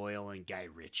Danny Boyle and Guy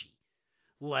Ritchie.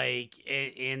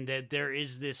 And that there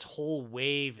is this whole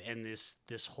wave and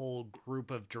this whole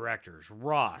group of directors,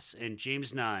 Ross and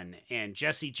James Nunn and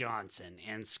Jesse Johnson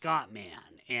and Scott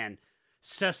Mann and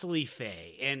Cecily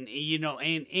Faye and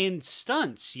and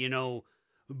stunts,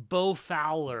 Beau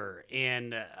Fowler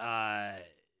and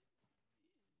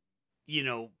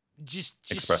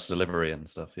just Express Delivery and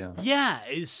stuff.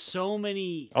 Is so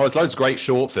many. Oh, there's loads of great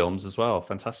short films as well.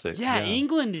 Fantastic.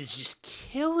 England is just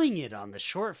killing it on the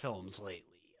short films lately.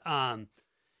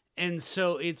 And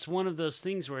so it's one of those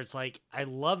things where it's like, I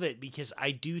love it, because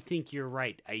I do think you're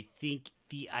right. I think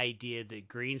the idea that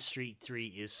Green Street 3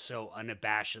 is so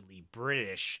unabashedly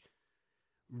British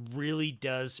really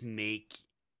does make,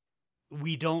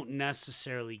 we don't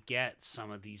necessarily get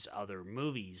some of these other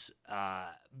movies,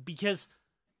 because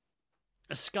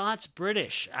Scott's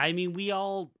British. I mean,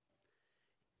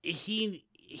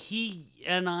 he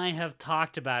and I have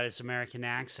talked about his American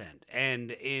accent,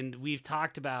 and we've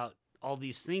talked about all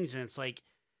these things, and it's like,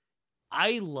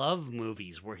 I love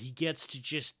movies where he gets to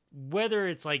just, whether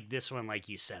it's like this one, like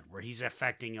you said, where he's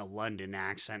affecting a London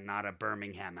accent, not a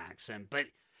Birmingham accent, but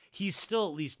he's still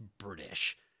at least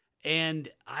British. And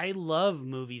I love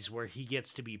movies where he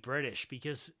gets to be British,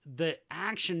 because the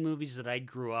action movies that I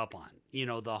grew up on,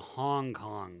 the Hong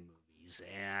Kong movies,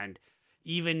 and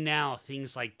even now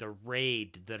things like The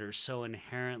Raid that are so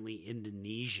inherently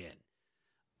Indonesian.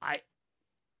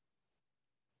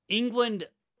 England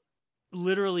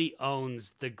literally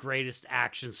owns the greatest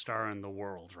action star in the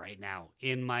world right now,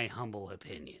 in my humble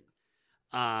opinion.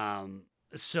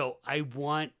 So I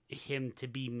want him to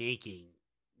be making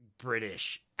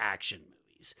British action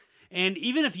movies. And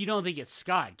even if you don't think it's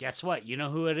Scott, guess what? You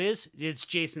know who it is? It's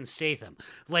Jason Statham.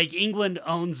 Like, England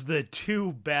owns the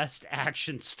two best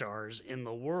action stars in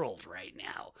the world right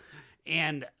now.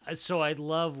 And so I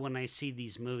love when I see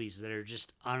these movies that are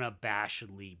just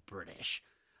unabashedly British.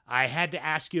 I had to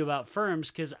ask you about Firms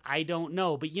because I don't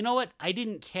know. But you know what? I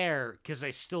didn't care because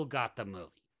I still got the movie.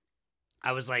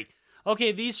 I was like,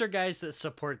 okay, these are guys that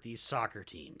support these soccer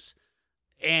teams.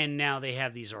 And now they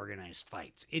have these organized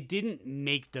fights. It didn't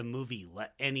make the movie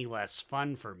any less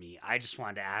fun for me. I just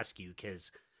wanted to ask you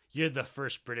because you're the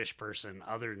first British person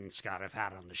other than Scott I've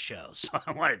had on the show. So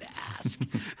I wanted to ask.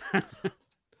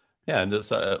 Yeah, and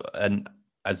and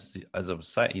as I was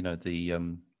saying, you know, the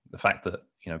fact that,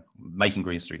 you know, making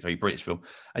Green Street a British film,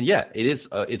 and yeah, it is.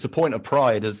 It's a point of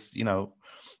pride, as you know,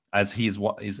 as he's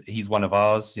one of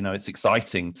ours. You know, it's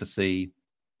exciting to see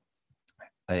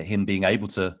him being able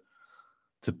to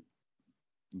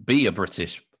be a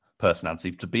British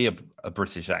personality, to be a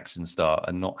British action star,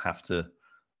 and not have to,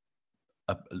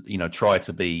 you know, try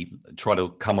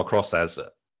to come across as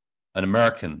an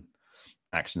American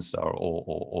action star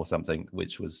or something,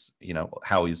 which was, you know,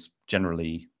 how he's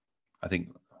generally, I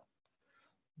think,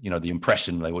 you know, the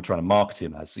impression they were trying to market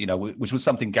him as, you know, which was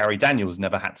something Gary Daniels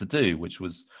never had to do, which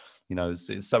was, you know,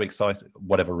 it's so exciting,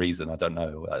 whatever reason, I don't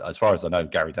know. As far as I know,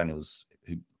 Gary Daniels,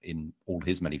 who in all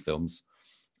his many films,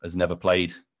 has never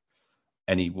played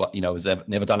any, you know, has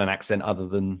never done an accent other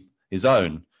than his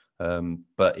own.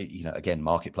 But it, you know, again,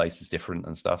 marketplace is different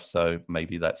and stuff, so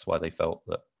maybe that's why they felt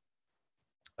that,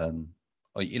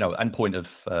 you know, and point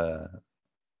of,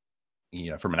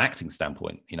 you know, from an acting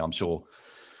standpoint, you know, I'm sure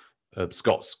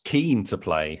Scott's keen to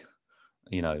play,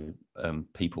 you know,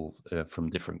 people from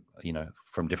different, you know,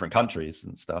 from different countries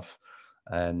and stuff,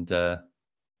 and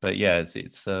but yeah,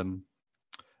 it's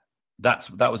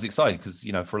that was exciting because,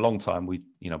 you know, for a long time we'd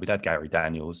had Gary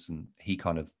Daniels and he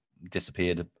kind of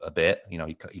disappeared a bit. You know,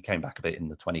 he came back a bit in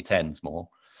the 2010s more,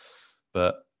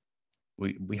 but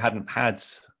we hadn't had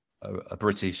a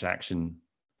British action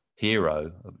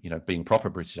hero, you know, being proper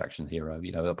British action hero,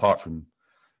 you know, apart from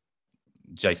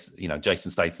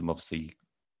Jason Statham obviously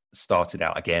started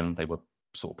out again. They were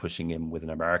sort of pushing him with an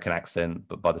American accent,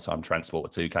 but by the time Transporter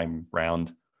 2 came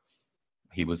round,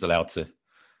 he was allowed to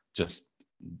just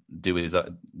do his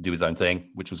own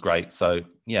thing, which was great. So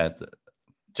yeah,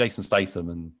 Jason Statham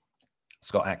and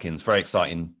Scott Adkins, very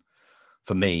exciting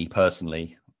for me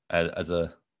personally, as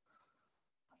a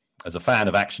fan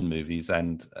of action movies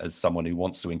and as someone who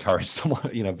wants to encourage someone,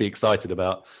 you know, be excited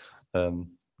about,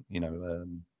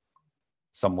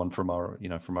 someone from our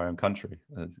own country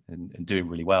and doing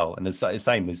really well. And the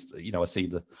same as, you know, I see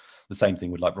the same thing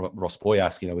with like Ross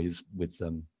Boyask, you know, with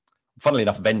funnily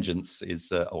enough, Vengeance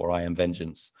is, or I Am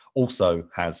Vengeance, also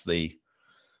has the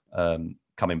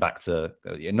coming back to,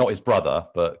 not his brother,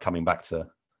 but coming back to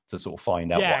sort of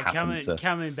find out what happened.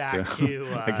 Coming back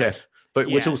to again, but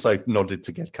which also nodded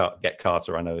to Get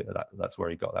Carter. I know that's where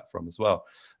he got that from as well.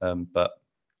 But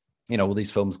you know, all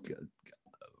these films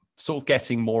sort of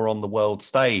getting more on the world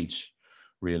stage,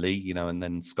 really, you know, and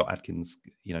then Scott Adkins,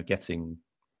 you know, getting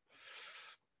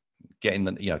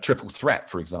the, you know, Triple Threat,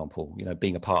 for example, you know,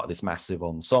 being a part of this massive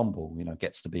ensemble, you know,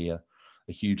 gets to be a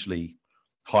hugely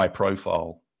high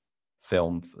profile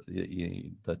film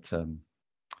that,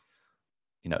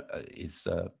 you know, is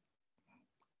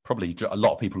probably, a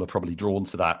lot of people are probably drawn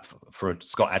to that for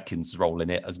Scott Adkins' role in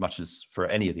it as much as for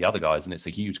any of the other guys. And it's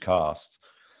a huge cast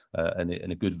and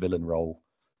a good villain role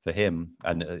for him.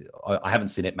 And I haven't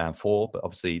seen Ip Man 4, but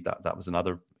obviously that was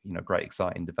another, you know, great,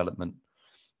 exciting development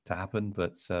to happen.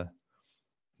 But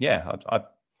yeah,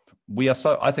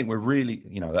 I think we're really,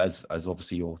 you know, as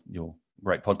obviously your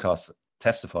great podcast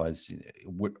testifies,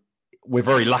 we're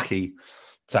very lucky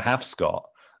to have Scott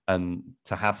and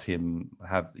to have him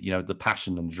have, you know, the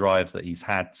passion and drive that he's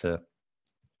had to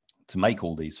make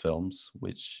all these films,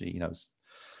 which, you know,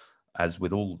 as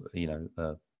with all, you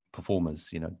know,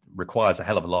 performers, you know, requires a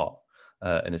hell of a lot.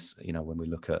 And it's, you know, when we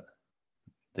look at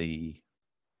the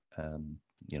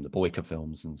you know, the Boyka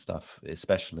films and stuff,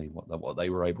 especially what they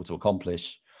were able to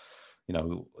accomplish, you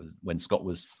know, when Scott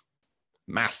was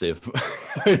massive,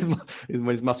 when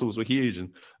his muscles were huge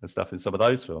and stuff in some of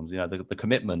those films, you know, the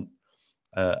commitment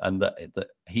and that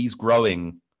he's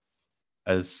growing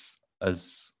as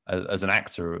an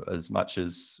actor as much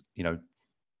as, you know,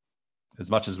 as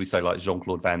much as we say like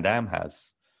Jean-Claude Van Damme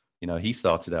has. You know, he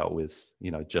started out with,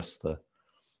 you know, just the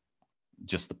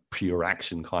pure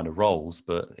action kind of roles,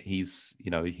 but he's, you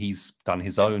know, he's done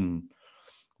his own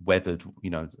weathered,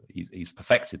 you know, he's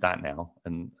perfected that now.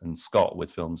 And Scott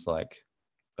with films like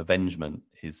Avengement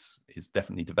is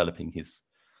definitely developing his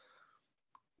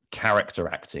character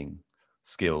acting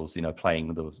skills, you know,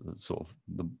 playing the sort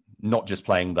of not just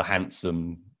playing the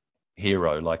handsome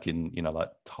hero like in, you know, like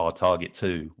Hard Target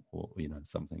 2 or, you know,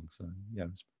 something. So yeah,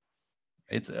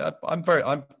 I'm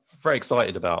very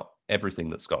excited about everything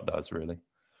that Scott does, really.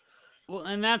 Well,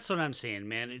 and that's what I'm saying,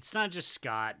 man. It's not just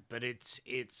Scott, but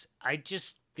I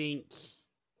just think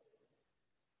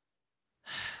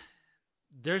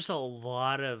there's a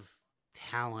lot of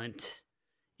talent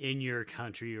in your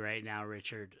country right now,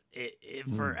 Richard,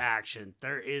 for action.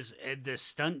 There is, the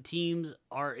stunt teams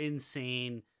are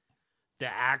insane. The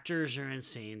actors are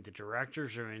insane. The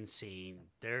directors are insane.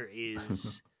 There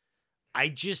is,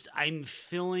 I'm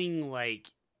feeling like,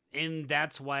 and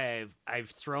that's why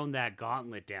I've thrown that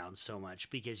gauntlet down so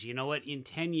much, because you know what? In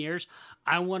 10 years,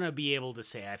 I want to be able to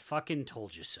say, I fucking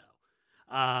told you so.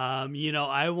 You know,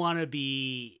 I want to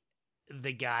be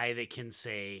the guy that can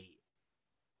say,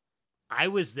 I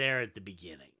was there at the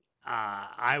beginning.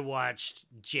 I watched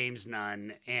James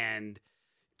Nunn and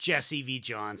Jesse V.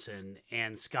 Johnson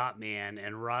and Scott Mann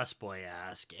and Ross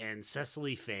Boyask and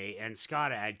Cecily Faye and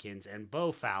Scott Adkins and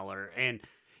Beau Fowler, and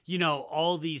you know,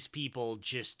 all these people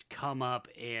just come up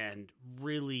and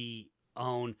really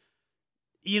own.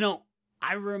 You know,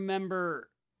 I remember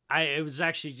I was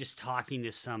actually just talking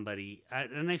to somebody,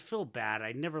 and I feel bad.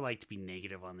 I never like to be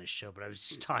negative on this show, but I was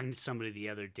just talking to somebody the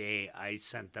other day. I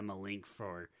sent them a link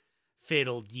for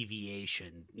Fatal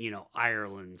Deviation, you know,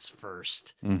 Ireland's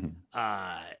first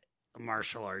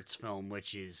martial arts film,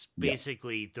 which is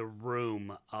basically the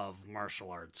Room of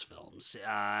martial arts films.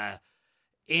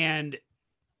 And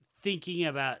thinking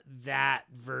about that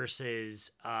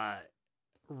versus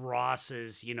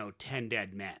Ross's, you know, 10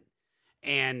 Dead Men,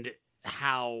 and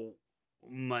how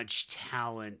much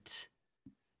talent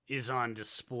is on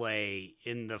display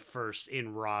in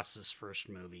Ross's first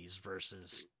movies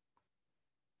versus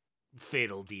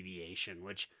Fatal Deviation,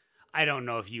 which I don't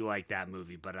know if you like that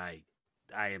movie, but I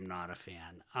am not a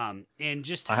fan. And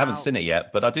just I haven't seen it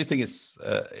yet, but I do think it's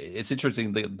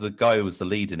interesting. The guy who was the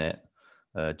lead in it,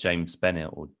 James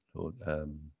Bennett,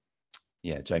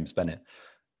 James Bennett.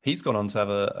 He's gone on to have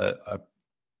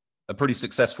a pretty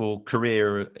successful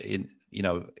career in, you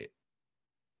know,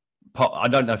 I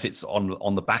don't know if it's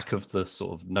on the back of the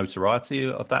sort of notoriety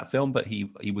of that film, but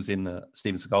he was in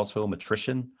Steven Seagal's film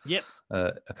Attrition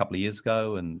a couple of years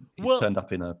ago, and he's turned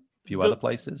up in a few other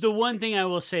places. The one thing I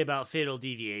will say about Fatal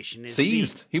Deviation is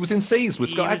Seized. He was in Seized with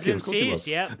Scott Adkins. Of course he was.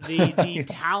 Yeah, the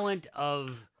talent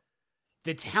of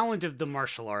the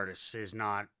martial artists is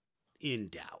not in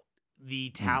doubt. The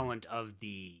talent of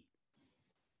the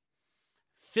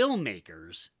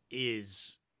filmmakers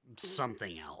is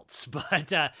something else.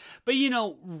 But you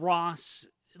know, Ross,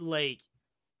 like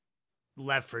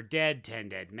Left 4 Dead, 10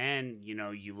 Dead Men, you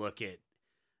know, you look at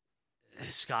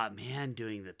Scott Mann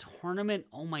doing The Tournament.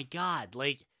 Oh my God.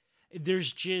 Like,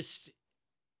 there's just,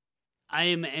 I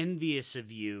am envious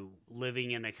of you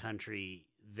living in a country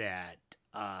that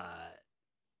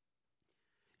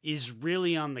is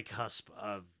really on the cusp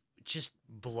of just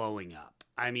blowing up.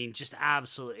 I mean, just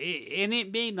absolutely, and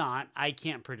it may not, I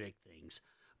can't predict things,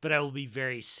 but I will be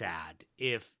very sad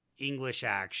if English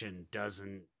action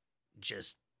doesn't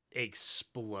just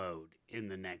explode in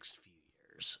the next few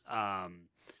years.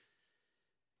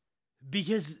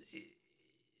 Because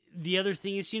the other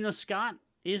thing is, you know, Scott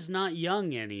is not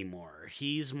young anymore.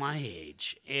 He's my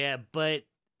age. But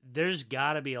there's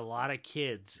got to be a lot of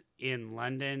kids in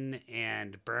London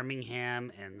and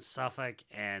Birmingham and Suffolk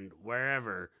and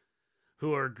wherever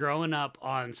who are growing up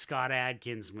on Scott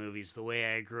Adkins movies the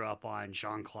way I grew up on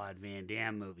Jean-Claude Van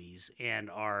Damme movies, and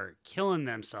are killing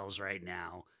themselves right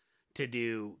now to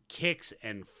do kicks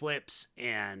and flips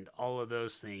and all of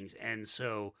those things. And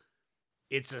so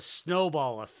it's a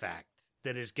snowball effect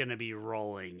that is going to be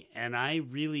rolling. And I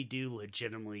really do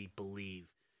legitimately believe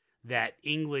that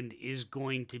England is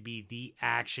going to be the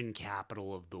action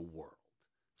capital of the world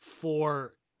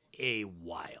for a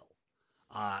while.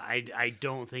 I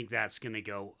don't think that's going to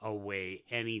go away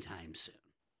anytime soon.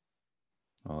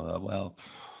 Well,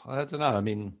 I don't know. I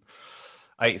mean,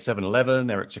 8711,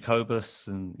 Eric Jacobus,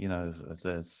 and, you know,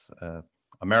 there's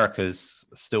America's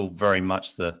still very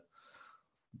much the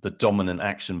dominant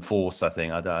action force. I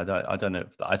think. I don't know.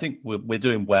 I think we're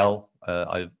doing well.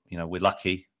 We're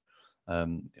lucky.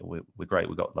 We're great.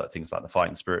 We've got things like the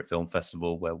Fighting Spirit Film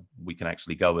Festival where we can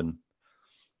actually go and,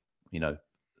 you know,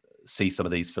 see some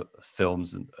of these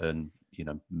films and you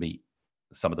know, meet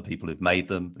some of the people who've made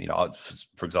them. You know,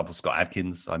 for example, Scott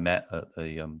Adkins I met at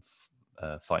the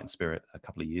Fighting Spirit a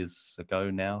couple of years ago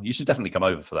now. You should definitely come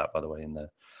over for that, by the way, in the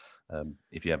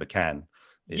if you ever can.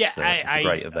 It's a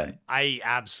great event. I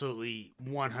absolutely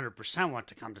 100% want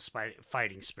to come to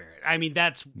Fighting Spirit. I mean,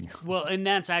 that's well, and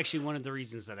that's actually one of the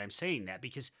reasons that I'm saying that,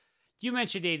 because you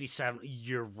mentioned 87.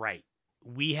 You're right.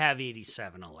 We have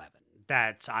 87-11.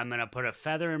 I'm going to put a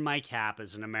feather in my cap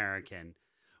as an American.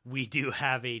 We do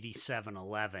have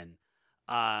 87-11.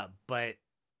 But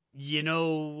you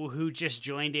know who just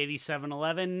joined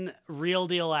 87-11? Real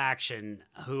Deal Action,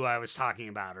 who I was talking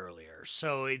about earlier.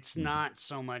 So it's not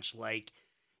so much like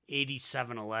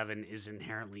 87-11 is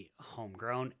inherently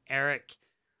homegrown. Eric,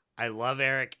 I love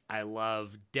Eric. I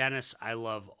love Dennis. I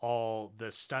love all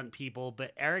the stunt people.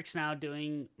 But Eric's now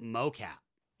doing mocap,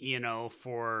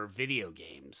 for video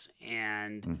games.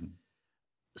 And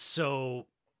so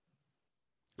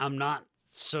I'm not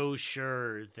so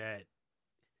sure that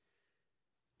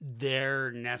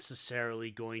they're necessarily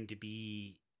going to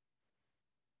be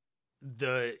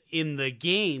in the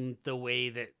game the way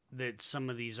that some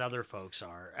of these other folks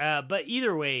are. But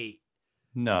either way.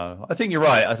 No, I think you're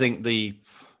right. I think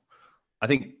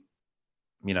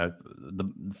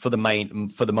for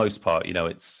the most part,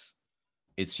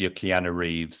 it's your Keanu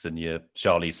Reeves and your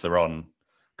Charlize Theron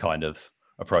kind of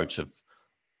approach of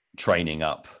training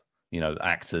up,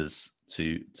 actors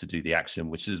to do the action,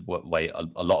 which is what way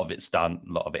a lot of it's done.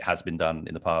 A lot of it has been done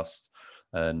in the past.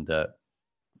 And,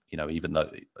 even though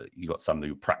you got some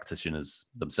new practitioners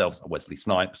themselves, Wesley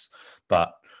Snipes,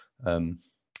 but the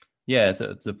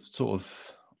sort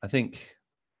of, I think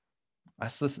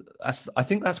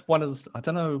that's one of I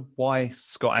don't know why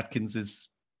Scott Adkins is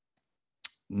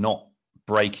not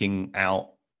breaking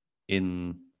out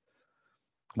in.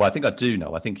 Well, I think I do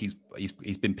know. I think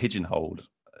he's been pigeonholed.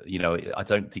 I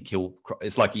don't think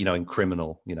it's like, in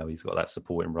Criminal, he's got that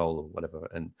supporting role or whatever,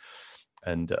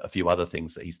 and a few other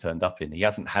things that he's turned up in. He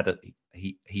hasn't had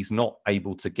he's not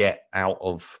able to get out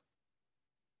of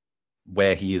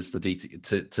where he is to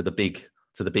the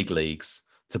big leagues,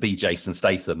 to be Jason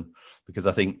Statham, because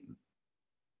I think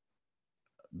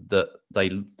that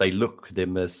they look at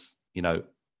him as,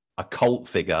 a cult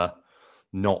figure,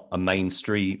 not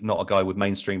a guy with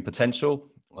mainstream potential.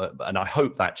 And I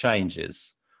hope that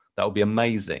changes. That would be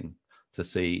amazing to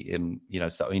see him,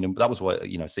 that was what,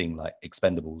 seeing like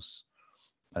Expendables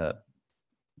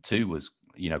 2 was,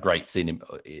 great seeing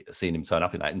him turn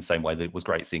up in that, in the same way that it was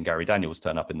great seeing Gary Daniels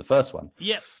turn up in the first one.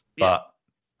 Yep. But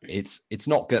it's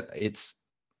not good.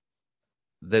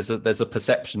 There's a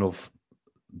perception of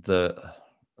the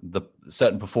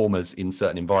certain performers in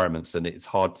certain environments, and it's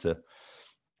hard to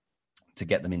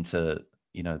get them into,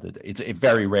 it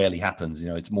very rarely happens.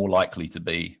 It's more likely to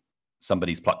be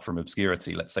somebody's plucked from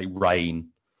obscurity. Let's say Rain,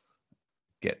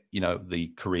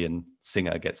 the Korean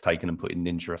singer gets taken and put in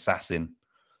Ninja Assassin.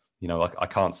 I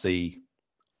can't see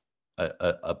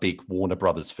a big Warner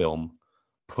Brothers film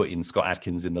putting Scott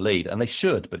Adkins in the lead, and they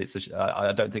should, but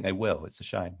I don't think they will. It's a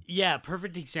shame. Yeah,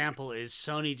 perfect example is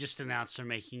Sony just announced they're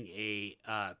making a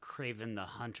Kraven the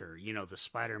Hunter, the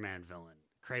Spider-Man villain,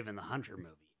 Kraven the Hunter movie.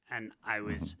 And I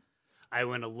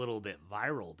went a little bit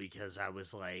viral because I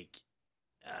was like,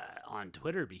 on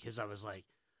Twitter, because I was like,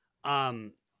 all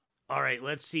right,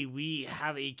 let's see. We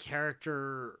have a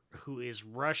character who is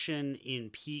Russian in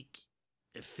peak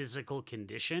physical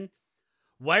condition.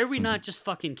 Why are we not just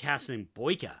fucking casting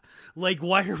Boyka? Like,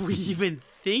 why are we even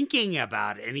thinking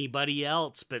about anybody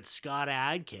else but Scott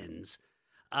Adkins?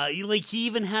 He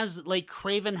even has,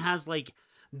 Kraven has,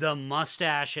 the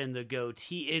mustache and the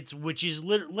goatee. Which is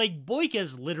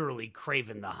Boyka's literally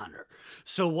Kraven the Hunter.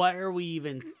 So why are we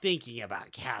even thinking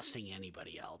about casting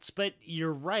anybody else? But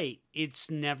you're right.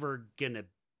 It's never gonna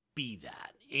be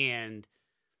that. And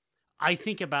I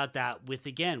think about that with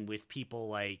people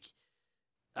like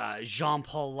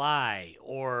Jean-Paul Lai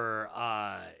or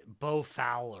Beau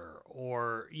Fowler,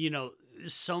 or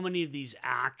so many of these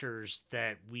actors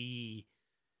that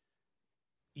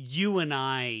you and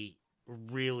I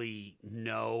really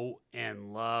know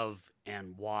and love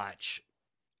and watch,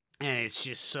 and it's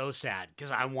just so sad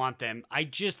because I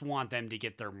just want them to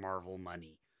get their Marvel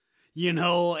money, and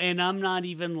I'm not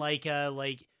even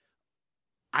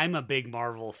I'm a big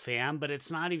Marvel fan, but it's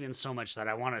not even so much that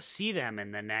I want to see them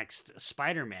in the next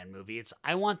Spider-Man movie.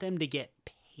 I want them to get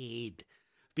paid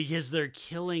because they're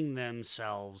killing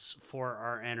themselves for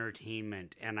our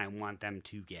entertainment, and I want them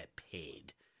to get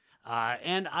paid.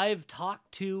 And I've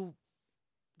talked to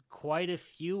quite a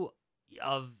few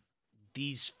of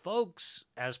these folks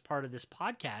as part of this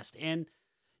podcast, and,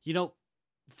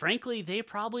 frankly, they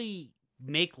probably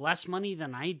make less money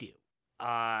than I do.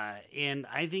 And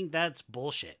I think that's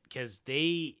bullshit because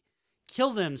they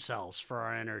kill themselves for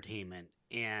our entertainment.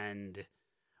 And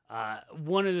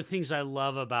One of the things I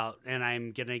love about, and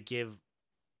I'm going to give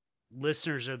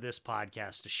listeners of this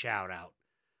podcast a shout out.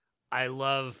 I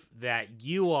love that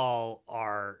you all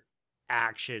are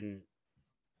action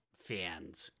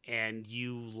fans and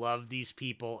you love these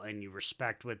people and you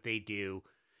respect what they do.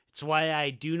 It's why I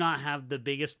do not have the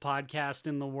biggest podcast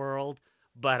in the world,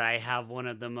 but I have one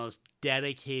of the most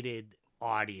dedicated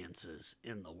audiences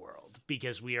in the world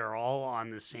because we are all on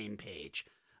the same page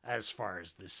as far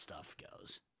as this stuff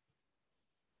goes.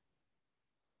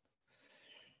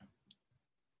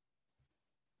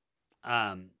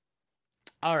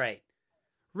 All right.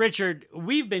 Richard,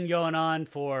 we've been going on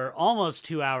for almost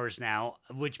 2 hours now,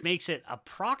 which makes it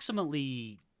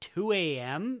approximately 2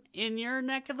 a.m. in your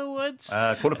neck of the woods.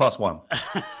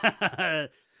 1:15.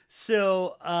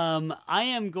 So I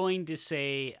am going to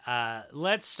say,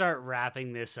 let's start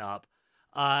wrapping this up.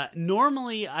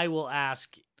 Normally, I will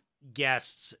ask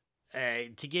guests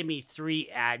to give me 3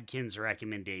 Adkins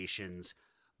recommendations,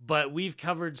 but we've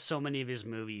covered so many of his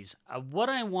movies. What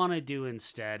I want to do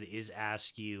instead is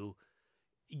ask you,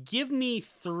 give me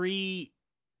 3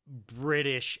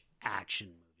 British action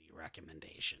movie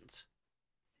recommendations.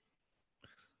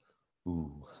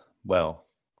 Ooh, well,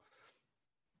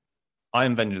 I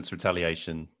Am Vengeance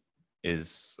Retaliation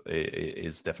is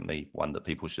definitely one that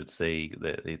people should see.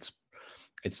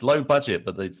 It's low budget,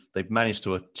 but they've managed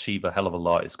to achieve a hell of a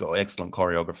lot. It's got excellent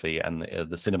choreography, and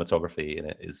the cinematography in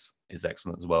it is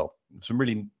excellent as well. Some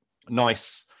really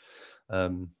nice,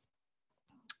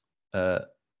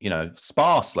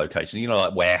 sparse locations.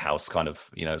 Like warehouse kind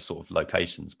of sort of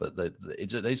locations, but they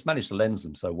just managed to lens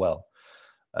them so well.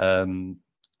 And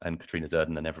Katrina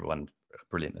Durden and everyone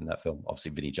brilliant in that film.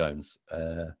 Obviously, Vinnie Jones.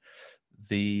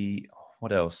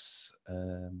 What else?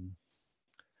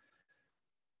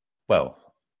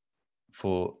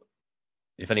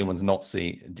 If anyone's not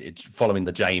following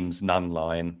the James Nunn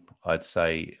line, I'd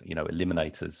say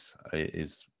Eliminators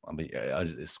is.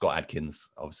 Scott Adkins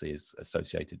obviously is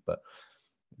associated, but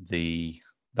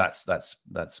that's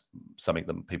something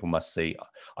that people must see.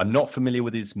 I'm not familiar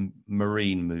with his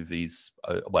marine movies.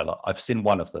 I've seen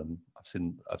one of them.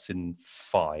 I've seen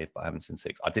 5, but I haven't seen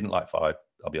 6. I didn't like 5,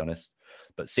 I'll be honest,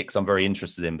 but 6 I'm very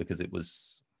interested in because I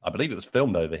believe it was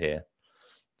filmed over here,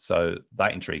 so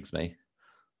that intrigues me.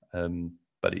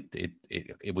 But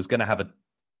it was going to have a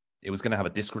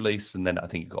disc release, and then I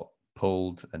think it got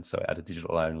pulled, and so it had a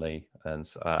digital only, and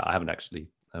so I haven't actually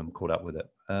caught up with it.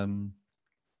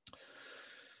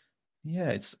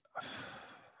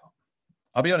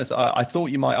 I'll be honest. I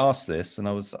thought you might ask this, and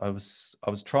I was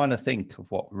trying to think of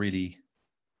what really,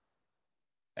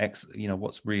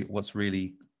 what's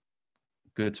really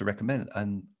good to recommend,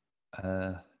 and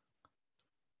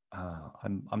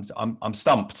I'm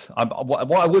stumped.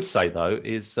 What I would say though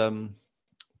is,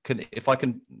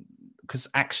 because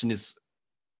action is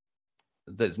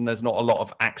there's not a lot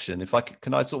of action.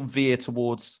 Can I sort of veer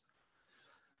towards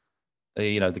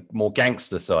the more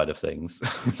gangster side of things?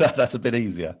 That's a bit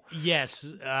easier. Yes,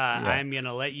 I'm going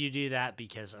to let you do that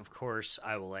because, of course,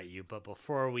 I will let you. But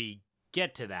before we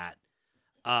get to that,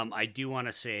 I do want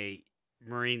to say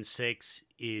Marine 6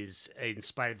 is, in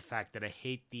spite of the fact that I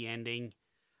hate the ending,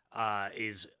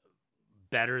 is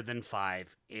better than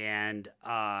 5. And,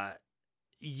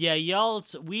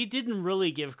 we didn't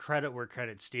really give credit where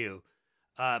credit's due.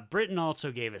 Britain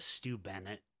also gave us Stu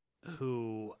Bennett,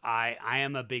 who I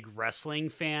am a big wrestling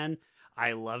fan.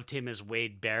 I loved him as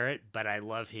Wade Barrett, but I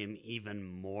love him even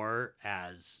more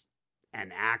as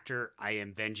an actor. I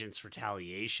Am Vengeance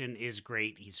Retaliation is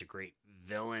great. He's a great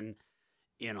villain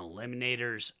in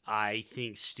Eliminators. I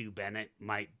think Stu Bennett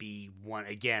might be one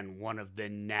of the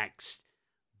next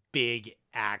big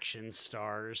action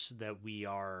stars that we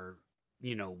are,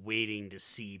 waiting to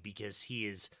see, because he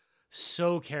is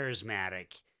so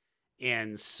charismatic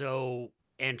and so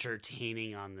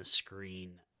entertaining on the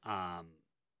screen. I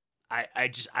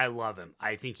love him.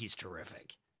 I think he's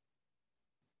terrific.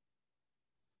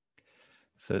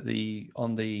 So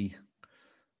there's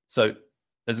a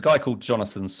guy called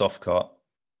Jonathan Softcott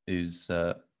who's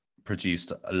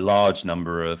produced a large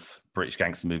number of British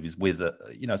gangster movies with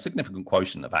a significant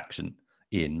quotient of action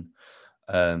in,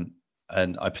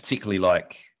 and I particularly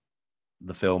like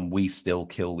the film We Still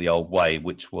Kill the Old Way,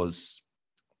 which was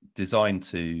designed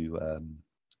to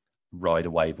ride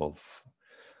a wave of,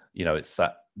 it's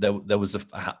that there was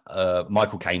a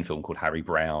Michael Caine film called Harry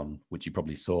Brown, which you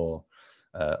probably saw,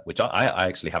 which I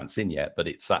actually haven't seen yet, but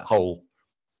it's that whole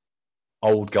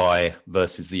old guy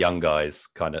versus the young guys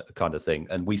kind of thing.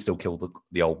 And We Still Kill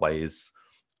the Old Way is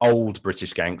old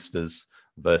British gangsters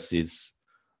versus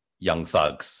young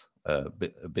thugs, a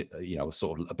bit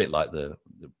like the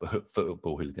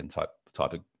football hooligan type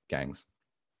of gangs.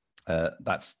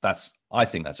 That's I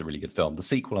think that's a really good film. The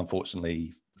sequel,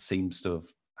 unfortunately, seems to have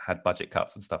had budget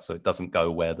cuts and stuff, so it doesn't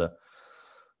go where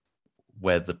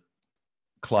the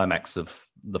climax of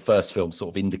the first film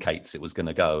sort of indicates it was going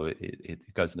to go. It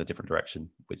goes in a different direction,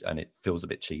 and it feels a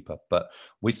bit cheaper. But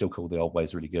We Still Kill the Old Way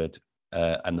is really good.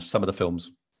 And some of the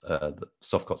films that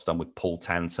Softcot's done with Paul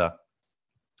Tanter,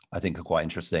 I think, are quite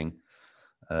interesting.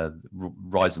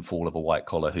 Rise and Fall of a White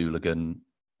Collar Hooligan,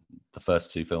 the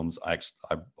first two films I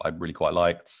really quite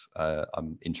liked.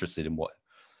 I'm interested in what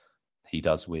he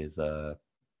does with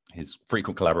his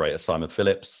frequent collaborator Simon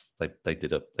Phillips. They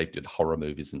did horror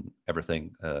movies and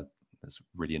everything. It's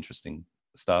really interesting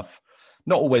stuff.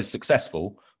 Not always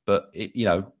successful, but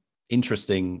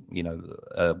interesting.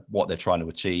 What they're trying to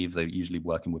achieve. They're usually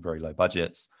working with very low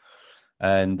budgets.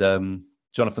 And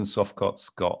Jonathan Softcott's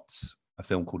got a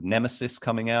film called Nemesis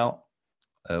coming out,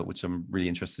 which I'm really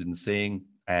interested in seeing.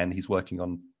 And he's working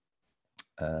on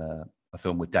a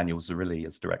film with Daniel Zerilli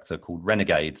as director called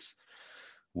Renegades,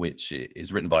 which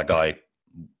is written by a guy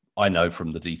I know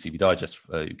from the DTV Digest,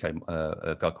 who came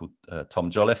a guy called Tom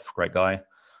Jolliffe, great guy.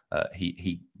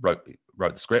 He wrote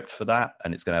the script for that,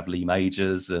 and it's going to have Lee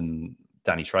Majors and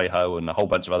Danny Trejo and a whole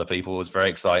bunch of other people. It's a very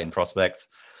exciting prospect.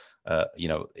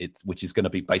 Which is going to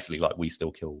be basically like We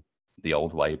Still Kill the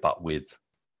Old Way, but with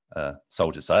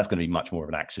soldiers. So that's going to be much more of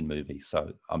an action movie.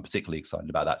 So I'm particularly excited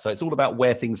about that. So it's all about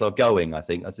where things are going. I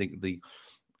think the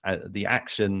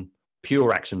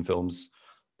pure action films,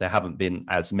 there haven't been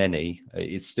as many.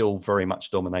 It's still very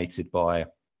much dominated by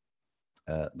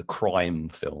the crime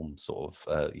film, sort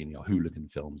of hooligan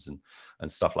films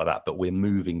and stuff like that. But we're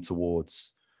moving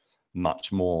towards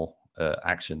much more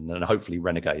action, and hopefully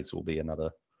Renegades will be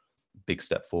another big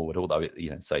step forward. Although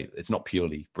say it's not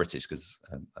purely British because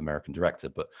American director,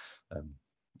 but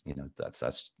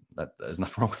there's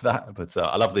nothing wrong with that. But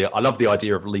I love the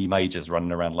idea of Lee Majors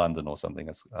running around London or something.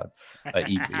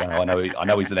 I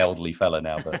know he's an elderly fella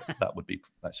now, but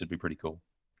that should be pretty cool.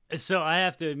 So I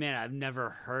have to admit, I've never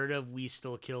heard of We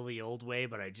Still Kill the Old Way,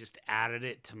 but I just added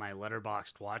it to my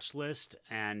Letterboxd watch list,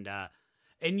 and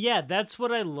yeah, that's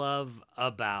what I love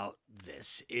about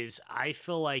this is I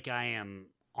feel like I am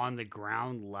on the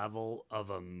ground level of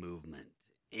a movement,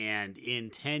 and in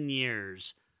 10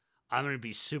 years, I'm going to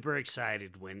be super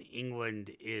excited when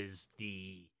England is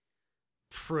the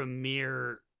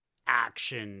premier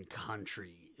action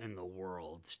country in the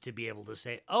world to be able to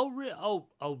say, oh,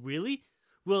 really?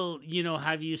 Well,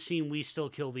 have you seen We Still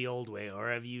Kill the Old Way? Or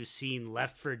have you seen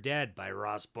Left 4 Dead by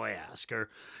Ross Boyask? Or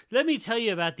let me tell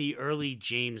you about the early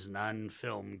James Nunn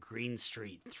film Green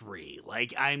Street 3.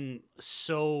 Like, I'm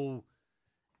so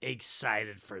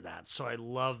excited for that. So I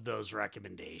love those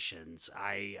recommendations.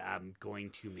 I am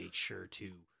going to make sure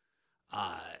to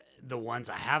the ones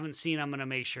I haven't seen, I'm going to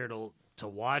make sure to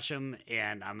watch them,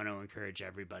 and I'm going to encourage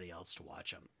everybody else to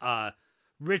watch them.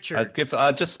 Richard,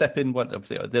 I'll just step in.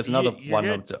 There's another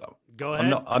one. Go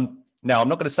ahead. I'm not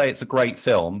going to say it's a great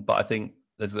film, but I think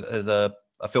there's a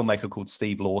filmmaker called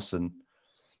Steve Lawson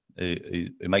who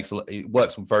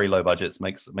works with very low budgets,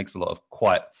 makes a lot of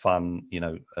quite fun,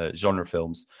 genre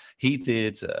films. He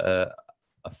did a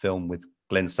film with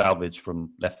Glenn Salvage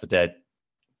from Left 4 Dead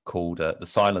called The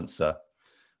Silencer,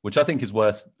 which I think is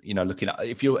worth looking at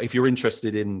if you're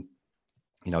interested in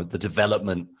the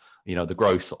development, the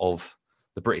growth of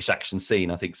the British action scene.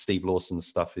 I think Steve Lawson's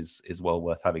stuff is well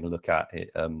worth having a look at.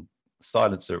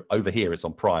 Silencer over here, it's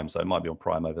on Prime, so it might be on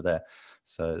Prime over there.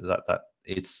 So that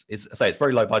it's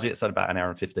very low budget. It's at about an hour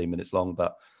and 15 minutes long,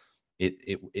 but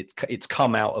it's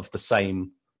come out of the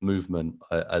same movement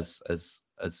as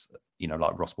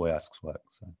like Ross Boyask's work.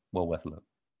 So well worth a look.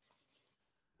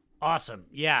 Awesome.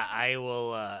 Yeah, I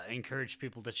will encourage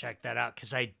people to check that out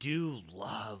because I do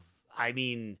love.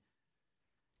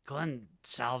 Glenn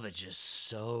Salvage is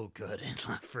so good in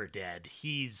Left 4 Dead.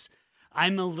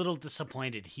 I'm a little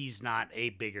disappointed he's not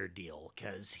a bigger deal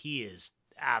because he is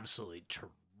absolutely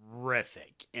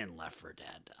terrific in Left 4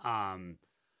 Dead.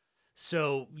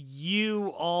 So you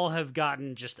all have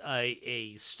gotten just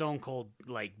a stone cold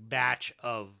batch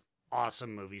of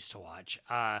awesome movies to watch.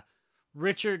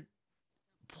 Richard,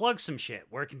 plug some shit.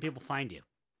 Where can people find you?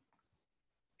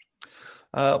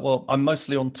 Well, I'm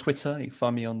mostly on Twitter. You can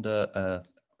find me on the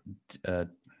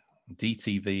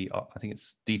DTV. I think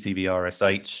it's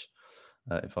DTVRSH.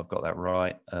 If I've got that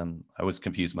right. I always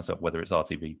confuse myself whether it's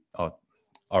RTV or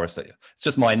RSH. It's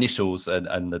just my initials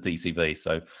and the DTV.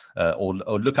 So,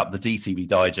 or look up the DTV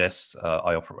Digest.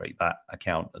 I operate that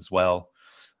account as well.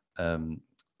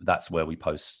 That's where we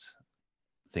post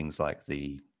things like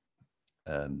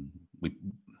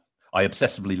I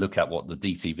obsessively look at what the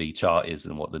DTV chart is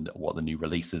and what the new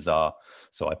releases are.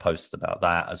 So I post about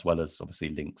that, as well as obviously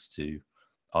links to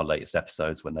our latest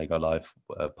episodes when they go live.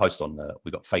 Post on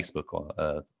we got Facebook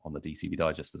on the DTV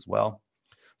Digest as well.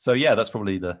 So yeah, that's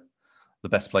probably the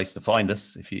best place to find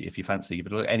us if you fancy.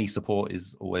 But any support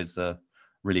is always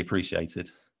really appreciated.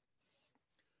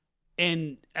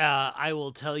 And I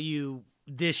will tell you,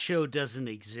 this show doesn't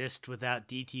exist without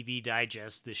DTV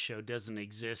Digest. This show doesn't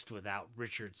exist without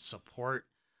Richard's support.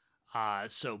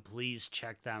 So please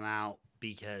check them out,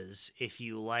 because if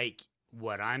you like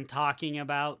what I'm talking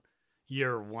about,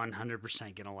 you're 100%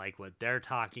 going to like what they're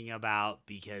talking about,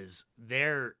 because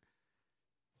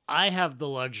I have the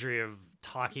luxury of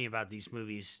talking about these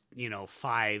movies,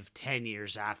 5-10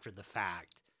 years after the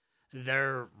fact.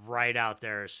 They're right out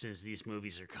there as soon as these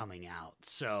movies are coming out.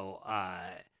 So,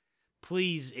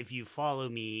 please, if you follow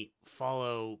me,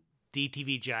 follow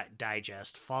DTV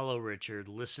Digest, follow Richard,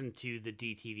 listen to the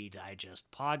DTV Digest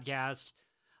podcast.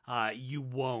 You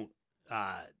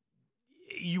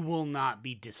will not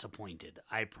be disappointed.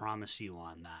 I promise you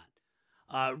on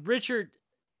that. Richard,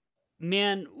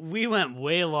 man, we went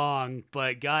way long,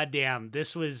 but goddamn,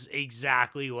 this was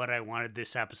exactly what I wanted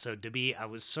this episode to be. I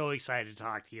was so excited to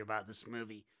talk to you about this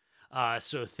movie.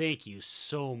 So thank you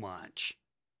so much.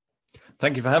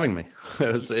 Thank you for having me.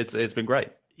 It's been great.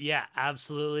 Yeah,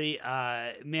 absolutely.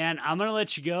 Man, I'm going to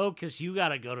let you go because you got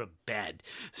to go to bed.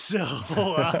 So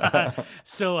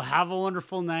so have a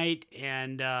wonderful night,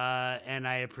 and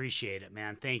I appreciate it,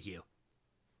 man. Thank you.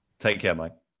 Take care,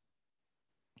 Mike.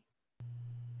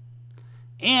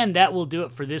 And that will do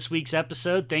it for this week's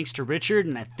episode. Thanks to Richard,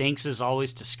 and thanks as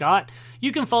always to Scott.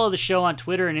 You can follow the show on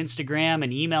Twitter and Instagram,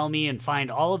 and email me, and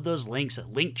find all of those links at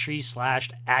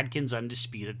linktree/Adkins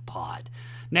Undisputed Pod.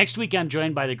 Next week, I'm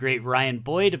joined by the great Ryan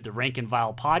Boyd of the Rank and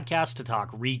Vile podcast to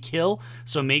talk Re-Kill,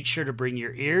 so make sure to bring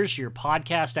your ears, your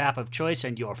podcast app of choice,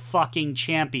 and your fucking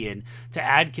champion to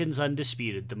Adkins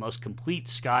Undisputed, the most complete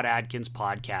Scott Adkins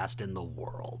podcast in the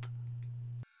world.